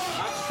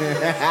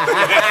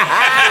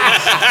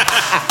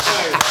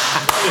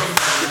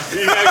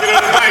 You gotta get on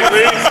the mic,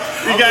 Reese.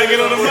 You gotta get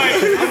on the mic. I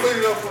put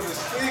it up on the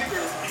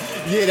speaker.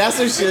 Yeah, that's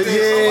some shit.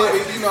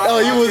 Yeah. Oh,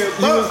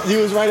 you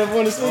was right up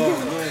on the speaker.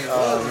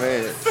 Oh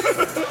man.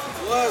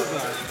 Was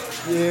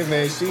I? Yeah,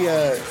 man.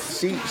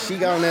 She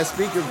got on that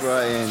speaker, bro,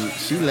 and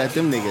she let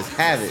them niggas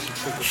have it.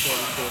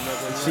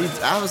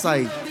 I was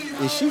like,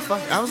 is she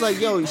fuck? I was like,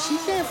 yo, she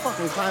can't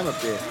fucking climb up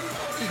there.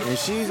 And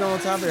she's on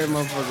top of that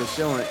motherfucker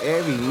showing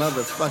every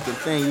motherfucking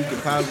thing you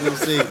could possibly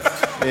see.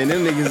 And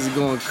them niggas is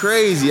going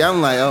crazy.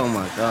 I'm like, oh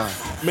my God.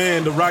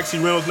 Man, the Roxy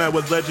Reynolds night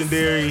was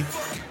legendary.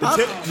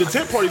 The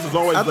tent parties was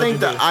always legendary. I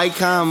think the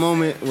icon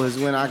moment was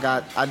when I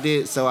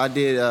did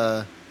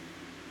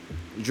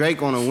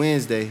Drake on a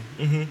Wednesday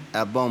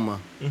at Boma.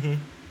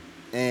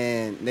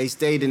 and they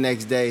stayed the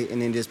next day,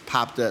 and then just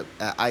popped up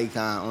at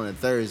Icon on a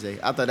Thursday.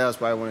 I thought that was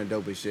probably one of the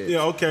dopest shit.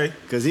 Yeah, okay.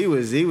 Cause he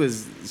was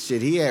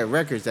shit. He had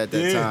records at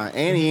that time,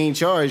 and he ain't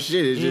charged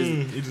shit.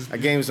 It's just I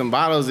gave him some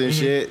bottles and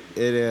shit.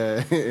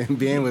 And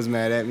Ben was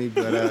mad at me,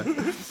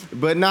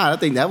 but nah, I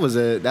think that was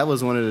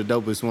one of the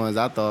dopest ones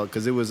I thought,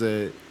 cause it was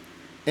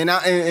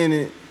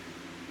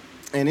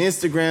and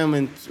Instagram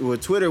and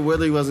Twitter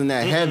really wasn't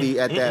that heavy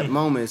at that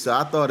moment. So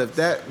I thought if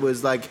that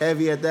was like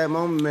heavy at that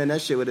moment, man,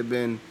 that shit would have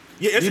been.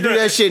 Yeah, you do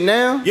that shit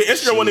now? Yeah,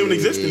 Instagram wasn't even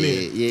existing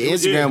then. Yeah,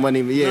 Instagram wasn't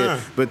even. Yeah, Nah.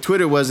 but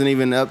Twitter wasn't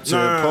even up to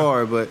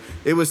par. But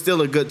it was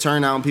still a good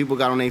turnout. And people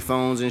got on their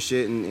phones and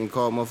shit and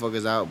called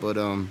motherfuckers out.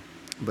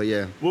 But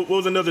yeah. What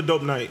was another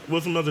dope night? What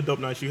was some other dope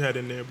nights you had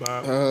in there,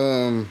 Bob?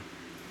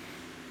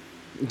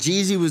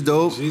 Jeezy was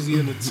dope. Jeezy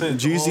in the tent.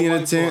 Jeezy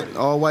in the tent.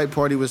 All white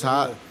party was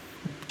hot.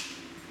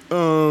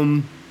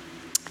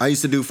 I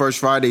used to do First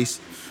Fridays.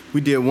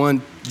 We did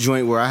one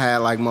joint where I had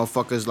like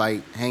motherfuckers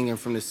like hanging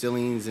from the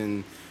ceilings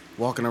and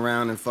walking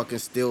around in fucking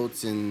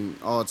stilts and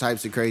all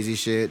types of crazy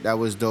shit. That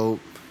was dope.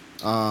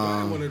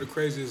 I had one of the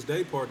craziest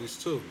day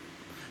parties too.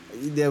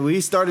 Yeah,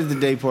 we started the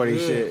day party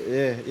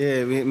shit.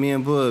 Yeah. Me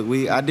and Boog.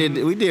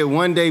 We did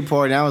one day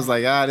party. And I was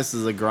like, this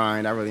is a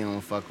grind. I really don't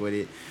fuck with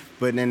it.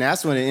 But then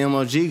that's when the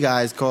MOG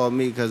guys called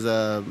me because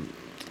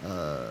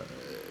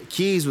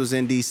Keys was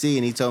in DC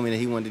and he told me that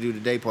he wanted to do the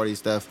day party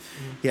stuff.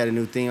 He had a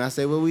new theme. I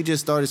said, well, we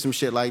just started some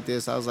shit like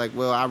this. I was like,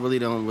 well, I really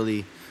don't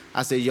really.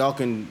 I said,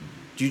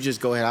 you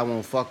just go ahead. I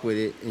won't fuck with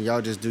it and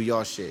y'all just do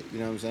y'all shit. You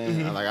know what I'm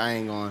saying? I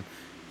ain't gonna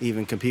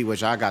even compete with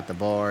you. I got the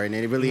bar and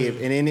it really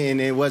and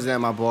it wasn't at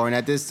my bar. And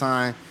at this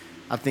time,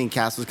 I think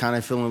Cass was kind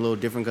of feeling a little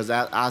different because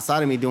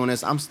outside of me doing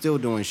this, I'm still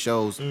doing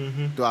shows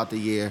throughout the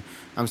year.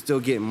 I'm still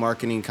getting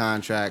marketing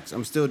contracts.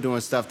 I'm still doing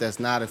stuff that's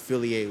not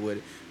affiliated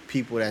with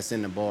people that's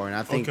in the bar. And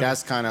I think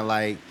that's kind of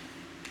like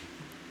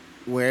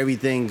where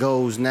everything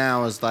goes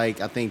now is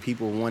like I think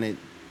people wanted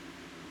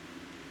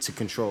to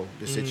control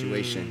the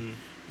situation.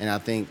 And I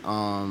think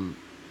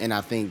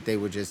they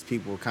were just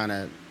people kind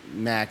of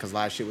mad because a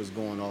lot of shit was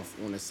going off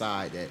on the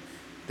side that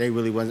they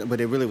really wasn't, but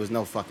there really was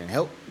no fucking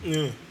help.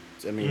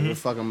 I mean, what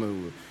fuck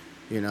I'm,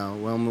 you know,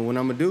 what I'm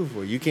gonna do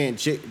for you? You can't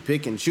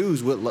pick and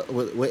choose what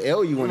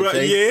L you want to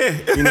take.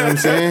 Yeah. You know what I'm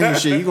saying?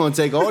 Shit, you gonna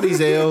take all these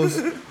L's,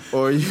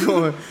 or you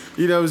gonna,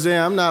 you know what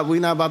I'm saying? We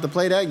not about to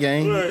play that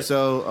game. Right.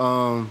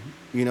 So,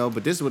 you know,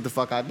 but this is what the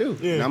fuck I do,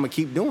 and I'm gonna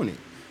keep doing it.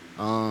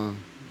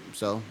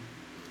 So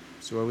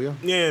that's where we are.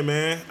 Yeah,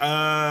 man.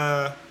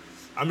 I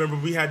remember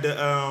we had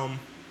the.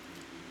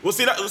 Well,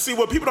 see,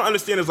 what people don't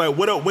understand is like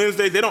What Up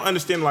Wednesdays. They don't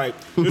understand like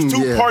there's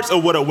two parts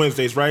of What Up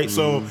Wednesdays, right?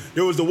 So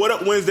there was the What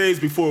Up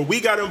Wednesdays before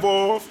we got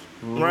involved,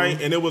 right?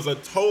 And it was a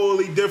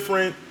totally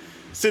different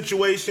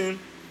situation.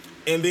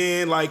 And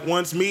then like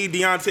once me,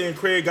 Deontay, and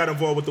Craig got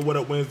involved with the What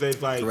Up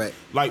Wednesdays, like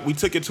we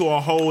took it to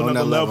a whole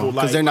nother level.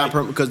 Because they're not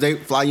because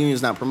Fly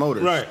Union's not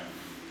promoters, right?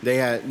 They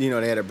had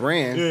a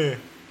brand,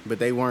 but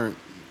they weren't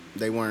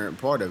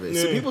part of it.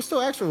 So people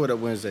still ask for What Up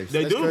Wednesdays.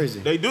 That's crazy.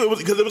 They do. It was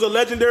because it was a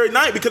legendary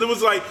night because it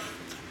was like.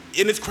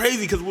 And it's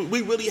crazy because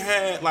we really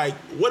had like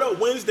What Up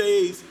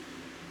Wednesdays.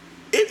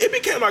 It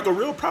became like a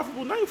real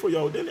profitable night for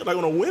y'all, didn't it? Like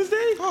on a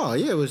Wednesday. Oh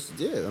yeah, it was.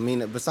 Yeah, I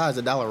mean, besides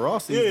the Dollar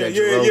Rossies that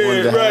Jerome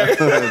wanted to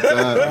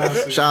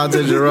have. Shout out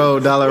to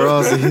Jerome, Dollar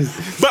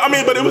Rossies.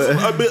 But it was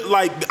a bit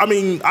like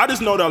I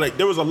just know that like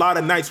there was a lot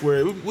of nights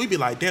where we'd be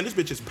like, damn, this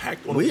bitch is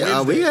packed on a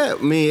Wednesday.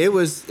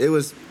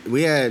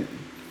 We had.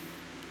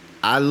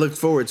 I looked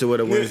forward to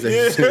What Up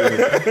Wednesdays.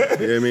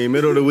 I mean,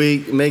 middle of the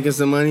week, making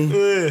some money.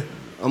 Yeah.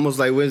 Almost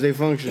like Wednesday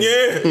function.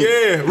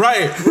 Yeah,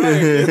 right.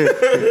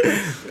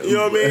 You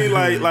know what I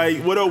mean? Like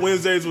What Up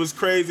Wednesdays was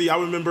crazy. I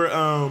remember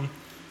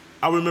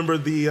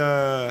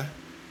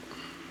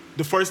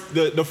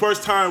the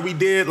first time we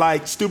did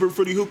like Stupid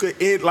Fruity Hookah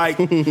in like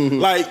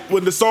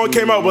when the song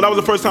came out, but that was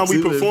the first time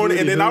we performed it.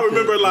 And then I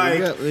remember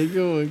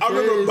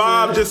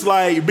Bob just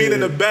like being in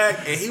the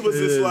back and he was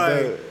just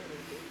like,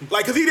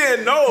 cause he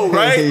didn't know,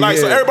 right? Like,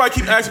 so everybody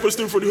keep asking for the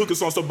Stupid Fruity Hookah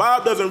song. So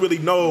Bob doesn't really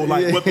know,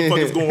 like, what the fuck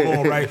is going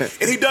on, right?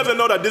 And he doesn't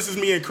know that this is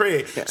me and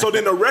Craig. So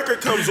then the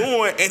record comes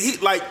on, and he,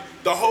 like,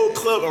 the whole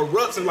club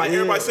erupts, and, like,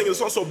 everybody singing the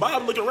song. So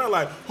Bob looking around,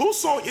 like, whose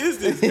song is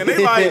this? And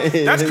they like,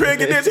 that's Craig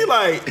and Dance. He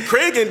like,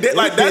 Craig and Dance,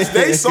 like, that's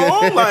their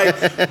song?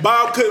 Like,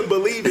 Bob couldn't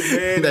believe it,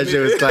 man. That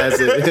shit was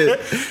classic.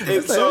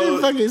 And so, are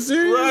you fucking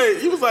serious? Right.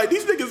 He was like,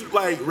 these niggas,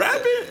 like,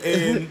 rapping?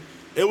 And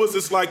it was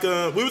just like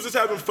we was just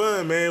having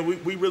fun, man.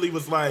 We really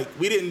was like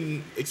we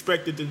didn't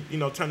expect it to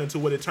turn into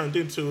what it turned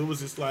into. It was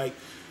just like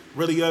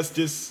really us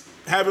just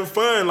having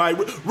fun. Like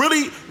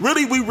really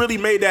we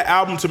made that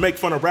album to make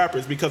fun of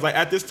rappers because like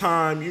at this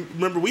time you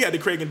remember we had the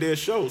Craig and Dez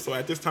show. So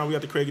at this time we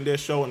had the Craig and Dez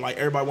show and like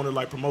everybody wanted to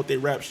like promote their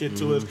rap shit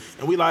to us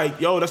and we like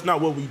yo that's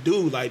not what we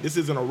do. Like this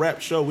isn't a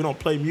rap show. We don't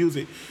play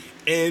music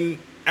and.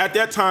 At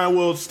that time,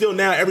 well, still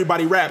now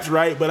everybody raps,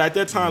 right? But at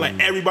that time, like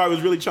everybody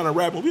was really trying to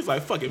rap, and we was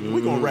like, "Fuck it, man,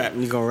 we gonna rap."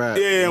 We gonna rap.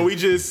 Yeah, and we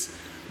just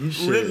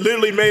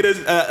literally made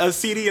a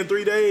CD in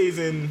 3 days,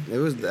 and it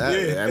was.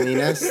 I mean,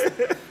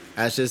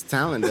 That's just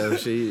talent, though. I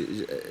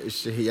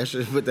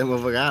should put that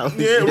motherfucker out.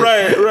 Yeah,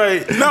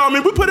 right. No, I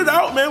mean, we put it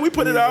out, man. We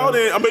put it out,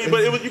 and I mean,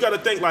 but you got to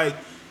think like,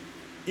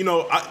 you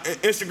know,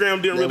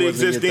 Instagram didn't really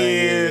exist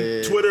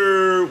then. Yeah.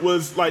 Twitter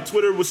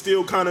was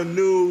still kind of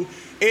new, and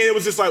it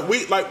was just like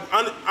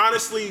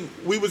honestly,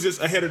 we was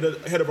just ahead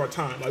of our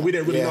time. Like we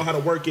didn't really know how to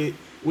work it.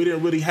 We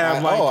didn't really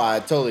have I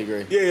totally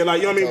agree. Yeah,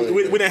 like, you know what I mean?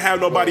 We didn't have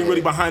nobody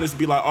really behind us to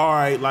be like, all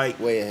right, like.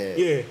 Way ahead.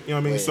 Yeah, you know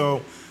what I mean?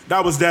 So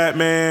that was that,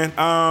 man.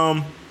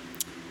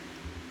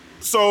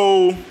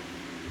 So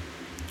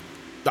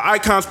the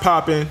icon's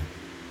popping.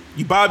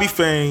 You Bobby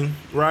Fame,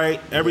 right?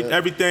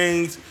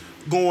 Everything's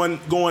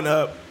going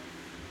up.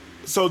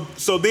 So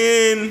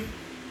then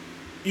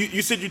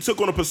you said you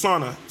took on a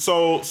persona.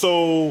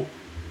 So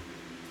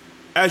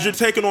as you're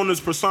taking on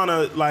this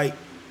persona, like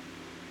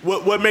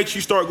what makes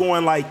you start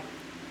going like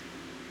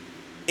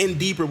in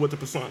deeper with the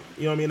persona?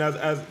 You know what I mean?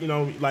 As you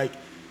know, like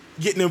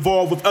getting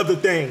involved with other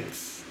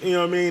things. You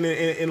know what I mean?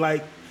 And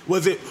like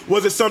was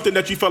it something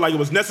that you felt like it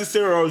was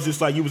necessary, or was it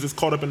just like you was just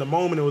caught up in the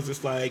moment? It was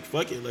just like,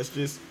 fuck it, let's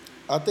just.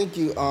 I think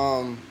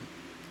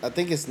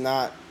it's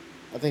not.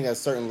 I think a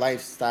certain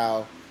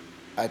lifestyle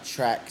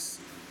attracts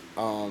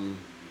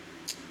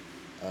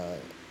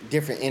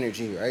different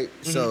energy, right?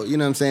 Mm-hmm. So you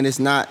know what I'm saying.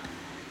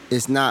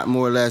 It's not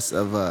more or less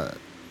of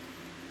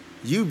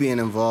you being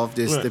involved.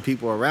 It's the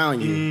people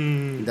around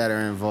you that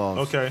are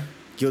involved. Okay.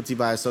 Guilty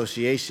by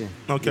association.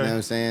 Okay. You know what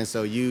I'm saying.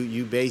 So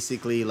you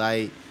basically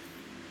like,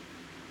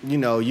 you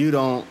know, you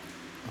don't.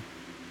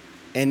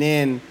 And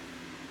then,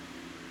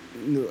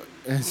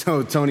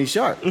 so Tony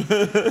Sharp used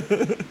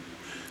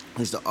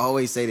to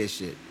always say this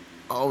shit.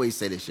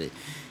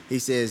 He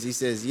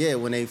says, yeah,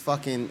 when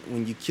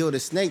you kill the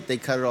snake, they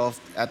cut it off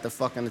at the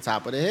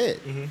top of the head.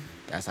 Mm-hmm.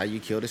 That's how you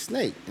kill the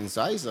snake. And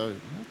so I used to,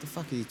 what the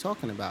fuck are you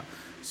talking about?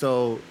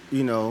 So,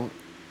 you know,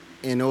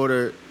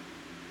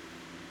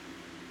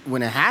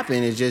 when it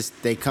happened, it's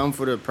just they come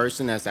for the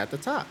person that's at the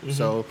top. Mm-hmm.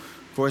 So,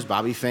 of course,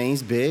 Bobby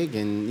Fame's big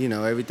and, you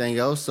know, everything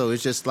else. So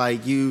it's just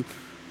like you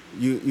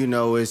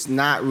know, it's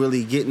not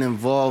really getting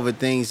involved with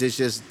things. It's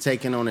just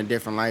taking on a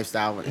different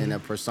lifestyle and a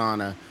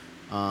persona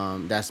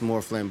that's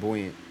more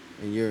flamboyant.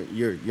 And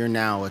you're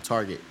now a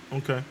target.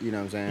 Okay. You know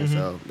what I'm saying?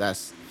 Mm-hmm.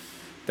 So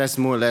that's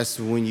more or less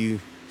when you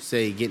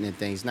say getting at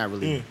things, not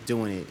really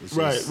doing it. It's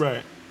just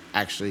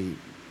actually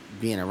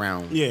being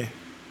around the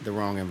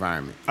wrong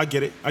environment. I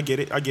get it.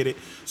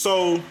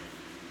 So,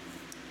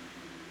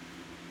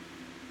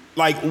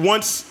 like,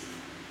 once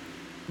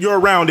you're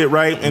around it,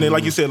 right? And then,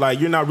 like you said, like,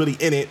 you're not really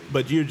in it,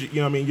 but you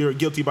know what I mean? You're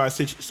guilty by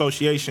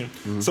association.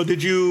 Mm-hmm. So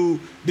did you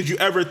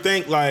ever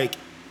think, like,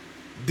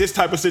 this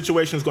type of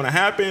situation is going to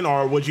happen?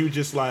 Or would you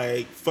just,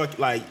 like,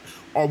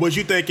 or was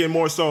you thinking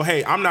more so,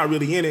 hey, I'm not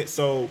really in it,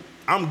 so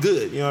I'm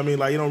good. You know what I mean?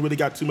 Like, you don't really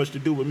got too much to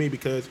do with me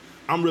because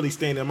I'm really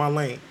staying in my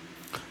lane.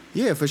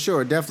 Yeah, for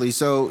sure, definitely.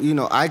 So, you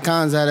know,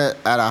 Icon's at a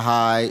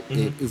high.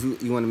 Mm-hmm.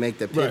 If you want to make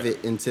the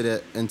pivot into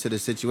the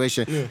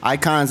situation,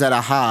 Icon's at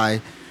a high.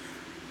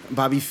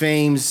 Bobby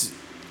Fame's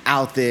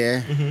out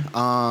there.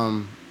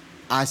 Mm-hmm.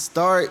 I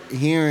start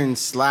hearing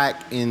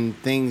slack in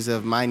things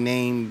of my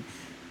name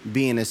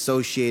being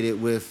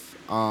associated with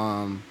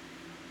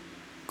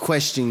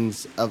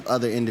questions of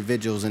other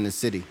individuals in the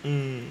city.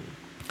 Mm.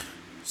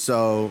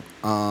 So,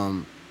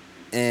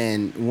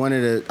 and one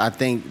of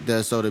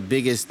the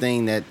biggest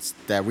thing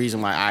that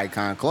reason why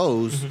Icon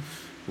closed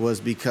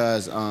was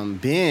because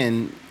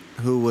Ben,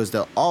 who was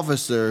the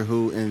officer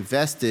who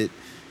invested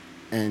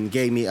and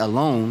gave me a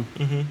loan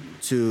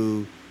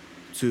to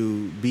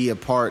be a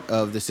part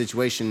of the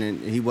situation, and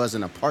he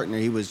wasn't a partner.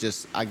 He was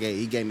just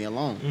he gave me a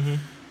loan.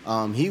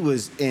 Mm-hmm. He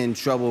was in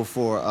trouble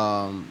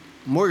for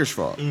mortgage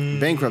fraud,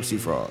 bankruptcy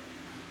fraud.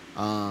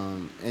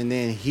 And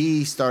then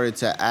he started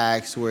to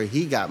ask where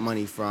he got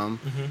money from,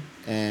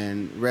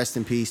 and rest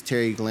in peace,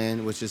 Terry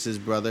Glenn, which is his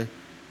brother,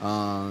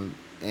 and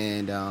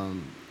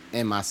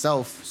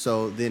myself.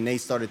 So then they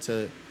started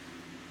to,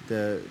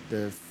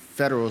 the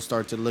federal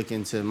started to look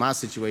into my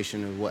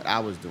situation of what I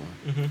was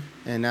doing,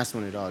 and that's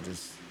when it all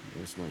just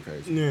went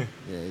crazy. Yeah,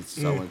 it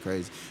went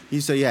crazy.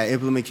 You so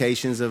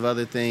implementations of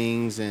other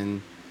things,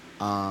 and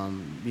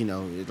you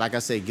know, like I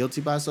said, guilty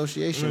by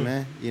association,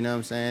 man. You know what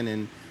I'm saying?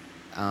 And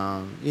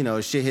you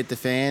know, shit hit the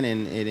fan,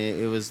 and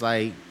it was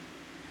like,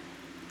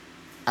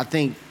 I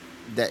think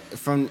that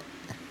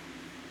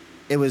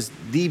it was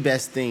the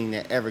best thing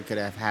that ever could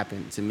have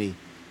happened to me.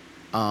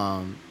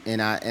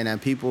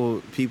 And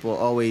people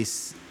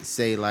always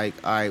say, like,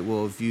 all right,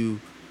 well, if you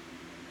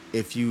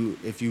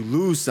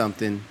lose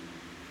something,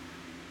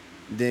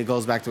 then it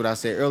goes back to what I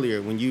said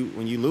earlier. When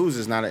you lose,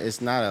 it's not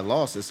a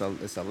loss. It's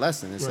a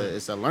lesson.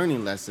 It's a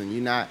learning lesson.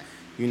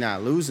 You're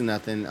not losing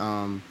nothing.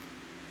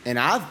 And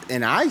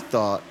I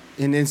thought,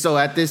 and then so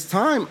at this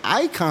time,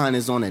 Icon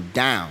is on a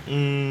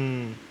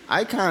down.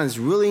 Icon's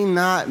really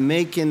not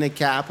making the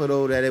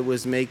capital that it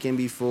was making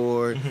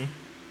before.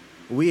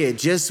 We had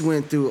just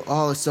went through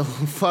so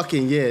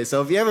fucking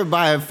So if you ever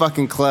buy a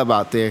fucking club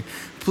out there,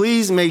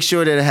 please make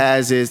sure that it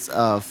has its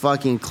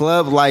fucking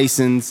club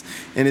license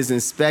and is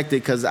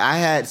inspected. Because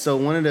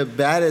one of the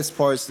baddest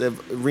parts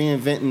of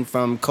reinventing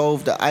from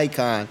Cove to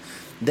Icon,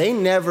 they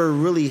never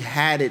really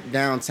had it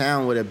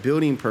downtown with a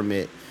building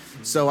permit.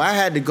 So I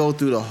had to go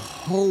through the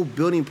whole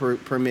building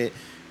permit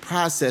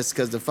process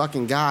because the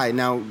fucking guy.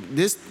 Now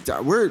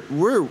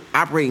we're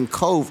operating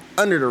Cove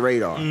under the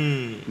radar.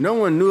 No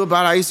one knew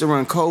about it. I used to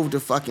run Cove to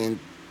fucking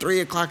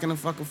 3 o'clock in the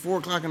fucking 4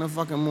 o'clock in the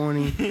fucking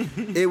morning.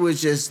 It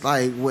was just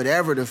like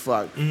whatever the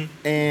fuck.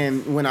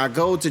 And when I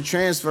go to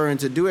transfer and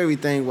to do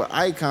everything with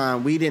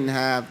Icon, we didn't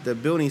have the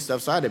building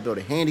stuff, so I had to build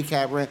a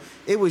handicap ramp.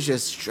 It was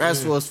just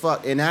stressful as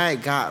fuck. And I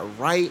got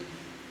right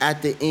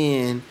at the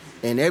end,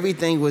 and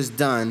everything was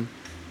done.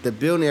 The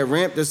building, the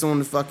ramp that's on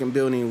the fucking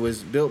building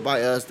was built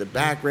by us. The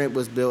back ramp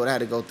was built. I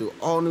had to go through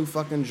all new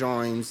fucking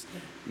drawings,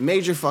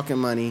 major fucking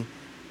money,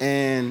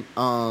 and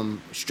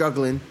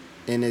struggling,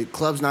 and the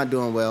club's not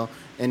doing well.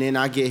 And then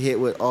I get hit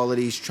with all of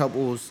these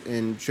troubles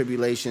and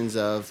tribulations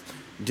of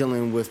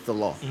dealing with the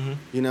law.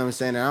 You know what I'm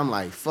saying? And I'm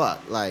like,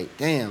 fuck, like,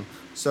 damn.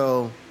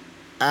 So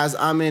as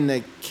I'm in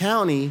the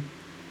county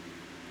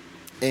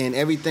and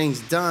everything's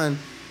done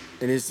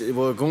and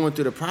we're going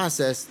through the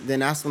process, then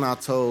that's when I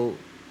told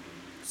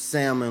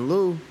Sam and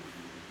Lou,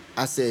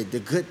 I said, the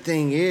good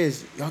thing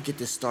is y'all get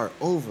to start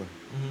over.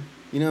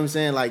 You know what I'm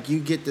saying? Like, you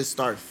get to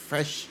start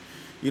fresh.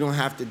 You don't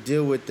have to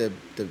deal with the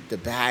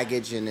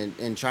baggage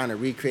and trying to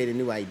recreate a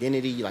new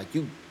identity. Like,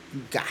 you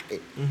got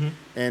it.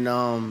 And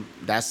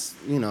that's,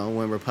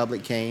 when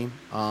Republic came,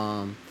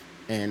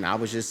 and I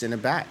was just in the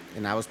back,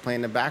 and I was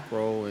playing the back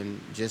role and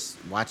just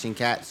watching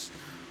cats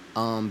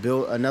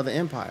build another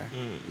empire.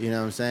 You know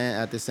what I'm saying?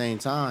 At the same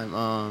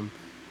time,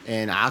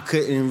 and I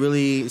couldn't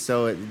really.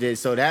 So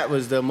that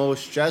was the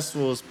most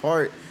stressful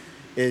part.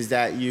 Is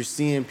that you're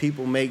seeing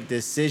people make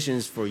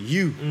decisions for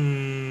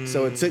you.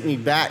 So it took me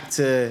back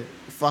to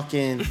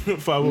fucking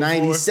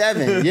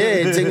 97. Yeah,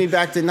 it took me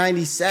back to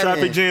 97.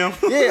 Traffic jam.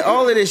 Yeah,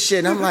 all of this shit.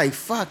 And I'm like,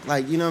 fuck,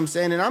 like, you know what I'm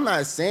saying? And I'm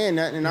not saying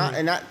that.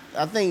 And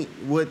I think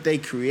what they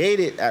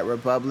created at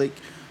Republic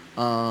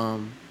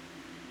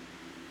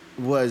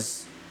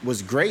was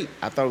great.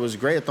 I thought it was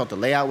great. I thought the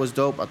layout was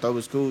dope. I thought it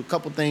was cool. A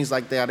couple things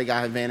like that. They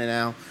got Havana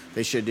now.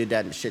 They should have did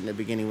that shit in the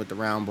beginning with the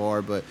round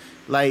bar. But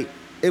like,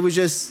 it was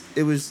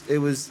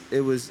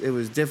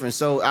different.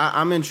 So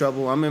I'm in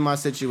trouble. I'm in my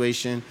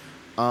situation.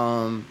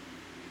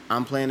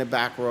 I'm playing the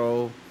back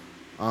role.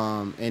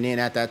 And then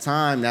at that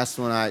time, that's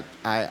when I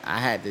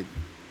had to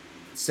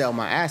sell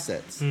my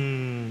assets.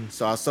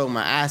 So I sold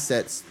my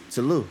assets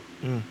to Lou.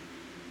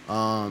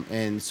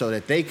 And so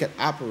that they could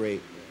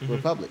operate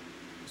Republic.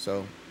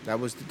 So that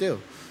was the deal.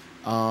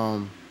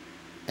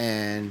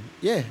 And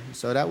yeah,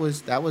 so that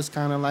was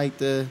kind of like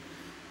the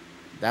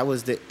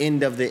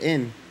end of the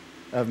end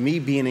of me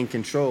being in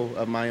control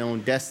of my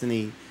own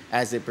destiny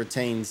as it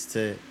pertains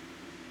to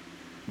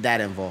that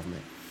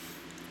involvement.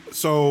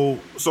 So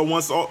the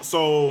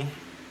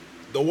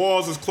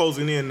walls is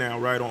closing in now,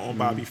 right, on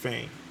Bobby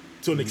Fane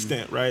to an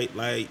extent, right?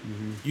 Like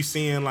you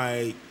seeing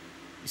the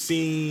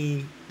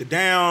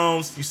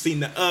downs, you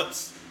seen the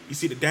ups, you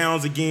see the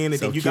downs again, and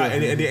So then you kill got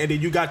him. and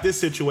then you got this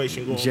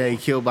situation going. Jay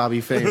kill Bobby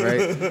Fane,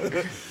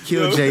 right?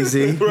 Kill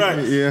Jay-Z.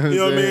 Right. You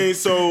know what I mean?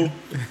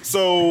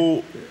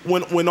 So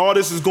when all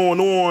this is going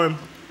on,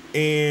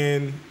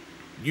 and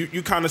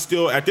you kind of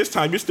still at this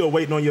time you're still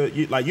waiting on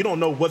you don't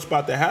know what's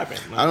about to happen.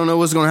 Like, I don't know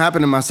what's gonna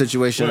happen in my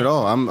situation Right. at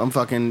all.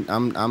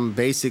 I'm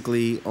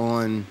basically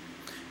on,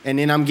 and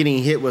then I'm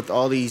getting hit with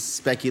all these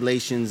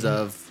speculations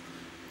of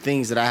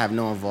things that I have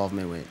no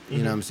involvement with. You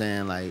know what I'm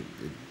saying? Like,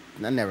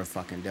 I never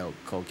fucking dealt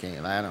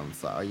cocaine. Like,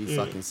 are you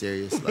fucking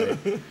serious? Like,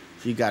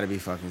 you gotta be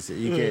fucking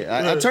serious. You can't.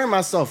 I turned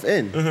myself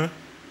in. I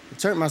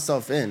turned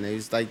myself in. It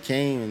was like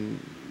came and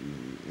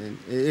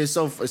it's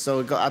so.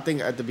 I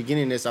think at the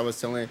beginning of this, I was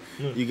telling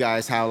you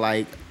guys how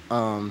like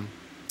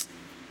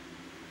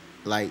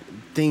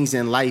things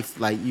in life,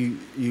 like you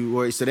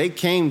were. So they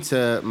came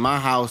to my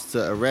house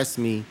to arrest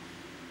me,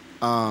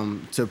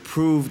 to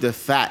prove the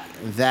fact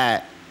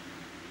that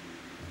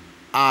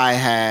I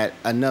had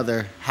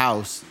another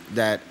house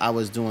that I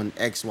was doing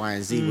X, Y,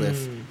 and Z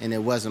with, and it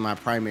wasn't my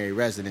primary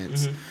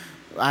residence.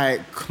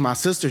 My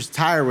sister's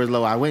tire was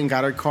low. I went and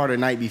got her car the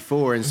night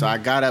before, and so I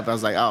got up. I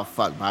was like, "Oh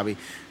fuck, Bobby,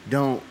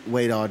 don't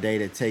wait all day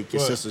to take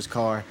your sister's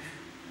car.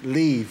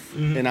 Leave."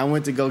 And I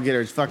went to go get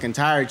her fucking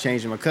tire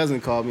changed, and my cousin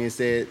called me and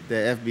said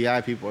the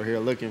FBI people are here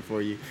looking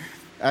for you.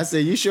 I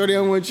said, "You sure they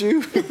don't want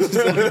you?"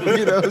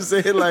 You know what I'm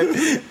saying? Like,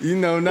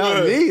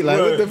 not me. Like,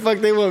 what the fuck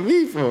they want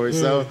me for?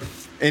 So,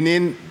 and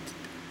then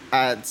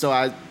I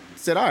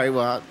said, all right,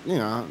 well,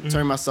 I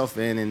turned myself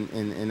in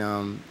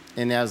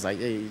and I was like,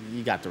 hey,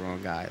 you got the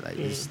wrong guy. Like,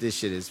 this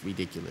shit is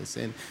ridiculous.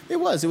 And it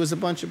was a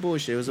bunch of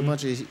bullshit. It was a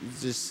bunch of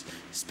just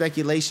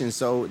speculation.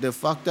 So the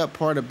fucked up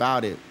part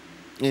about it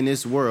in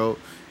this world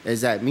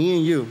is that me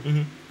and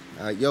you,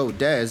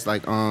 Dez,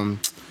 like,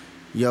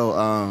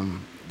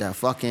 that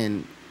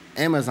fucking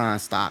Amazon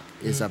stock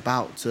is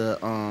about to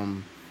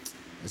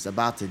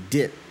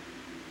dip.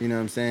 You know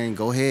what I'm saying?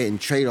 Go ahead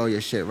and trade all your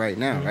shit right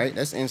now, right?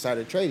 That's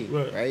insider trading,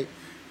 right?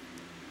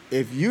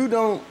 if you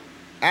don't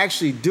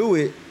actually do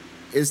it,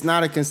 it's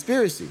not a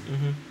conspiracy.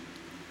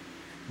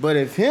 But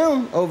if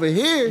him over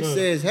here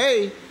says,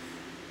 hey,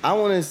 I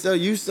want to sell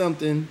you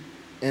something,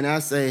 and I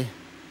say,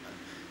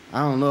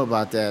 I don't know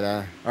about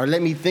that, or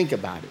let me think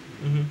about it.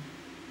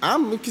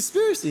 I'm a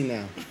conspiracy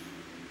now,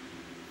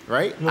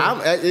 right?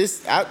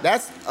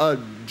 That's a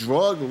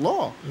drug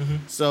law.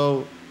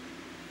 So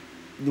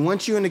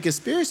once you're in the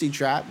conspiracy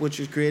trap, which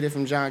was created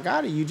from John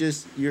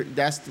Gotti,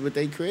 that's what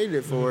they created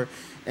it for.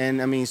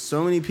 And I mean,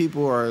 so many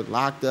people are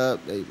locked up,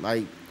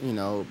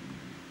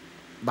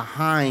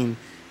 behind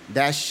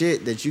that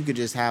shit that you could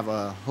just have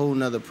a whole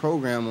nother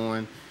program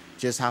on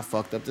just how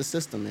fucked up the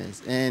system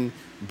is.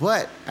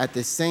 But at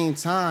the same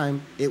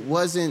time, it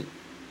wasn't,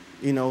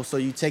 so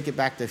you take it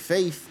back to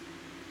faith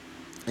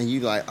and you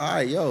like, all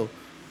right, yo,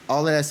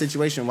 all of that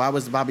situation, why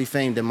was Bobby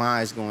Fame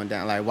demise going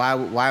down? Like,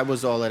 why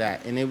was all of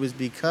that? And it was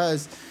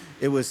because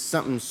it was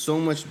something so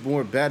much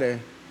more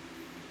better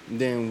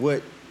than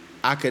what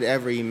I could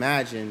ever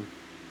imagine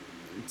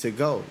to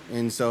go.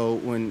 And so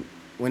when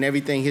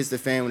everything hits the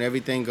fan, when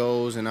everything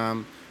goes and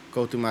I'm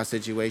go through my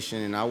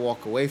situation and I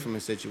walk away from a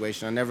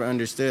situation, I never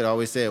understood. I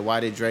always said, why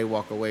did Dre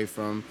walk away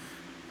from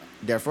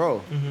Death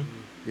Row?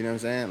 You know what I'm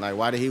saying? Like,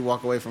 why did he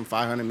walk away from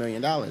 $500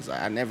 million?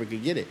 I never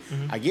could get it.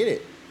 I get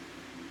it.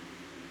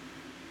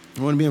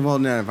 You want to be involved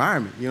in that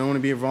environment. You don't want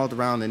to be involved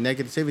around the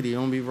negativity. You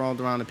don't want to be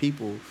involved around the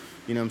people.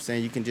 You know what I'm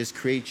saying? You can just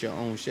create your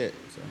own shit.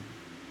 So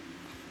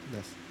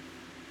that's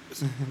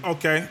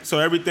Okay, so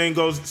everything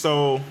goes.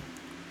 So,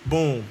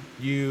 boom,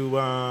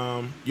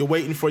 you're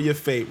waiting for your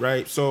fate,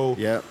 right? So,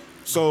 yep.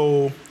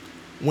 So,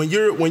 when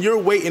you're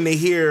waiting to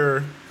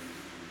hear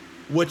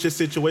what your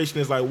situation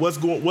is like, what's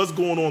going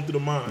on through the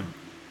mind?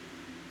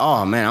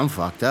 Oh man, I'm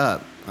fucked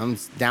up.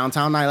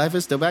 Downtown nightlife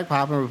is still back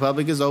popping.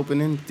 Republic is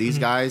opening. These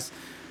guys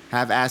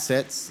have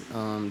assets.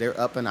 They're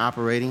up and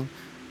operating.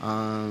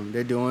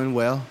 They're doing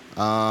well.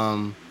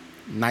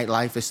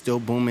 Nightlife is still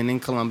booming in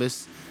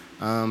Columbus.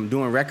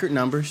 Doing record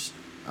numbers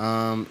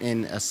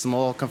in a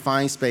small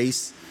confined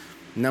space,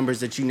 numbers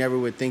that you never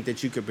would think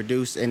that you could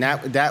produce. And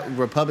that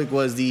Republic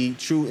was the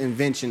true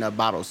invention of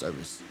bottle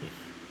service.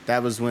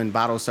 That was when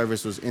bottle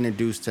service was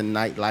introduced to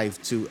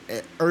nightlife, to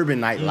urban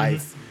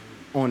nightlife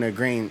on a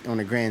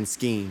grand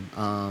scheme.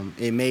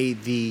 It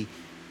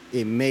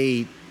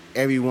made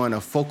everyone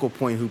a focal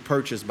point who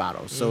purchased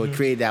bottles. So it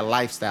created that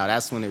lifestyle.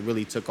 That's when it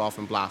really took off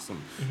and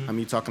blossomed. I mean,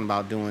 you're talking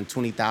about doing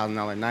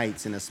 $20,000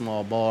 nights in a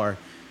small bar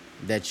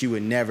that you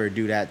would never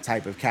do that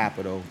type of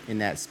capital in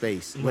that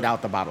space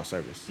without the bottle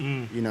service. You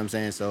know what I'm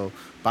saying? So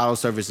bottle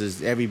service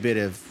is every bit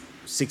of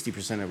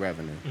 60% of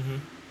revenue.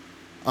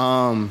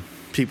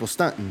 People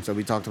stunting. So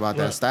we talked about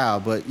that style.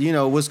 But,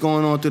 what's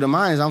going on through the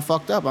mind is I'm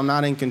fucked up. I'm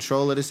not in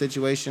control of the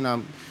situation.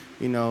 I'm,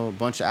 a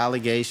bunch of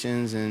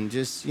allegations and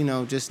just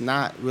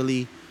not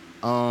really.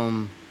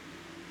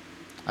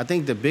 I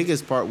think the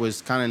biggest part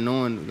was kind of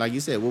knowing, like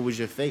you said, what was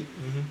your fate?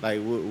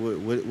 Like,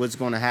 what's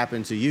going to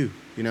happen to you?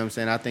 You know what I'm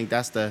saying? I think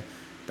that's the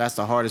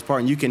hardest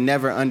part. And you can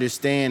never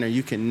understand, or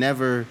you can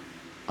never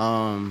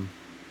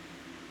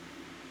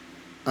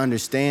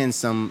understand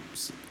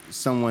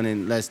someone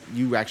unless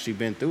you actually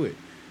been through it.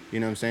 You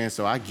know what I'm saying?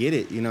 So I get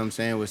it. You know what I'm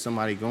saying? With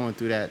somebody going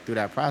through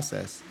that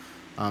process.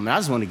 And I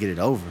just want to get it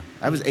over.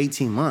 That was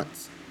 18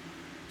 months.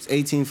 It's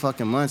 18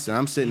 fucking months, and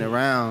I'm sitting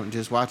around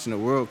just watching the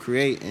world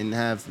create and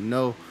have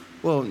not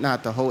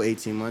the whole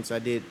 18 months. I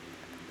did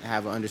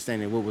have an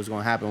understanding of what was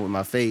going to happen with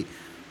my fate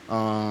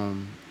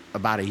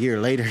about a year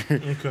later.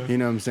 Okay. You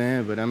know what I'm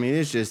saying? But I mean, it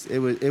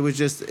was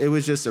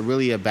just a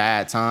really a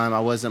bad time. I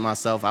wasn't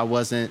myself. I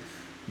wasn't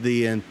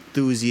the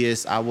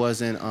enthusiast. I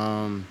wasn't.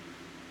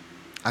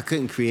 I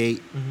couldn't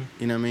create.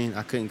 You know what I mean?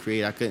 I couldn't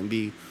create. I couldn't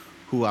be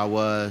who I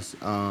was.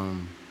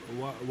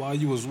 While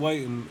you was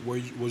waiting,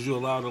 was you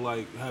allowed to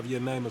like have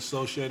your name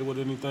associated with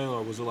anything,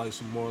 or was it like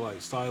some more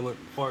like silent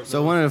parts?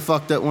 So one of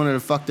the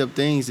fucked up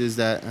things is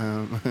that.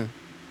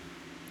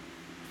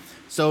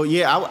 So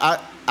yeah,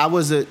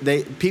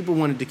 people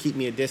wanted to keep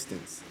me a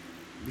distance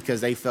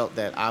because they felt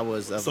that I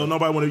was.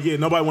 Nobody want to be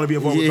involved with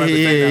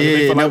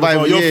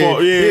your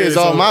fault. It's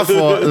all my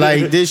fault.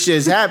 Like this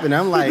shit's happened.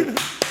 I'm like.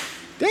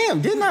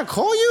 Damn, didn't I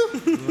call you?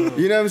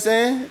 You know what I'm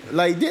saying?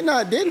 Like, didn't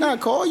I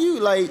call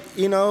you? Like,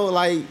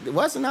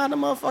 wasn't I the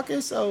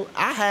motherfucker? So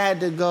I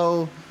had to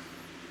go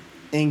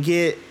and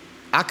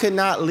I could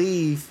not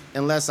leave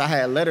unless I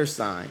had letters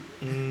signed.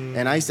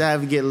 And I used to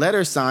have to get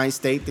letters signed,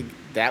 state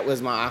that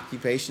was my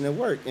occupation at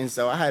work. And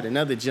so I had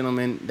another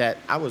gentleman that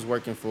I was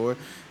working for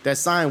that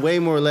signed way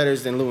more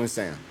letters than Lou and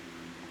Sam.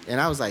 And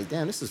I was like,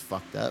 damn, this is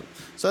fucked up.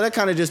 So that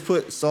kind of just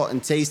put salt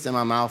and taste in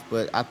my mouth.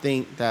 But I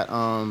think that,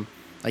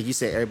 like you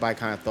said, everybody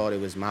kind of thought it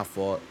was my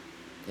fault.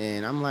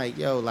 And I'm like,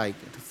 yo, like,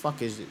 the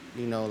fuck is it?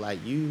 Like,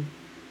 you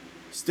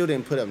still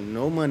didn't put up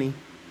no money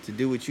to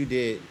do what you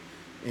did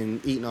and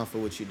eating off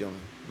of what you're doing.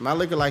 My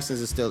liquor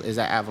license is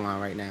at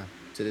Avalon right now,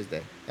 to this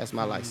day. That's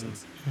my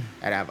license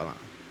at Avalon.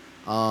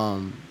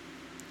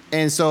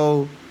 And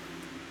so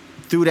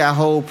through that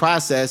whole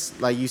process,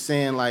 like you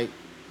saying, like,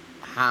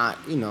 how,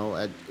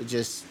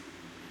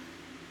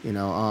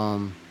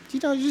 you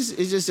know,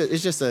 it's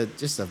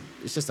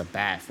just a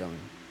bad feeling.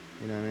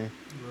 You know what I mean?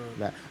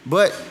 Right.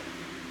 But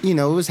you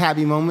know, it was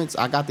happy moments.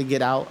 I got to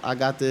get out. I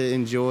got to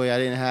enjoy. I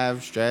didn't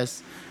have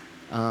stress.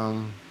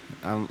 My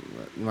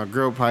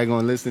girl probably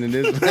gonna listen to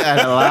this. But I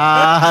had a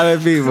lot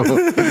of people.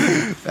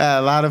 I had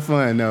a lot of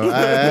fun though. I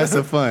had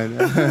some fun.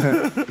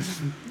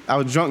 I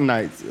was drunk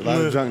nights. A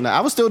lot of drunk nights. I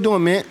was still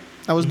doing Mint.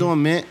 I was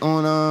doing Mint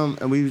on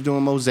and we was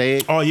doing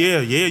Mosaic. Oh yeah,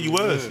 you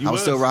was. I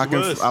was still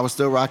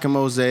rocking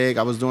Mosaic.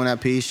 I was doing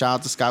that piece. Shout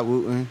out to Scott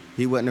Wooten.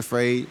 He wasn't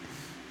afraid.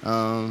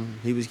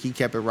 He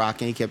kept it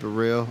rocking. He kept it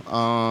real.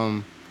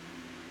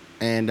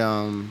 And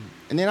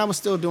then I was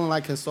still doing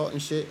like consulting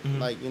shit,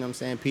 like, you know what I'm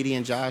saying, PD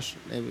and Josh,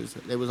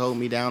 they was holding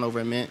me down over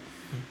at Mint.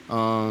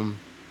 And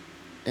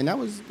that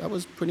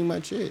was pretty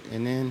much it.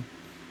 And then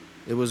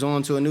it was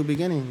on to a new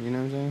beginning, you know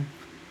what I'm saying?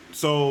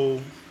 So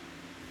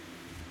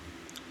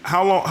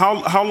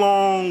how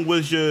long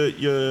was your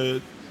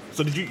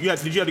so did you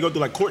have to go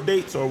through like court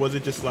dates, or was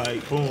it just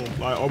like boom,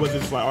 like, or was it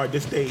just like, all right,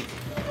 this date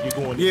you're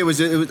going? Yeah, it was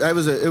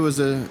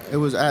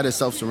I had a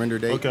self-surrender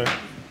date. Okay.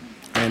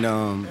 And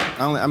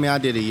I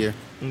did a year.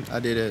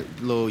 I did a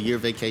little year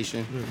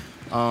vacation,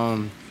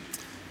 and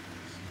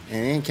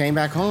then came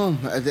back home.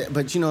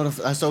 But you know,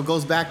 so it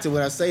goes back to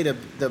what I say.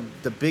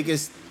 The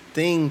biggest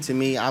thing to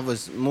me, I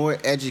was more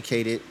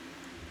educated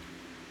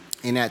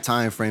in that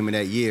time frame of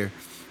that year.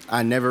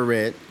 I never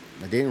read.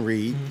 I didn't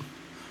read.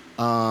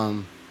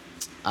 I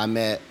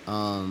met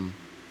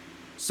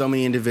so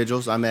many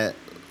individuals. I met.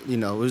 You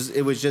know,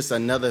 it was just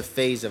another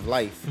phase of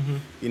life.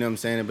 You know what I'm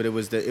saying? But it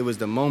was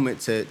the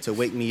moment to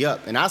wake me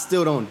up. And I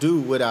still don't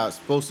do what I was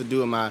supposed to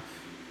do in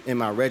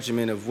my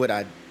regimen of what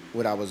I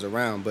was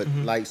around. But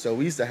like, so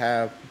we used to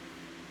have.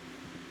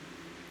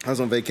 I was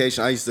on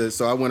vacation.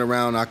 So I went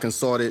around. I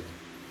consulted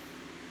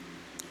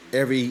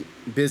every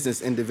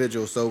business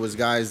individual. So it was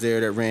guys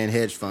there that ran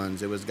hedge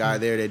funds. It was a guy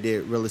there that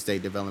did real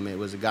estate development. It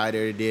was a guy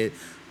there that did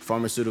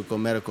pharmaceutical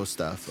medical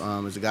stuff.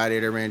 It was a guy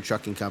there that ran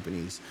trucking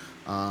companies.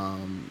 A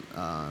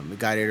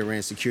guy there that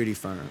ran security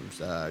firms,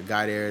 a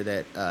guy there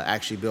that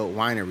actually built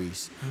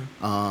wineries.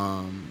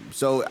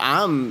 So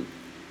I'm,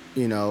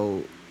 you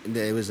know,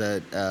 there was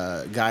a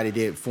guy that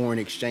did foreign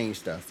exchange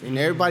stuff. And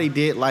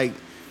everybody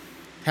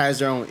has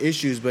their own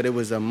issues, but it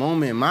was a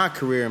moment in my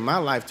career, in my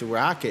life, to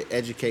where I could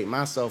educate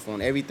myself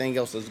on everything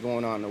else that's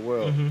going on in the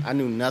world. I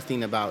knew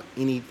nothing about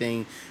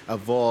anything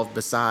evolved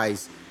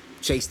besides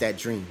chase that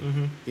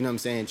dream. You know what I'm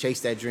saying? Chase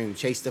that dream.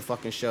 Chase the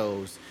fucking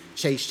shows.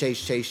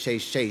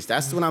 Chase.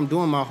 That's what I'm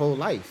doing my whole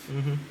life.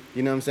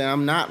 You know what I'm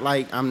saying?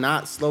 I'm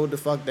not slowed the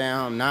fuck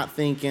down. I'm not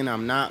thinking.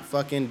 I'm not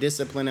fucking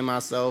disciplining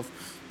myself.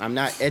 I'm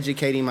not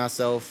educating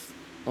myself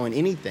on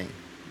anything.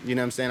 You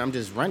know what I'm saying? I'm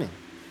just running.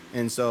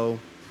 And so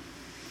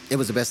it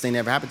was the best thing that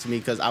ever happened to me,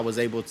 because I was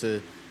able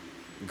to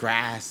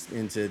grasp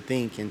and to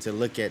think and to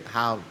look at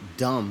how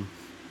dumb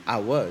I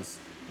was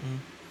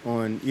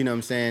on, you know what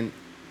I'm saying,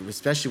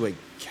 especially with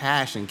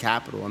cash and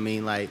capital. I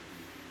mean, like,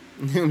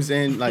 you know what I'm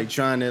saying? Like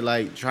trying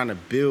to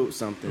build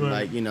something. Right.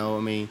 Like, you know,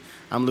 I mean,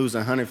 I'm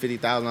losing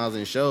 $150,000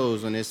 in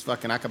shows when it's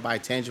fucking, I could buy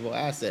tangible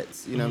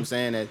assets. You know what I'm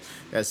saying?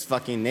 That's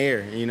fucking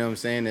there. You know what I'm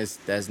saying?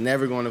 That's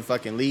never going to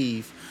fucking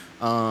leave.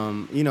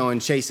 You know,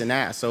 and chasing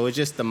that. So it's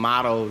just the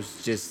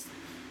mottos just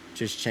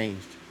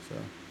changed. So.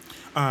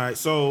 All right.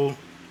 So,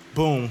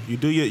 boom. You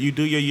do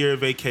your year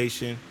of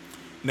vacation.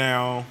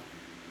 Now.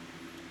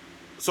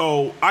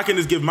 So I can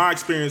just give my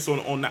experience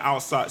on the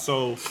outside.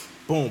 So,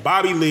 boom.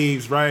 Bobby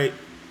leaves. Right.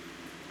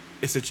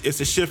 It's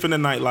a shift in the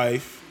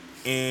nightlife,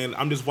 and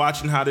I'm just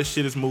watching how this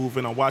shit is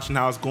moving. I'm watching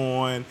how it's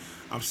going.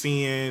 I'm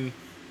seeing,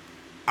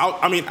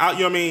 outside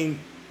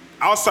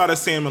of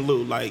Sam and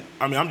Lou, like,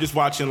 I mean, I'm just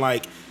watching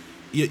like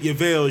your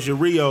Vales, your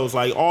Rios,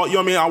 like all, you know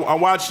what I mean? I'm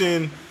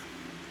watching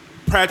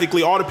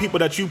practically all the people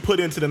that you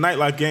put into the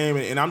nightlife game,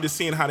 and I'm just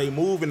seeing how they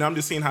move, and I'm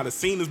just seeing how the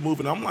scene is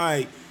moving. I'm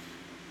like,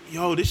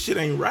 yo, this shit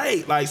ain't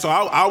right. Like, so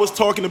I was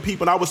talking to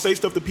people, and I would say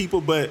stuff to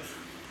people, but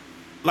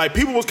like,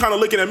 people was kind of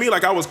looking at me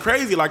like I was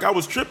crazy, like I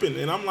was tripping.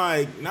 And I'm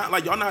like, not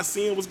like, y'all not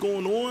seeing what's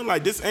going on?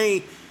 Like, this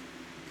ain't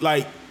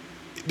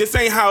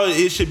how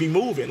it should be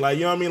moving. Like,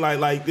 you know what I mean?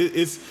 Like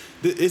it's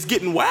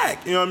getting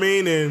whack, you know what I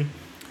mean? And,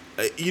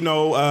 you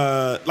know,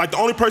 like the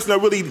only person that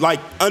really like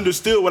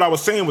understood what I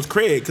was saying was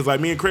Craig. Cause like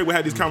me and Craig would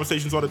have these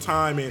conversations all the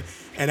time. And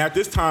at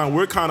this time,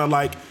 we're kind of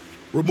like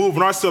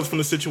removing ourselves from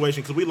the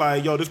situation. Cause we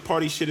like, yo, this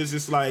party shit is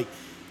just like,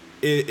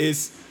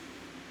 it's,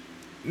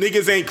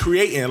 niggas ain't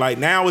creating. Like,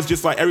 now it's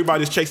just like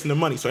everybody's chasing the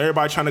money. So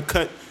everybody trying to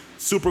cut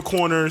super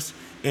corners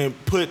and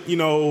put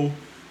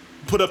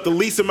up the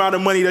least amount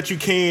of money that you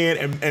can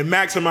and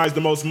maximize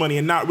the most money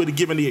and not really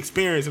giving the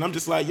experience. And I'm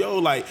just like,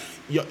 yo,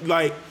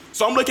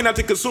 so I'm looking at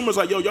the consumers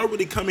like, yo, y'all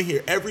really coming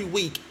here every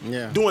week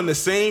doing the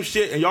same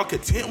shit, and y'all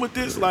content with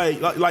this? Like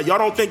y'all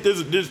don't think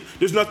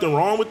there's nothing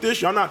wrong with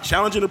this? Y'all not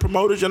challenging the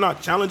promoters? You're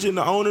not challenging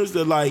the owners?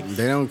 That like,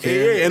 they don't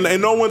care. Yeah,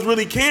 and no one's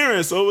really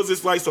caring. So it was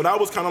just like, so that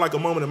was kind of like a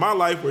moment in my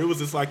life where it was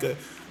just like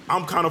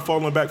I'm kind of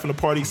falling back from the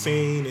party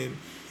scene,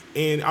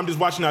 and I'm just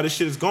watching how this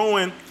shit is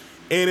going.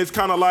 And it's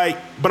kind of like,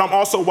 but I'm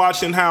also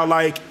watching how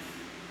like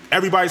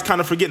everybody's kind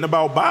of forgetting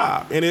about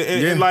Bob,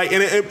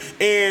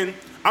 and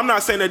I'm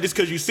not saying that just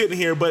because you're sitting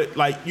here, but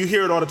like you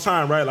hear it all the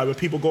time, right? Like when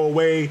people go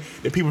away,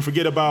 then people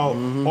forget about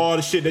all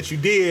the shit that you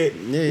did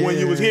when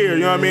you was here.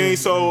 You know what I mean?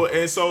 So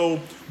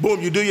boom,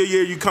 you do your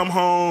year, you come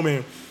home,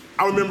 and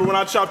I remember when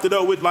I chopped it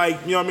up with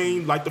like, you know what I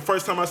mean, like the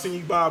first time I seen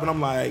you, Bob, and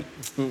I'm like,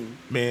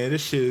 man,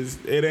 this shit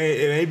it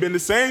ain't been the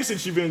same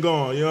since you've been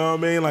gone. You know what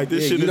I mean? Like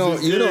this shit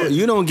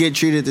you don't get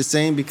treated the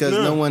same because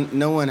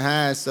no one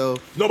has. So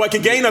nobody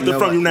can gain nothing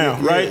from you now,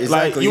 right? Exactly,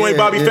 like you ain't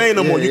Bobby Fane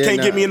no more. You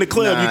can't get me in the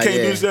club. You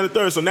can't do this and the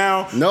third. So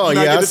now you not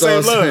get the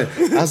same love.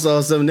 I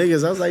saw some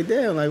niggas. I was like,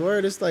 damn, like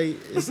word. It's like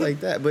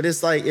that, but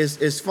it's like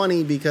it's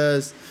funny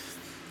because.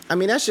 I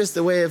mean, that's just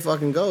the way it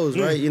fucking goes,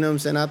 right? You know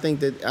what I'm saying? I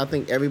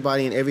think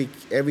everybody in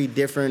every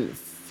different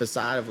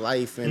facade of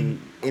life and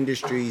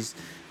industries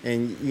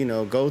and, you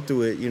know, go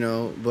through it, you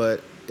know,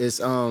 but it's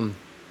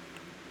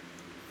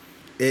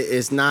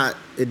not,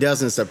 it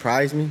doesn't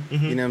surprise me.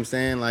 You know what I'm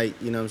saying?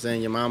 Like, you know what I'm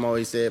saying? My mom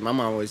always said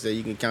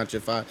you can count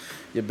your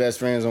best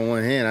friends on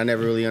one hand. I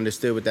never really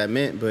understood what that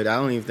meant, but I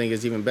don't even think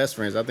it's even best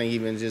friends. I think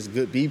even just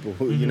good people,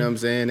 you know what I'm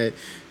saying? That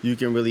you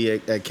can really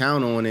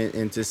count on it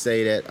and to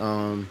say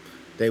that,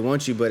 they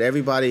want you, but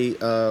everybody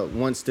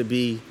wants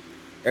to.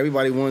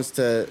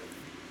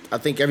 I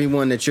think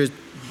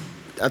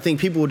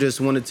people just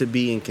wanted to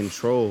be in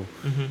control,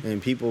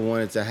 and people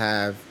wanted to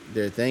have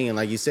their thing. And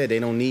like you said, they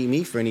don't need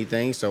me for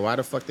anything. So why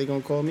the fuck they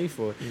gonna call me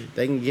for?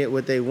 They can get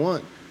what they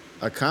want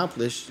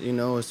accomplished. You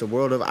know, it's a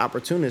world of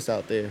opportunists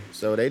out there.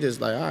 So they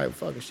just like, all right,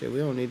 fucking shit, we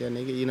don't need that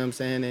nigga. You know what I'm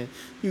saying?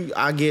 And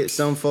I get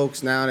some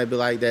folks now that be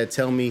like that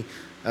tell me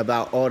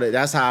about all the,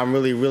 that's how I'm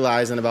really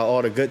realizing about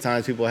all the good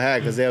times people had,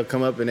 because they'll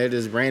come up and they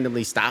just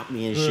randomly stop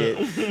me and shit.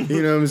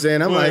 You know what I'm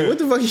saying? I'm like, what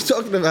the fuck are you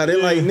talking about?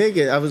 They're like,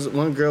 nigga,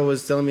 one girl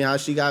was telling me how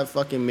she got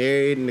fucking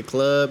married in the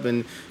club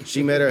and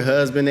she met her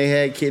husband, they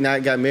had kid,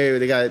 not got married,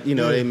 they got, you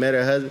know, they met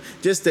her husband.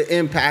 Just the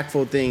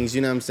impactful things,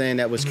 you know what I'm saying,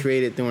 that was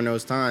created during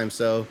those times.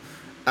 So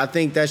I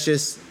think that's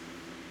just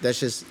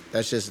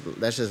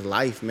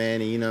life,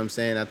 man. And you know what I'm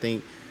saying? I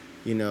think,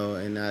 you know,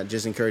 and I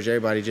just encourage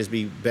everybody to just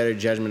be better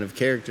judgment of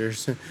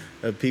characters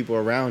of people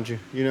around you.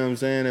 You know what I'm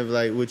saying? Of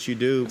like what you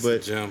do,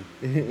 That's but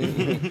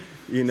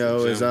you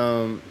know, is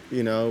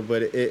you know,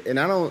 but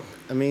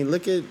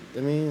look at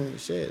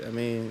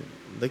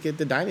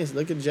the Dynasty,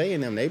 look at Jay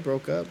and them. They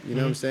broke up. You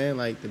know what I'm saying?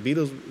 Like the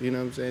Beatles, you know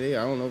what I'm saying?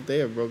 I don't know if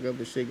they ever broke up,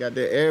 but shit got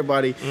there.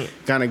 Everybody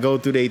kind of go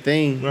through their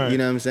thing. Right. You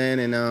know what I'm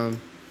saying? And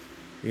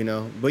you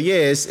know, but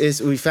yeah,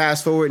 it's we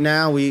fast forward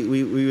now.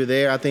 We were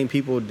there. I think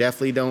people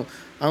definitely don't.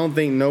 I don't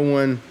think no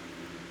one,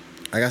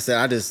 like I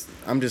said,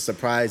 I'm just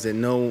surprised that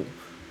no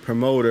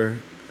promoter,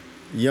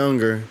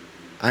 younger,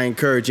 I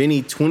encourage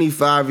any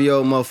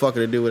 25-year-old motherfucker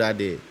to do what I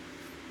did.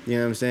 You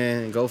know what I'm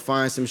saying? Go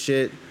find some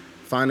shit,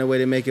 find a way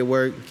to make it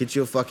work, get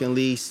you a fucking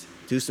lease,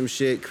 do some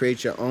shit,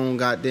 create your own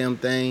goddamn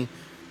thing,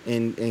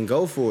 and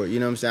go for it. You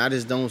know what I'm saying? I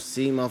just don't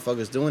see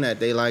motherfuckers doing that.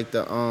 They like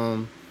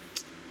the,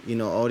 you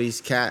know, all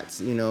these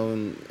cats, you know,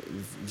 and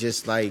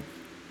just like,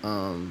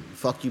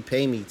 fuck you,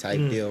 pay me type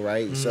deal,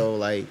 right? So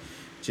like,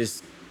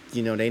 just,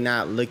 you know, they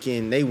not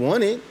looking, they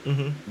want it,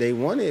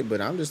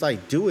 but I'm just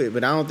like, do it.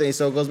 But I don't think,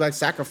 so it goes back to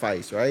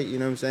sacrifice, right? You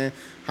know what I'm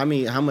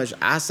saying? How much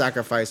I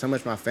sacrificed, how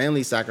much my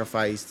family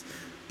sacrificed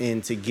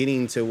into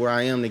getting to where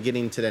I am, to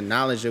getting to the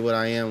knowledge of what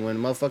I am.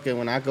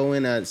 When I go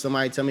in,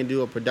 somebody tell me to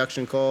do a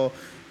production call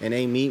and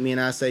they meet me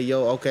and I say,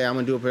 yo, okay, I'm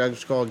gonna do a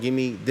production call, give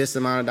me this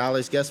amount of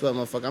dollars. Guess what,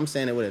 motherfucker? I'm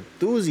saying it with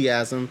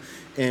enthusiasm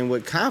and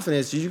with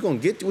confidence. You're gonna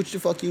get what the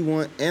fuck you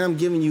want, and I'm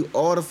giving you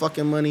all the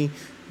fucking money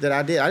that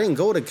I did. I didn't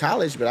go to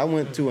college, but I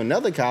went to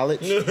another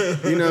college. You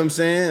know what I'm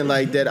saying?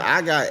 Like that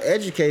I got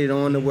educated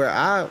on to where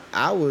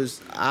I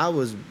was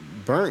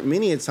burnt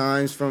many a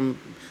times from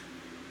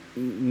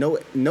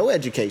no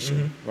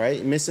education,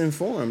 right?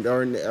 Misinformed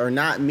or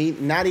not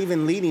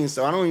even leading.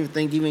 So I don't even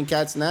think even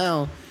cats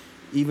now,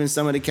 even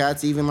some of the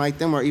cats even like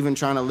them are even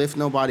trying to lift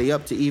nobody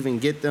up to even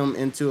get them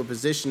into a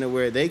position to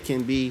where they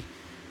can be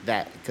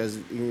that, because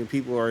you know,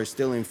 people are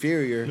still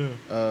inferior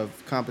of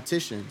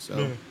competition.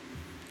 So.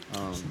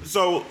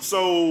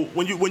 So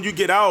when you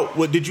get out,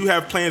 what did you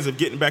have plans of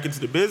getting back into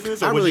the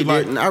business, or I really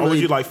didn't.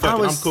 Was you like, fuck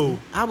it, I'm cool?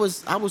 I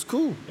was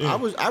cool. Yeah.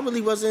 I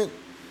really wasn't.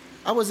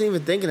 I wasn't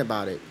even thinking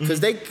about it,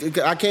 because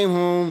I came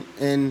home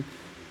and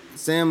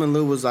Sam and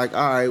Lou was like,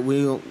 all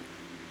right,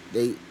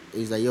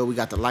 he's like, yo, we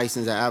got the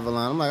license at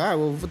Avalon. I'm like, all right,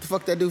 well, what the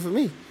fuck that do for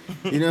me?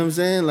 You know what I'm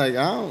saying? Like,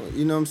 I don't,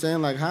 you know what I'm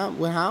saying? Like, how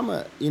am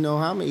I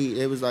eat?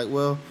 It was like,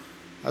 well,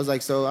 I was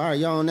like, so all right,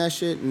 y'all on that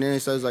shit? And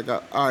then so I was like,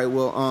 all right,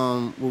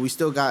 well, we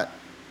still got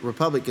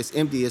Republic. It's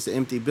empty. It's an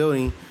empty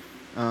building.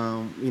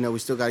 You know, we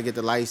still got to get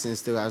the license.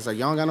 Still, I was like,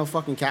 y'all don't got no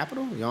fucking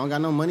capital. Y'all don't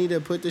got no money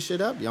to put this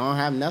shit up. Y'all don't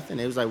have nothing.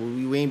 It was like, well,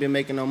 we ain't been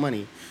making no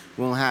money.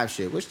 We don't have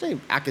shit. Which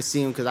I could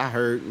see them, because I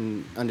heard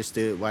and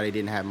understood why they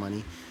didn't have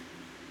money.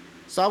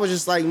 So I was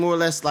just like, more or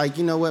less like,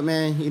 you know what,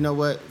 man? You know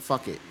what?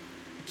 Fuck it.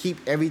 Keep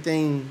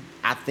everything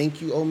I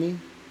think you owe me.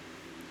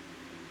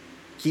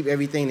 Keep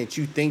everything that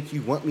you think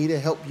you want me to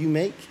help you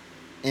make.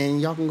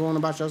 And y'all can go on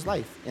about y'all's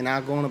life. And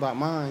I'll go on about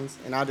mine.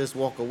 And I'll just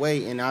walk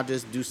away and I'll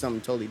just do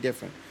something totally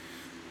different.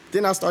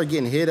 then I started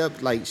getting hit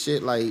up like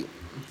shit. Like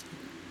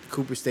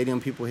Cooper Stadium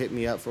people hit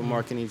me up for a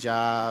marketing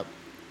job.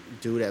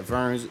 Dude at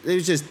Verns, it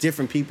was just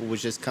different people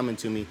was just coming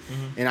to me,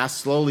 and I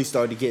slowly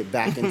started to get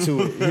back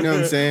into it. You know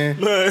what I'm saying?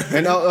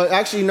 And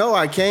actually, no,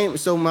 I came.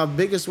 So my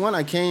biggest one,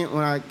 I came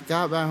when I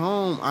got back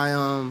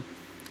home.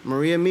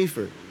 Maria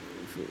Meaford,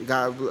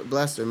 God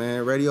bless her,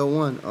 man. Radio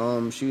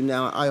 1. She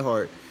now at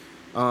iHeart.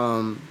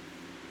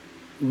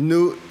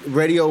 New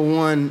Radio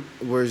 1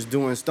 was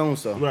doing Stone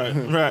Soul. Right.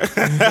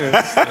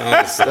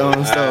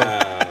 Stone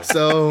Soul.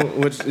 So,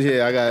 which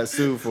I got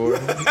sued for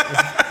it.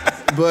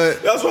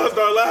 But that's why I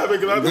started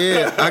laughing.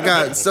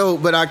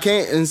 But I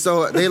can't, and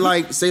so they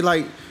say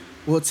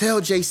well,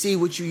 tell JC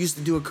what you used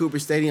to do at Cooper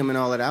Stadium and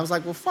all of that. I was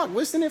like, well, fuck,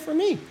 what's in it for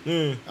me?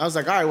 I was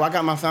like, all right, well, I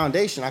got my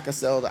foundation. I can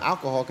sell the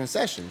alcohol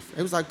concessions.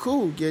 It was like,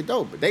 cool, get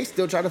dope. But they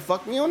still try to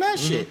fuck me on that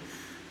shit.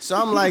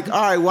 So I'm like,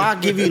 all right, well, I'll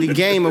give you the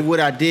game of what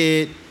I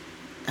did,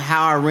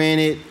 how I ran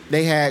it.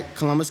 They had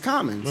Columbus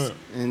Commons.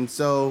 And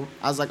so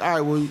I was like, all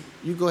right, well,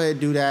 you go ahead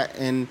and do that.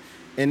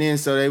 And then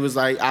so they was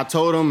like, I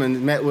told them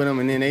and met with them,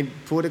 and then they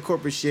pulled the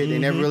corporate shit. They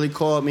never really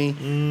called me.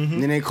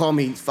 And then they called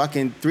me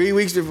fucking 3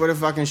 weeks before the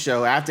fucking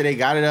show. After they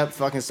got it up,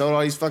 fucking sold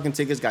all these fucking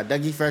tickets, got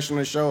Dougie Fresh on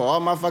the show, all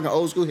my fucking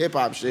old school hip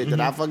hop shit that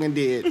I fucking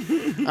did.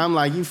 I'm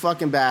like, you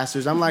fucking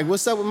bastards. I'm like,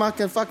 what's up with my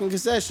fucking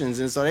concessions?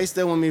 And so they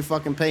still want me to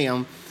fucking pay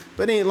them.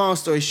 But then, long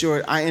story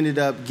short, I ended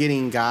up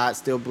getting God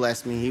still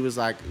blessed me. He was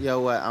like, yo,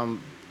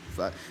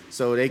 what?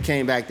 So they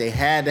came back. They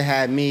had to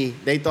have me.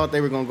 They thought they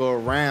were gonna go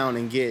around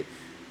and get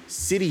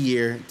City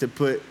Year to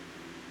put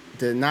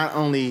the not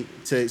only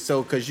to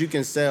because you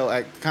can sell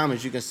at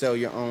Commons, you can sell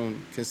your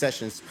own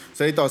concessions.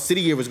 So they thought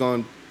City Year was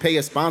going to pay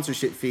a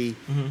sponsorship fee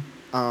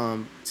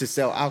to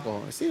sell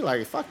alcohol. See,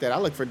 like fuck that. I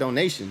look for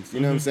donations. You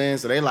know what I'm saying?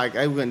 So they like,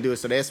 hey, we're gonna do it.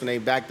 So that's when they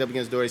backed up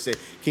against the door. They said,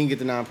 can you get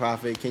the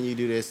nonprofit? Can you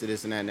do this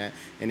and that and that?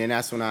 And then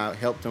that's when I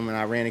helped them and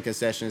I ran the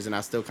concessions and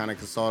I still kind of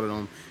consulted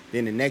them.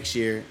 Then the next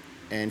year.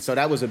 And so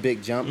that was a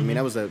big jump. I mean,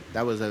 that was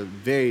a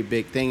very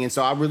big thing. And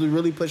so I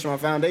really pushed my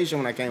foundation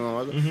when I came on.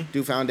 I was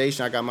do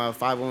foundation. I got my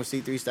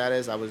 501c3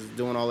 status. I was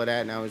doing all of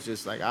that, and I was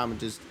just like, I'm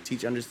just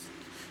teach under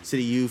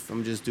city youth.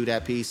 I'm just do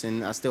that piece.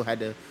 And I still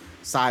had to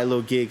side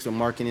little gigs with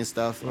marketing and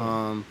stuff.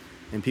 And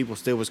people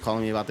still was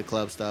calling me about the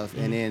club stuff.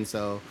 And then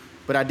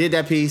but I did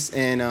that piece,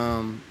 and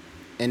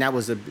that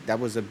was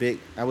a big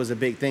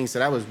thing. So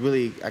that was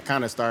really,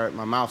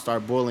 my mouth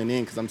started boiling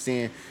in because I'm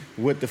seeing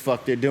what the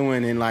fuck they're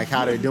doing and like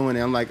how they're doing it.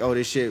 I'm like, oh,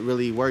 this shit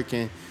really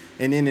working.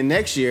 And then the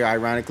next year,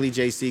 ironically,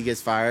 JC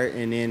gets fired,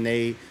 and then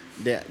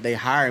they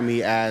hire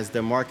me as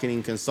the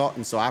marketing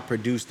consultant. So I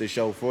produced the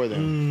show for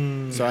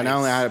them. So I not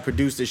only had to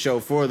produce the show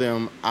for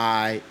them,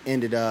 I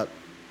ended up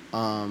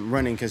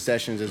running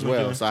concessions as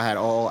well. So I had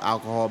all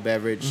alcohol,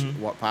 beverage,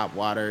 pop,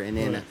 water, and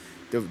then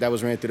that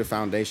was ran through the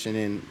foundation,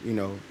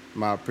 and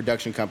my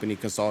production company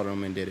consulted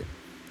them and did it.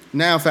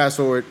 Now, fast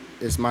forward,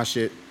 it's my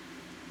shit.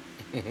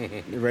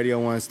 Radio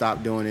 1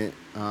 stopped doing it.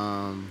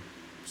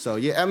 So,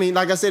 yeah, I mean,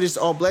 like I said, it's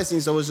all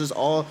blessings. So it's just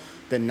all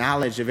the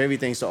knowledge of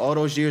everything. So all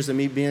those years of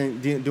me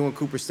doing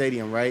Cooper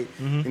Stadium, right?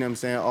 You know what I'm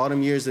saying? All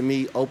them years of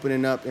me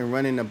opening up and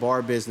running the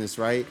bar business,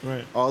 right?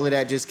 All of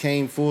that just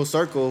came full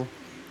circle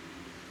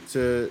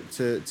to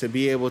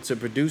be able to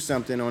produce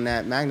something on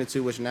that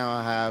magnitude, which now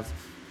I have,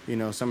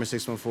 Summer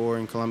 614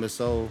 and Columbus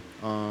Soul.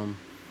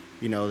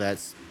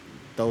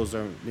 Those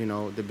are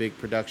the big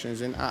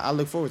productions, and I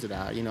look forward to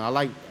that. I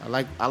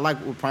like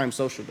what Prime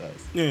Social does.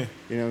 Yeah,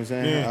 you know what I'm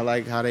saying. Yeah. I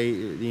like how they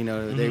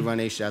they run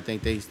their shit. I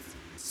think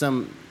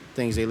some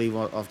things they leave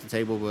off the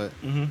table, but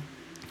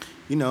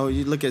you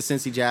look at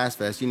Cincy Jazz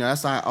Fest.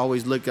 That's how I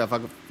always look. If I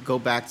go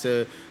back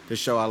to the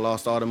show I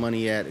lost all the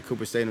money at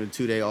Cooper Stadium, the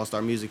 2-day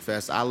All-Star Music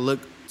Fest, I look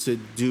to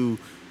do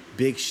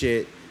big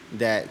shit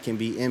that can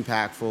be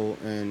impactful,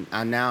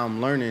 and now I'm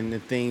learning the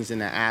things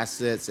and the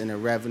assets and the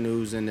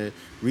revenues and the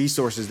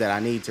resources that I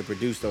need to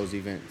produce those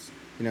events.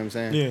 You know what I'm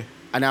saying? Yeah.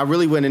 And I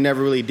really wouldn't have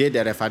never really did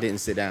that if I didn't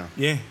sit down.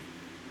 Yeah.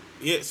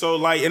 Yeah. So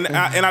like, and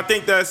I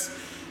think that's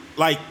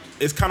like,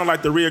 it's kind of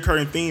like the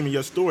reoccurring theme in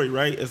your story,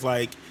 right? It's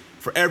like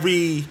for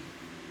every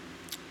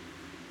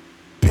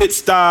pit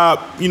stop,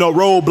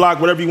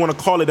 roadblock, whatever you want to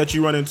call it, that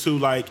you run into,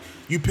 like,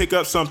 you pick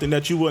up something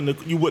that you wouldn't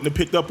have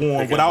picked up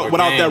on without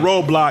that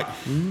roadblock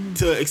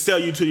to excel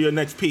you to your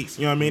next piece.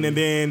 You know what I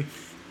mean?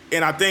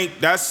 And I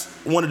think that's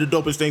one of the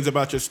dopest things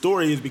about your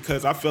story, is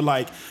because I feel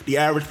like the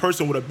average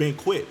person would have been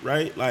quit,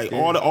 right? Like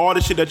all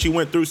the shit that you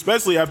went through,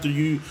 especially after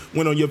you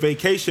went on your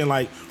vacation,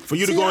 like for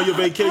you to go on your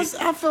vacation.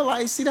 I feel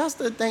like, that's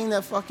the thing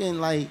that fucking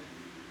like,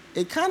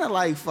 it kind of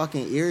like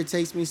fucking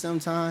irritates me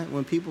sometimes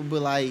when people be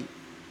like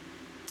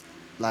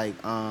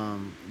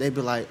they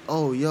be like,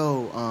 oh,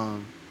 yo,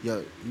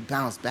 you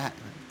bounced back.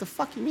 Like, what the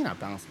fuck you mean I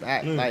bounced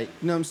back? Like,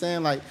 you know what I'm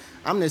saying? Like,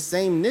 I'm the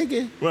same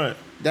nigga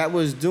that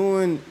was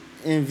doing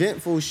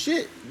inventful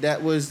shit.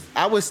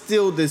 I'm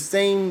still the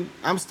same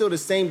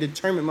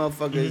determined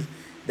motherfuckers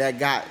that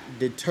got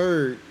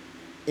deterred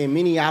in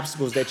many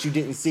obstacles that you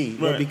didn't see.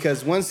 But Right.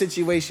 because one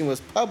situation was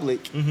public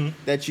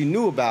that you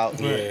knew about.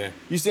 Yeah.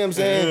 You see what I'm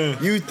saying?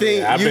 You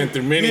think Yeah, I've been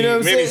through many- you know what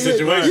I'm many saying?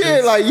 situations.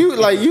 Yeah,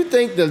 like you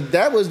think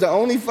that was the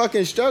only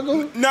fucking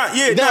struggle? Not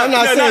yeah. No, I'm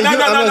not saying you. I'm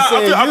not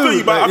saying I feel you,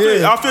 you, but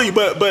yeah. I feel you,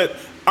 but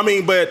I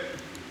mean, but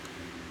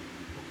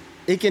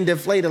It can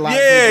deflate a lot. yeah,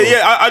 of people.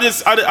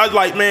 yeah. I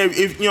like, man,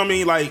 if you know what I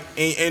mean, like,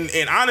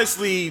 and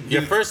honestly,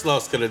 Your first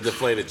loss could have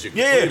deflated you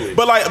yeah,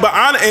 completely.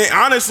 and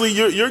honestly,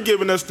 you're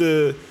giving us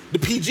the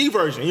PG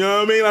version. You know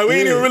what I mean? Like, we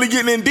ain't even really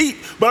getting in deep.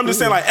 But I'm just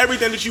saying, like,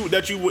 everything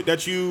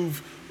that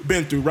you've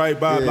been through, right,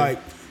 Bob? Yeah. Like,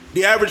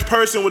 the average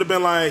person would have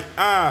been like,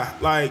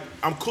 like,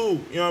 I'm cool.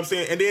 You know what I'm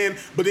saying? And then,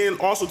 but then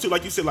also too,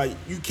 like you said, like,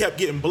 you kept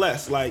getting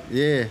blessed. Like,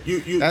 Yeah.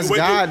 you That's when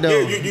God, though.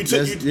 Yeah, you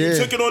took Yeah.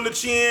 it on the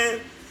chin.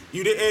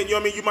 You didn't, you know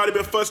what I mean? You might have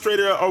been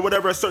frustrated or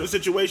whatever at certain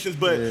situations,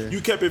 but Yeah.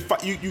 you kept it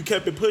you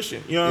kept it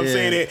pushing. You know what I'm Yeah.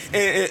 saying?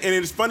 And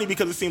it's funny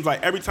because it seems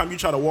like every time you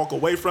try to walk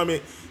away from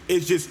it, it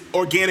just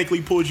organically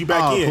pulls you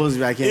back in. Pulls you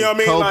back in. You know what I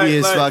mean?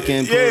 Copious like,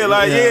 fucking yeah, pull-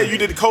 like yeah. you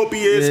did the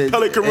copious,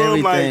 Pelican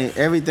Room, like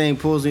everything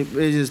pulls me.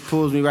 It just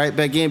pulls me right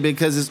back in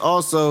because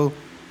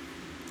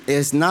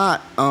it's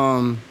not.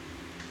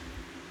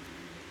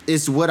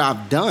 It's what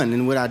I've done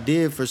and what I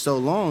did for so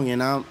long,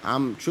 and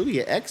I'm truly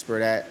an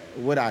expert at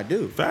what I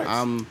do. Facts.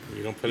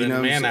 You don't put in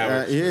the man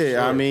hours. Yeah, for sure.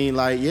 I mean,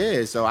 like,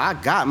 yeah. So I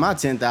got my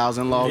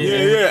 10,000 logged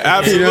in. yeah,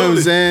 absolutely. You know what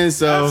I'm saying?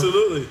 So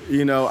absolutely.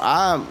 you know,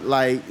 I'm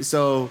like,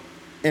 so,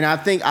 and I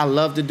think I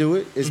love to do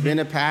it. It's been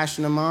a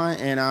passion of mine,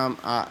 and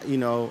you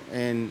know,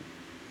 and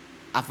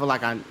I feel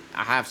like I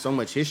have so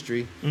much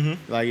history.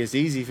 Like, it's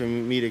easy for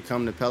me to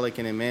come to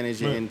Pelican and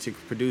manage it Right. and to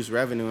produce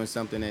revenue and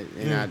something that,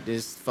 and I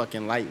just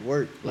fucking light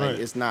work. Like, Right.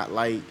 it's not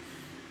like,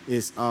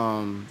 it's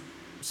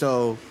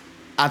so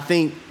I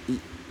think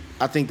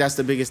that's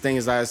the biggest thing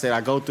is, like I said,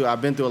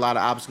 I've been through a lot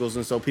of obstacles,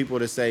 and so people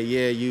to say,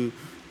 yeah, you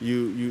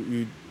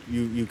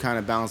kind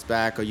of bounced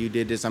back or you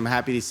did this, I'm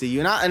happy to see you,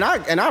 and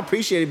I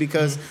appreciate it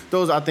because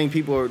those, I think,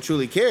 people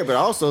truly care. But I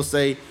also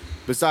say,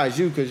 besides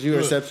you, because you're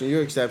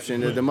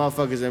exception, the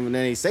motherfuckers, and when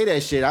they say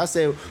that shit, I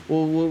say,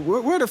 well,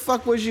 where the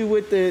fuck was you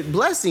with the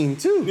blessing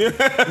too? You know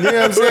what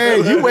I'm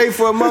saying? You wait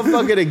for a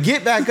motherfucker to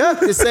get back up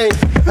to say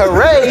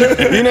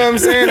hooray. You know what I'm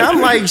saying? I'm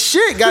like,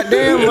 shit,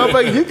 goddamn,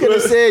 motherfucker, you could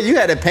have said you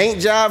had a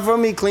paint job for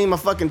me, clean my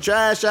fucking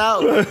trash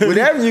out,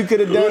 whatever you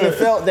could have done and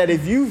felt that.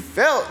 If you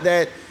felt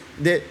that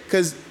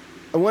because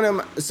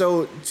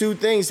so two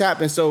things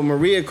happened. So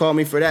Maria called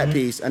me for that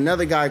piece.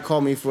 Another guy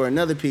called me for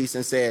another piece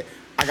and said,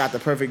 I got the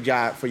perfect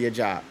job for your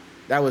job.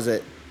 That was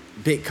a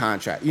big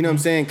contract. You know what I'm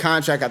saying?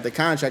 Contract after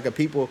contract of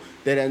people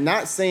that are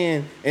not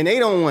saying, and they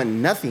don't want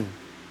nothing.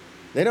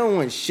 They don't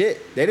want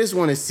shit. They just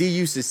want to see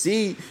you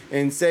succeed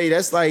and say,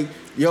 that's like,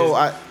 yo,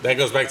 that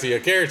goes back to your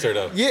character,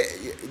 though. yeah,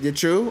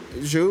 true.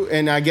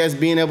 And I guess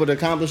being able to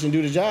accomplish and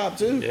do the job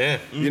too. Yeah.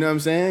 You know what I'm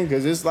saying?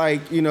 Because it's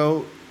like, you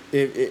know,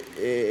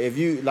 if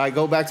you like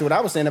go back to what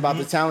I was saying about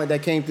the talent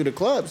that came through the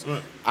clubs,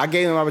 I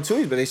gave them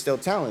opportunities, but they still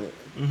talented.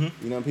 You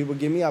know, people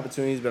give me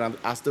opportunities, but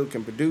I still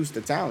can produce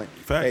the talent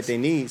that they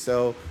need.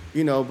 So,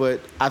 you know, but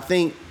I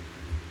think,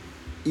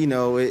 you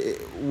know,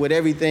 with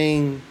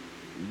everything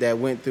that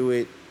went through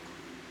it,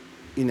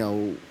 you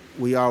know,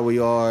 we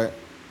are.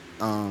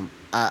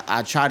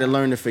 I try to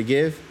learn to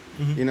forgive.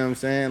 You know what I'm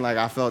saying? Like,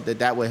 I felt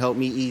that would help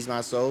me ease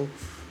my soul.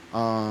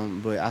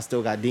 But I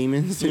still got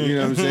demons, you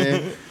know what I'm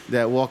saying,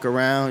 that walk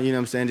around, you know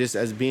what I'm saying, just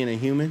as being a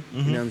human,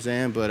 you know what I'm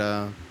saying?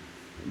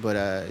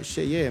 But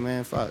shit, yeah,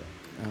 man, fuck.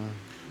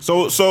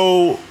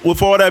 So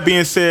with all that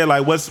being said,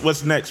 like,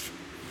 what's next?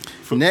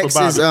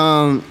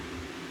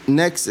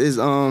 Next is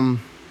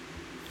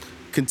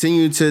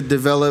continue to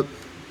develop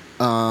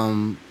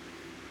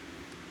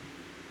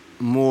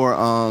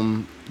more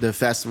the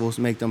festivals,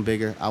 make them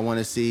bigger. I want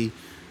to see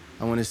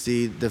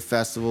the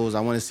festivals. I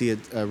want to see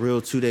a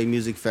real 2-day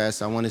music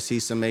fest. I want to see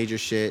some major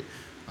shit.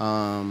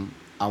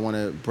 I want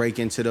to break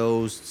into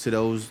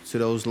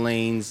those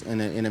lanes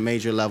in a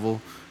major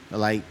level,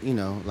 like, you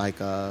know,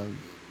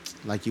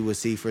 like you would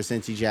see for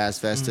Cincy Jazz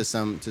Fest to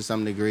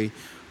some degree.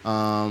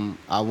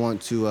 I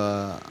want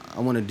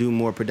to do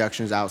more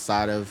productions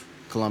outside of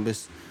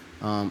Columbus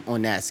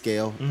on that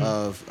scale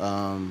of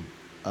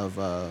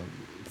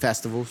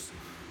festivals.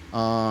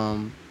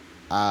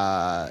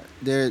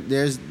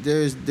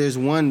 There's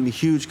one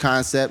huge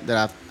concept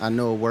that I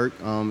know will work.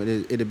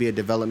 It'll be a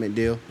development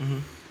deal.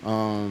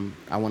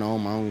 I want to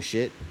own my own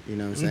shit. You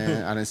know what I'm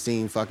saying? I done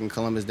seen fucking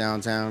Columbus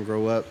downtown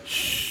grow up,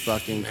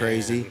 fucking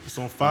crazy. It's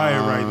on fire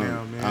right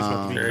now, man. It's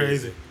about to be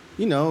crazy.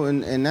 You know,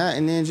 and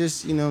then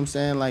just, you know what I'm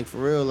saying, like, for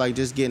real, like,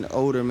 just getting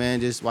older, man,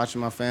 just watching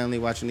my family,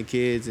 watching the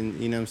kids,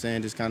 and, you know what I'm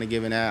saying, just kind of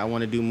giving that. I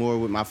want to do more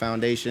with my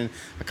foundation.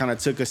 I kind of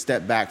took a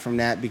step back from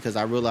that because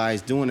I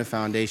realized doing the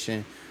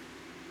foundation,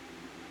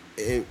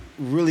 it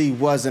really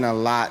wasn't a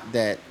lot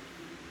that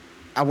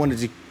I wanted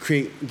to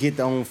get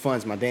the own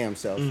funds my damn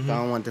self. I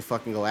don't want to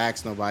fucking go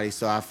ask nobody.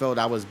 So I felt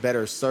I was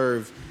better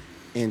served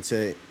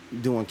into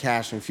doing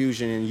cash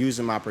infusion and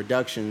using my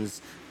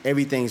productions.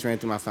 Everything's ran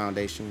through my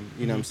foundation,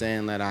 you know what I'm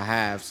saying, that I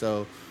have.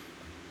 So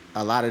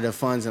a lot of the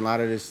funds and a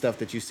lot of the stuff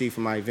that you see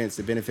from my events,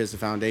 it benefits the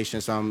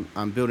foundation. So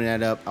I'm building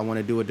that up. I want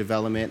to do a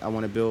development. I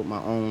want to build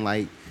my own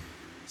like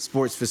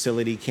sports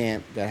facility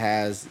camp that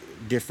has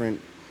different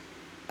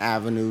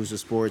avenues of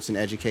sports and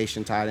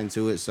education tied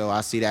into it. So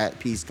I see that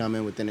piece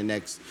coming within the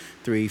next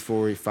 3,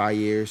 4, 5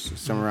 years,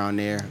 somewhere around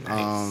there.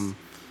 Nice.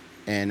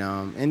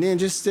 And then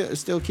just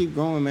still keep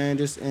growing, man.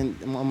 Just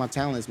on my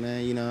talents,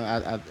 man. You know,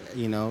 I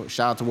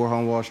shout out to War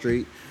on Wall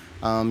Street,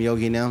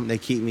 Yogi and them. They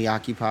keep me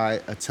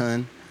occupied a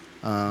ton.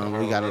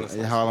 We got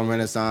a Harlem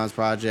Renaissance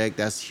project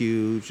that's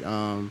huge.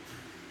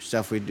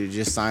 Stuff we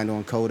just signed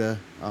on Coda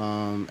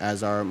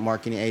as our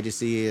marketing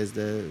agency. Is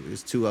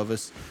 2 of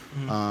us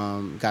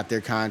got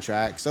their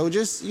contract. So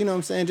just you know what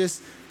I'm saying,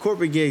 just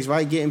corporate gigs,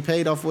 right? Getting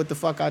paid off what the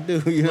fuck I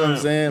do. You know what I'm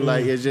saying?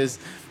 Like it's just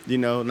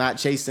not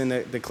chasing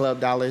the club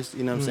dollars.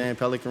 You know what I'm saying?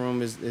 Pelican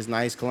Room is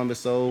nice. Columbus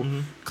Soul.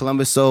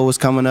 Columbus Soul is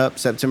coming up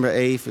September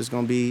 8th. It's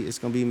gonna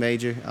be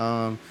major.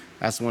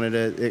 That's one of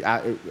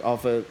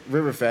off of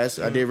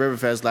Riverfest. I did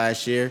Riverfest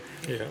last year.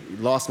 Yeah.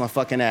 Lost my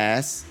fucking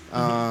ass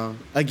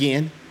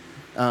again.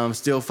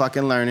 Still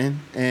fucking learning.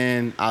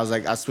 And I was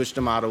like, I switched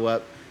the model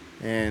up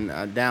and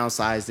I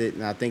downsized it.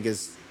 And I think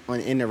it's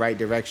in the right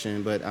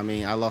direction. But I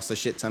mean, I lost a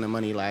shit ton of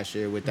money last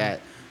year with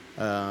that.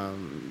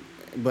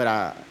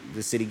 But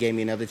the city gave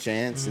me another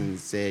chance and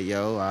said,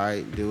 yo, all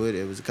right, do it.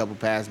 It was a couple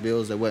past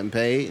bills that wasn't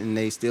paid, and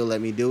they still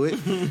let me do it.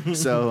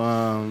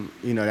 So,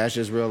 that's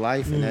just real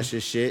life, and that's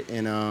just shit.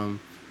 And,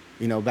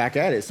 back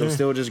at it. So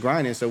still just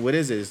grinding. So what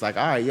is it? It's like,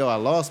 all right, yo, I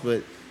lost,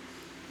 but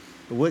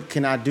what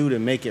can I do to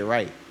make it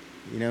right?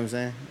 You know what I'm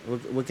saying?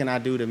 What can I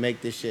do to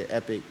make this shit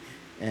epic?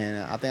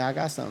 And I think I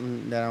got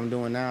something that I'm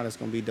doing now that's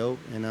going to be dope.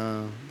 And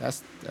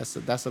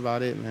that's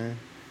about it, man.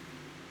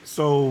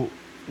 So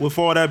with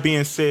all that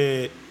being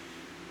said,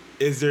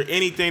 is there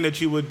anything that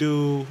you would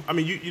do? I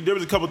mean, there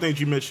was a couple things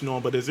you mentioned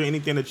on, but is there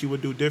anything that you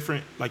would do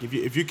different? Like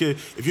if you could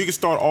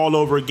start all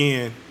over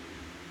again,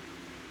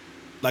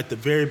 like the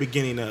very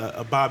beginning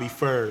of Bobby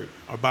Ferg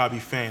or Bobby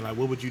Fane, like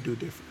what would you do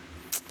different?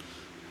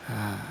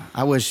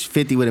 I wish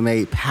 50 would have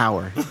made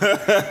Power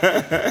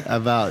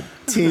about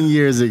 10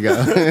 years ago.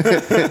 Right.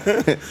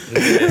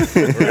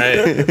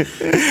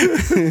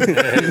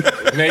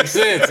 Makes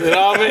sense.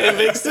 It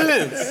makes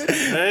sense.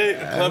 Right?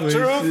 Club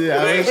Truth.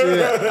 Yeah,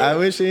 I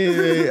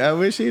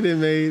wish he'd have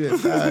made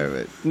it Power.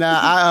 But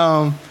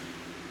nah,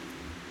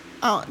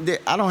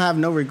 I don't have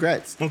no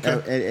regrets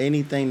at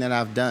anything that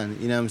I've done.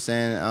 You know what I'm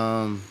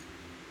saying?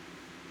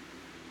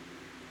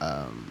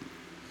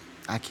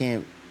 I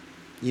can't.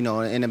 In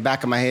the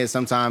back of my head,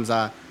 sometimes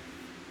I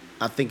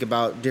think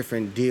about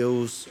different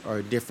deals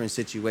or different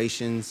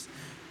situations,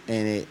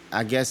 and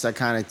I guess I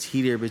kind of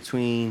teeter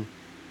between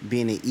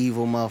being an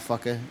evil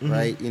motherfucker,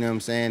 right? You know what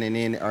I'm saying, and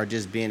then or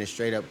just being a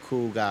straight up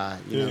cool guy.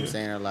 You know what I'm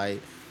saying,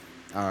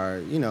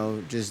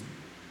 or just.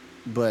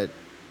 But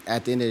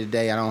at the end of the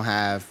day,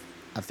 I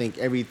think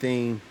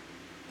everything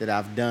that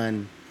I've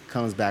done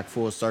comes back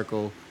full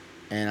circle.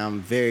 And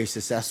I'm very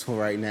successful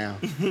right now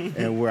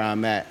and where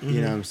I'm at, you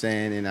know what I'm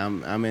saying? And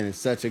I'm in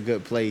such a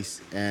good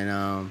place. And,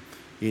 I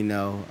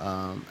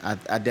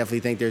definitely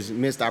think there's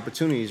missed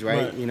opportunities,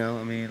 right?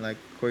 Of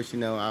course,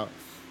 I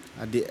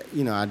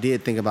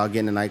did think about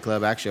getting a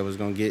nightclub. Actually, I was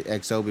going to get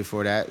XO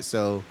before that.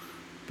 So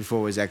before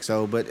it was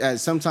XO. But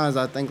sometimes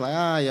I think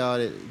y'all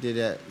did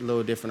that a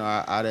little different.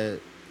 Or I'd have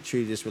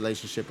treated this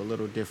relationship a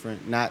little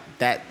different. Not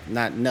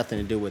nothing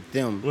to do with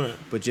them, right,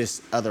 but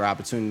just other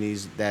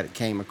opportunities that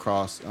came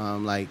across.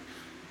 But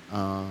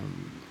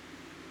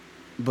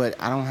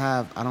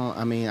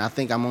I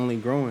think I'm only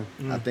growing.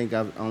 I think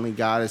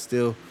God is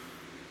still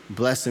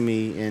blessing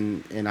me,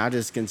 and I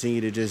just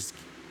continue to just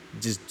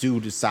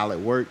do the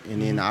solid work,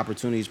 and then the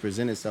opportunities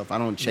present itself. I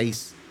don't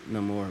chase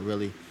no more,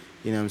 really.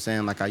 You know what I'm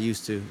saying? Like I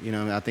used to.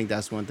 I think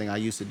that's one thing I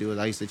used to do is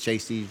I used to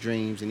chase these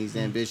dreams and these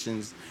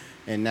ambitions.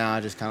 And now I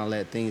just kind of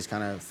let things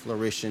kind of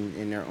flourish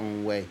in their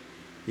own way.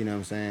 You know what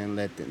I'm saying?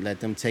 Let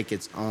them take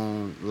its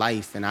own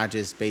life. And I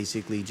just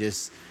basically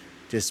just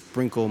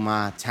sprinkle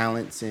my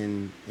talents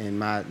and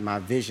my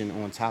vision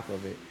on top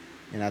of it.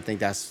 And I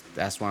think that's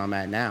where I'm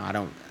at now.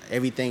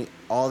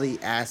 All the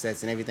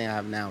assets and everything I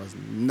have now is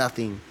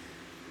nothing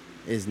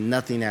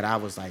that I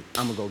was like,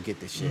 I'm going to go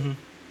get this shit.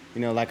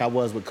 Like I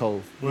was with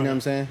Cove. Right. You know what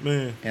I'm saying?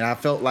 Man. And I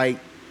felt like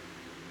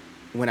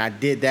when I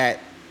did that,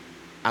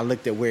 I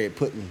looked at where it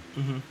put me.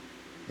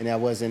 And I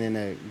wasn't in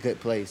a good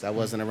place. I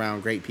wasn't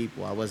around great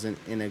people. I wasn't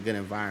in a good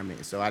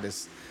environment. So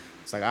it's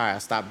like, all right, I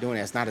stopped doing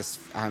that.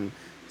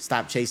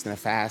 Stopped chasing the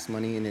fast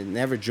money, and it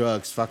never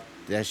drugs. Fuck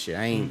that shit.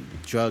 I ain't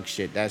drug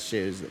shit. That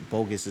shit is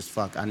bogus as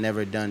fuck. I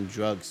never done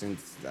drugs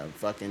since a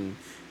fucking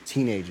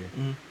teenager.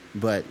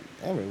 But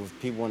if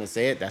people want to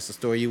say it, that's the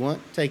story you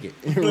want, take it.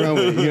 Run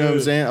with it. You know what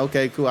I'm saying?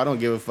 Okay, cool. I don't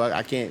give a fuck.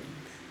 I can't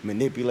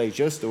manipulate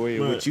your story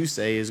or what you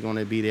say is going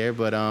to be there.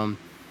 But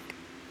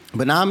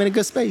now I'm in a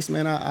good space,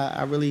 man.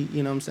 I really,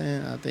 you know what I'm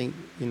saying? I think,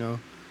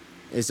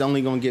 it's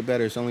only going to get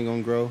better. It's only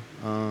going to grow.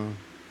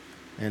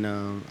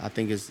 I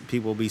think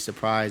people will be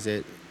surprised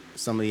at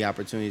some of the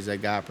opportunities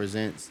that God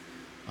presents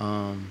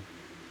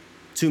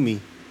to me.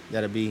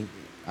 I think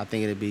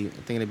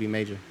it'll be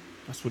major.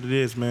 That's what it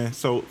is, man.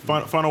 So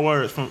final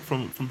words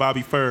from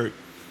Bobby Ferg.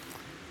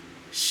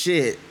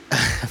 Shit.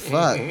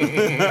 Fuck.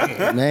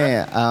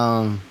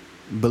 Man,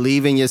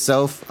 believe in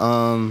yourself.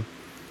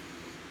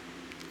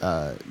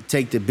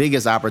 Take the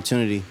biggest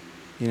opportunity,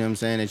 you know what I'm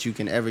saying, that you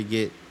can ever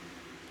get.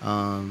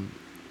 And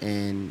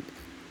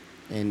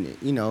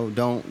you know,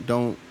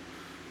 don't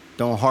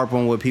harp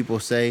on what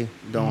people say.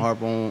 Don't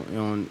harp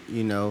on,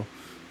 you know,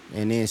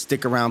 and then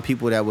stick around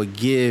people that would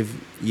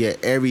give you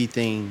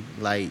everything,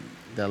 like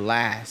the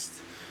last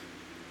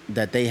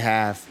that they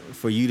have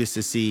for you to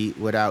succeed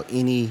without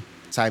any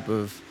type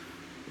of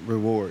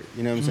reward.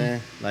 You know what I'm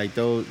saying? Like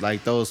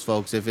those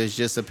folks, if it's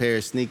just a pair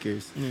of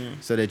sneakers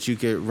so that you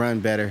could run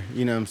better,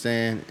 you know what I'm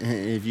saying?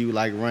 If you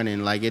like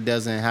running, like it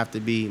doesn't have to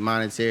be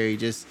monetary,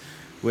 just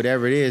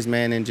whatever it is,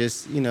 man, and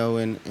just, you know,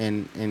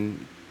 and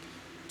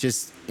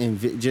just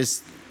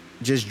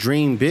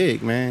dream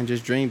big, man.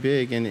 Just dream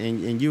big,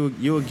 and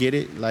you'll get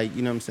it. Like,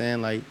 you know what I'm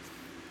saying? Like,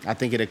 I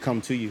think it'll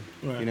come to you.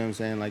 Right. You know what I'm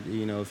saying? Like,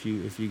 you know, if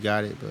you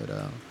got it,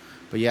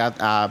 but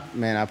yeah,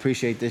 man, I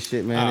appreciate this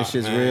shit, man. This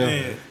shit's real.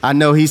 Man. I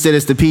know he said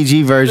it's the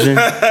PG version.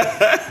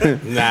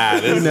 Nah,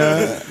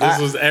 this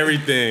was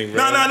everything,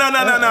 bro. No.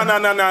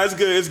 It's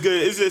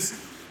good. It's just,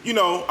 you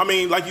know, I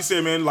mean, like you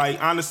said, man,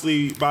 like,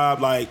 honestly,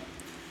 Bob, like,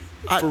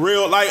 for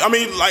real, like, I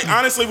mean, like,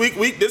 honestly,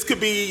 we this could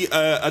be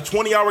a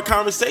 20-hour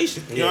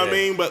conversation. You know what I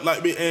mean? But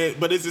like,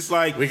 but it's just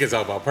like, we can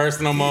talk about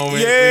personal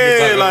moments.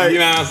 Yeah, like, you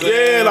know what I'm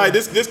saying? Yeah, like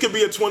this could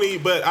be a 20.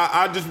 But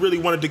I just really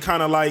wanted to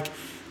kind of like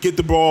get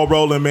the ball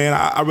rolling, man.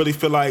 I really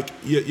feel like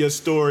your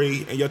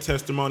story and your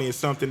testimony is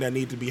something that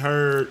needs to be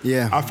heard.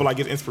 Yeah, I feel like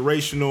it's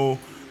inspirational,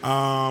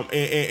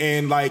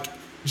 and like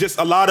just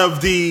a lot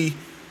of the,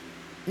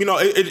 you know,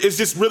 it's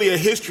just really a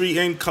history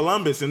in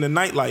Columbus and the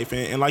nightlife,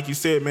 and like you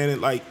said, man,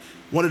 like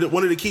one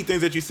of the key things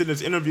that you said in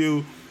this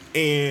interview,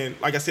 and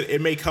like I said, it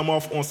may come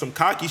off on some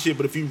cocky shit,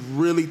 but if you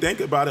really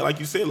think about it, like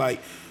you said, like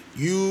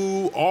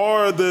you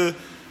are the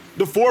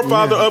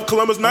forefather of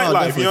Columbus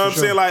nightlife. You know what I'm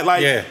saying? Like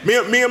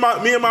me and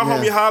my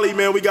homie Holly,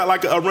 man, we got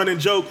like a running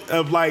joke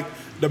of like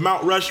the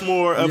Mount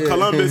Rushmore of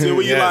Columbus, and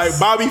we like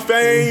Bobby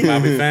Fane,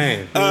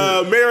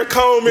 Mayor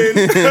Coleman,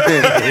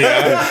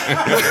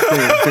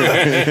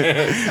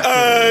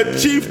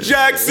 Chief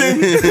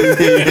Jackson,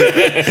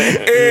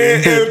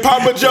 and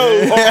Papa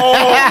Joe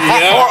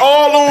are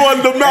all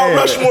on the Mount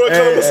Rushmore of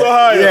Columbus,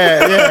 Ohio.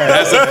 Yeah,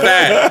 that's a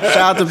fact. Shout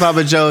out to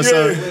Papa Joe.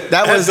 So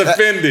that's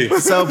offending.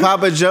 So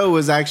Papa Joe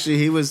was actually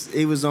he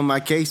was on my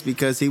case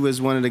because he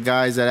was one of the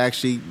guys that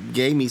actually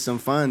gave me some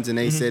funds, and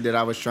they said that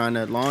I was trying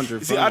to launder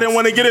funds. See, I didn't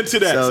want to get into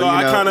that. So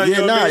I kind of,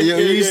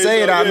 you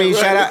say it. I mean,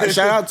 shout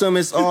out to him.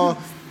 It's all.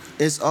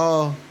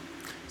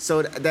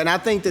 So then I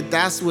think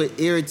that's what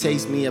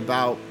irritates me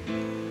about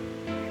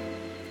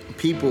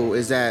people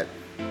is that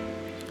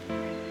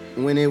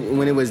when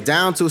it was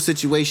down to a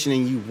situation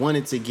and you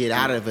wanted to get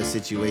out of a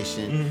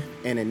situation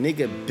and a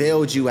nigga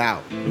bailed you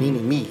out,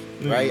 meaning me,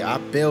 right? I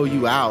bail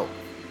you out.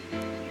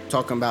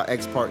 Talking about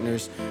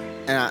ex-partners,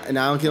 and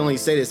I can only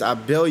say this: I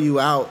bail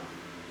you out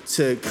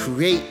to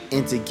create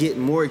and to get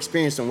more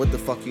experience on what the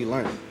fuck you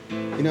learned. You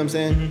know what I'm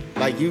saying?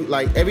 Like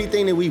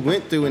everything that we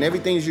went through and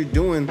everything you're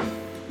doing,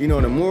 you know,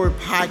 the more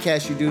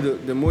podcasts you do,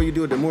 the more you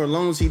do it, the more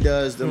loans he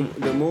does, the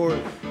more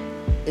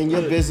in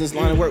your business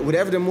line of work,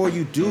 whatever the more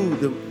you do,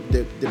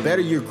 the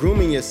better you're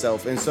grooming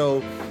yourself. And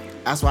so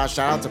that's why I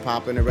shout out to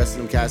Papa and the rest of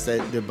them cats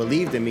that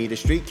believed in me, the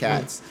street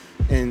cats,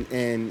 and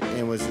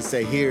was to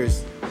say,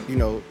 here's, you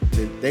know,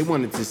 they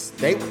wanted to,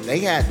 they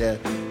had the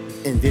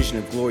envision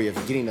of glory of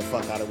getting the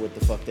fuck out of what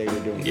the fuck they were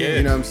doing. Yeah.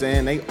 You know what I'm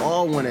saying? They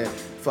all want to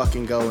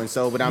fucking go. And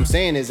so what I'm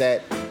saying is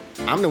that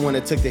I'm the one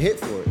that took the hit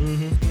for it.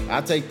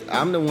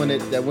 I'm the one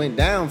that went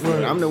down for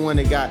it. I'm the one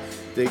that got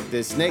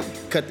the snake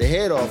cut the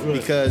head off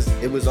because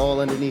it was all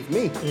underneath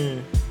me.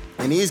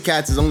 And these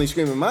cats is only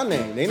screaming my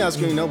name. They not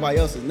screaming nobody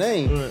else's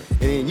name. And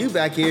then you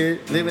back here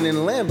living in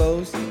the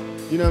Lambos,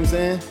 you know what I'm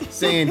saying?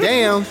 Saying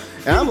damn.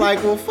 And I'm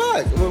like, well,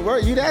 fuck.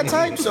 Well, you that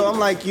type? So I'm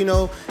like, you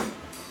know,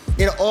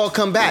 it'll all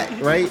come back,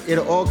 right?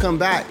 It'll all come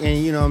back.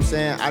 And you know what I'm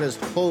saying? I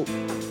just hope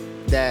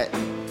that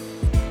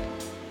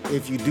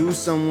if you do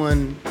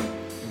someone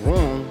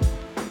wrong,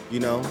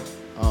 you know,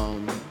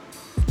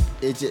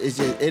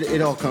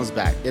 it all comes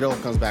back. It all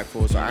comes back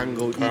full. So I can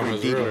go even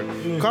deeper.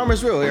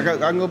 Karma's real. I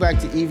can go back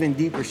to even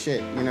deeper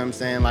shit. You know what I'm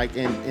saying? Like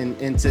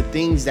into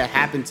things that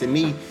happened to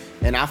me,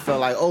 and I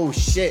felt like, oh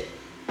shit,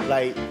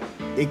 like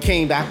it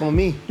came back on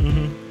me.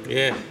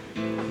 Yeah.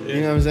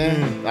 You know what I'm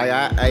saying?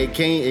 Like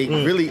it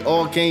really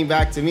all came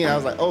back to me. I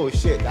was like, oh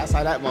shit, that's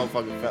how that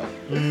motherfucker felt.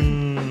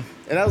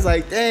 And I was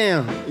like,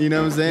 damn, you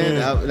know what I'm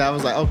saying? And I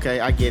was like, okay,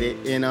 I get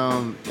it.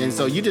 And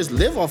so you just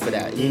live off of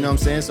that, you know what I'm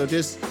saying? So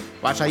just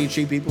watch how you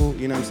treat people,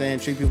 you know what I'm saying?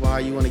 Treat people how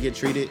you want to get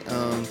treated.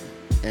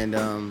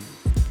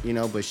 You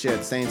know, but shit, at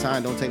the same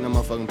time, don't take no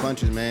motherfucking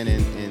punches, man,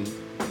 and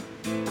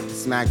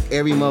smack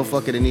every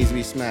motherfucker that needs to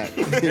be smacked.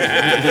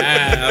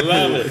 I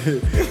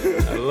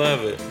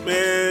love it.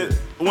 Man,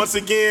 once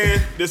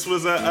again, this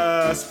was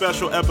a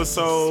special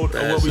episode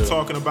of what we're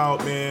talking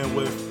about, man,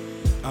 with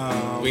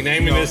we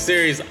naming this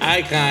series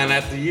Icon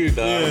after you,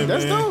 dog. Yeah,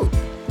 that's dope.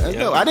 That's Yeah.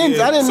 dope. I didn't Yeah,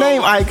 so-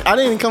 name Icon. I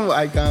didn't come with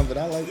Icon, but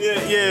I like.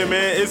 Yeah,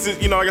 man. It's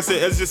just, like I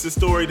said, it's just a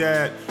story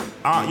that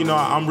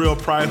I'm real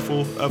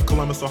prideful of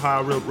Columbus,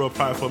 Ohio. Real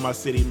prideful of my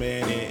city,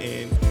 man.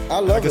 And I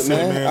love like I it,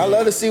 said, man. I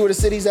love to see where the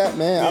city's at,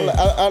 man. Yeah.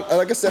 I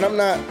like I said, I'm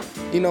not,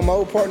 my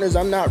old partners.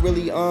 I'm not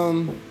really,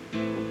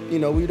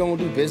 we don't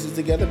do business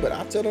together. But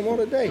I tell them all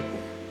the day,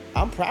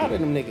 I'm proud of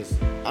them niggas.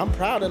 I'm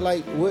proud of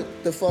like what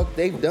the fuck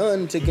they've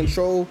done to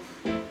control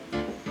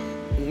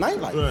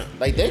nightlife. Right.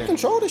 Like they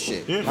control the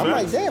shit. Yeah, I'm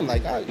like, facts. damn,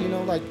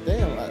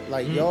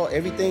 y'all,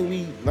 everything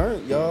we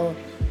learned, y'all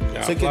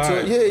took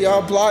applied. it to,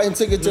 y'all applied and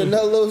took it to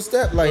another little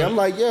step. Like I'm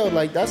like, yo,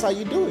 like that's how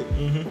you do it.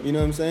 You know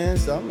what I'm saying?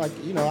 So I'm like,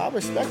 I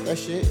respect that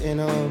shit, and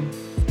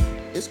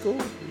it's cool.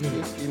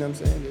 It's, you know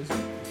what I'm saying?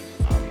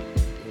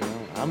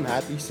 I'm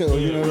happy. So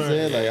you know what I'm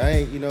saying? Like I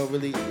ain't,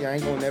 really, I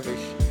ain't gonna never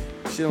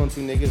shit on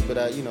two niggas, but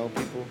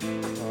people.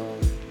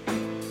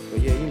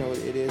 But yeah,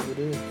 it is what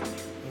it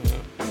is.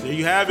 There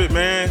you have it,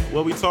 man.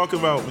 What we talking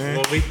about, man?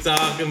 What we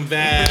talking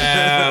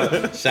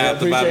about? Shout out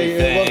to Bobby Appreciate it.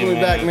 Fang, Welcome me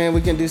man. back, man.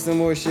 We can do some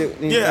more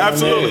shit. Yeah,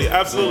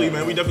 absolutely,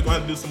 man. We definitely gonna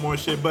have to do some more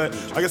shit. But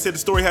like I said, the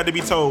story had to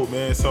be told,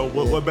 man. So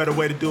what better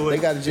way to do it?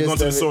 They got the than gist going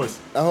to the of it. source.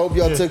 I hope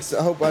y'all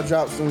I hope I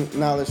dropped some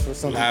knowledge for A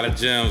something. lot of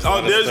gems.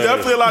 Oh, there's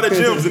definitely a lot of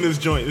gems in this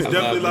joint. There's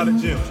definitely a lot of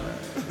gems.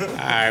 All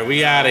right,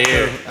 we out of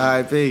here. All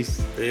right,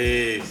 peace.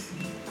 Peace.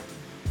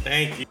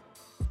 Thank you.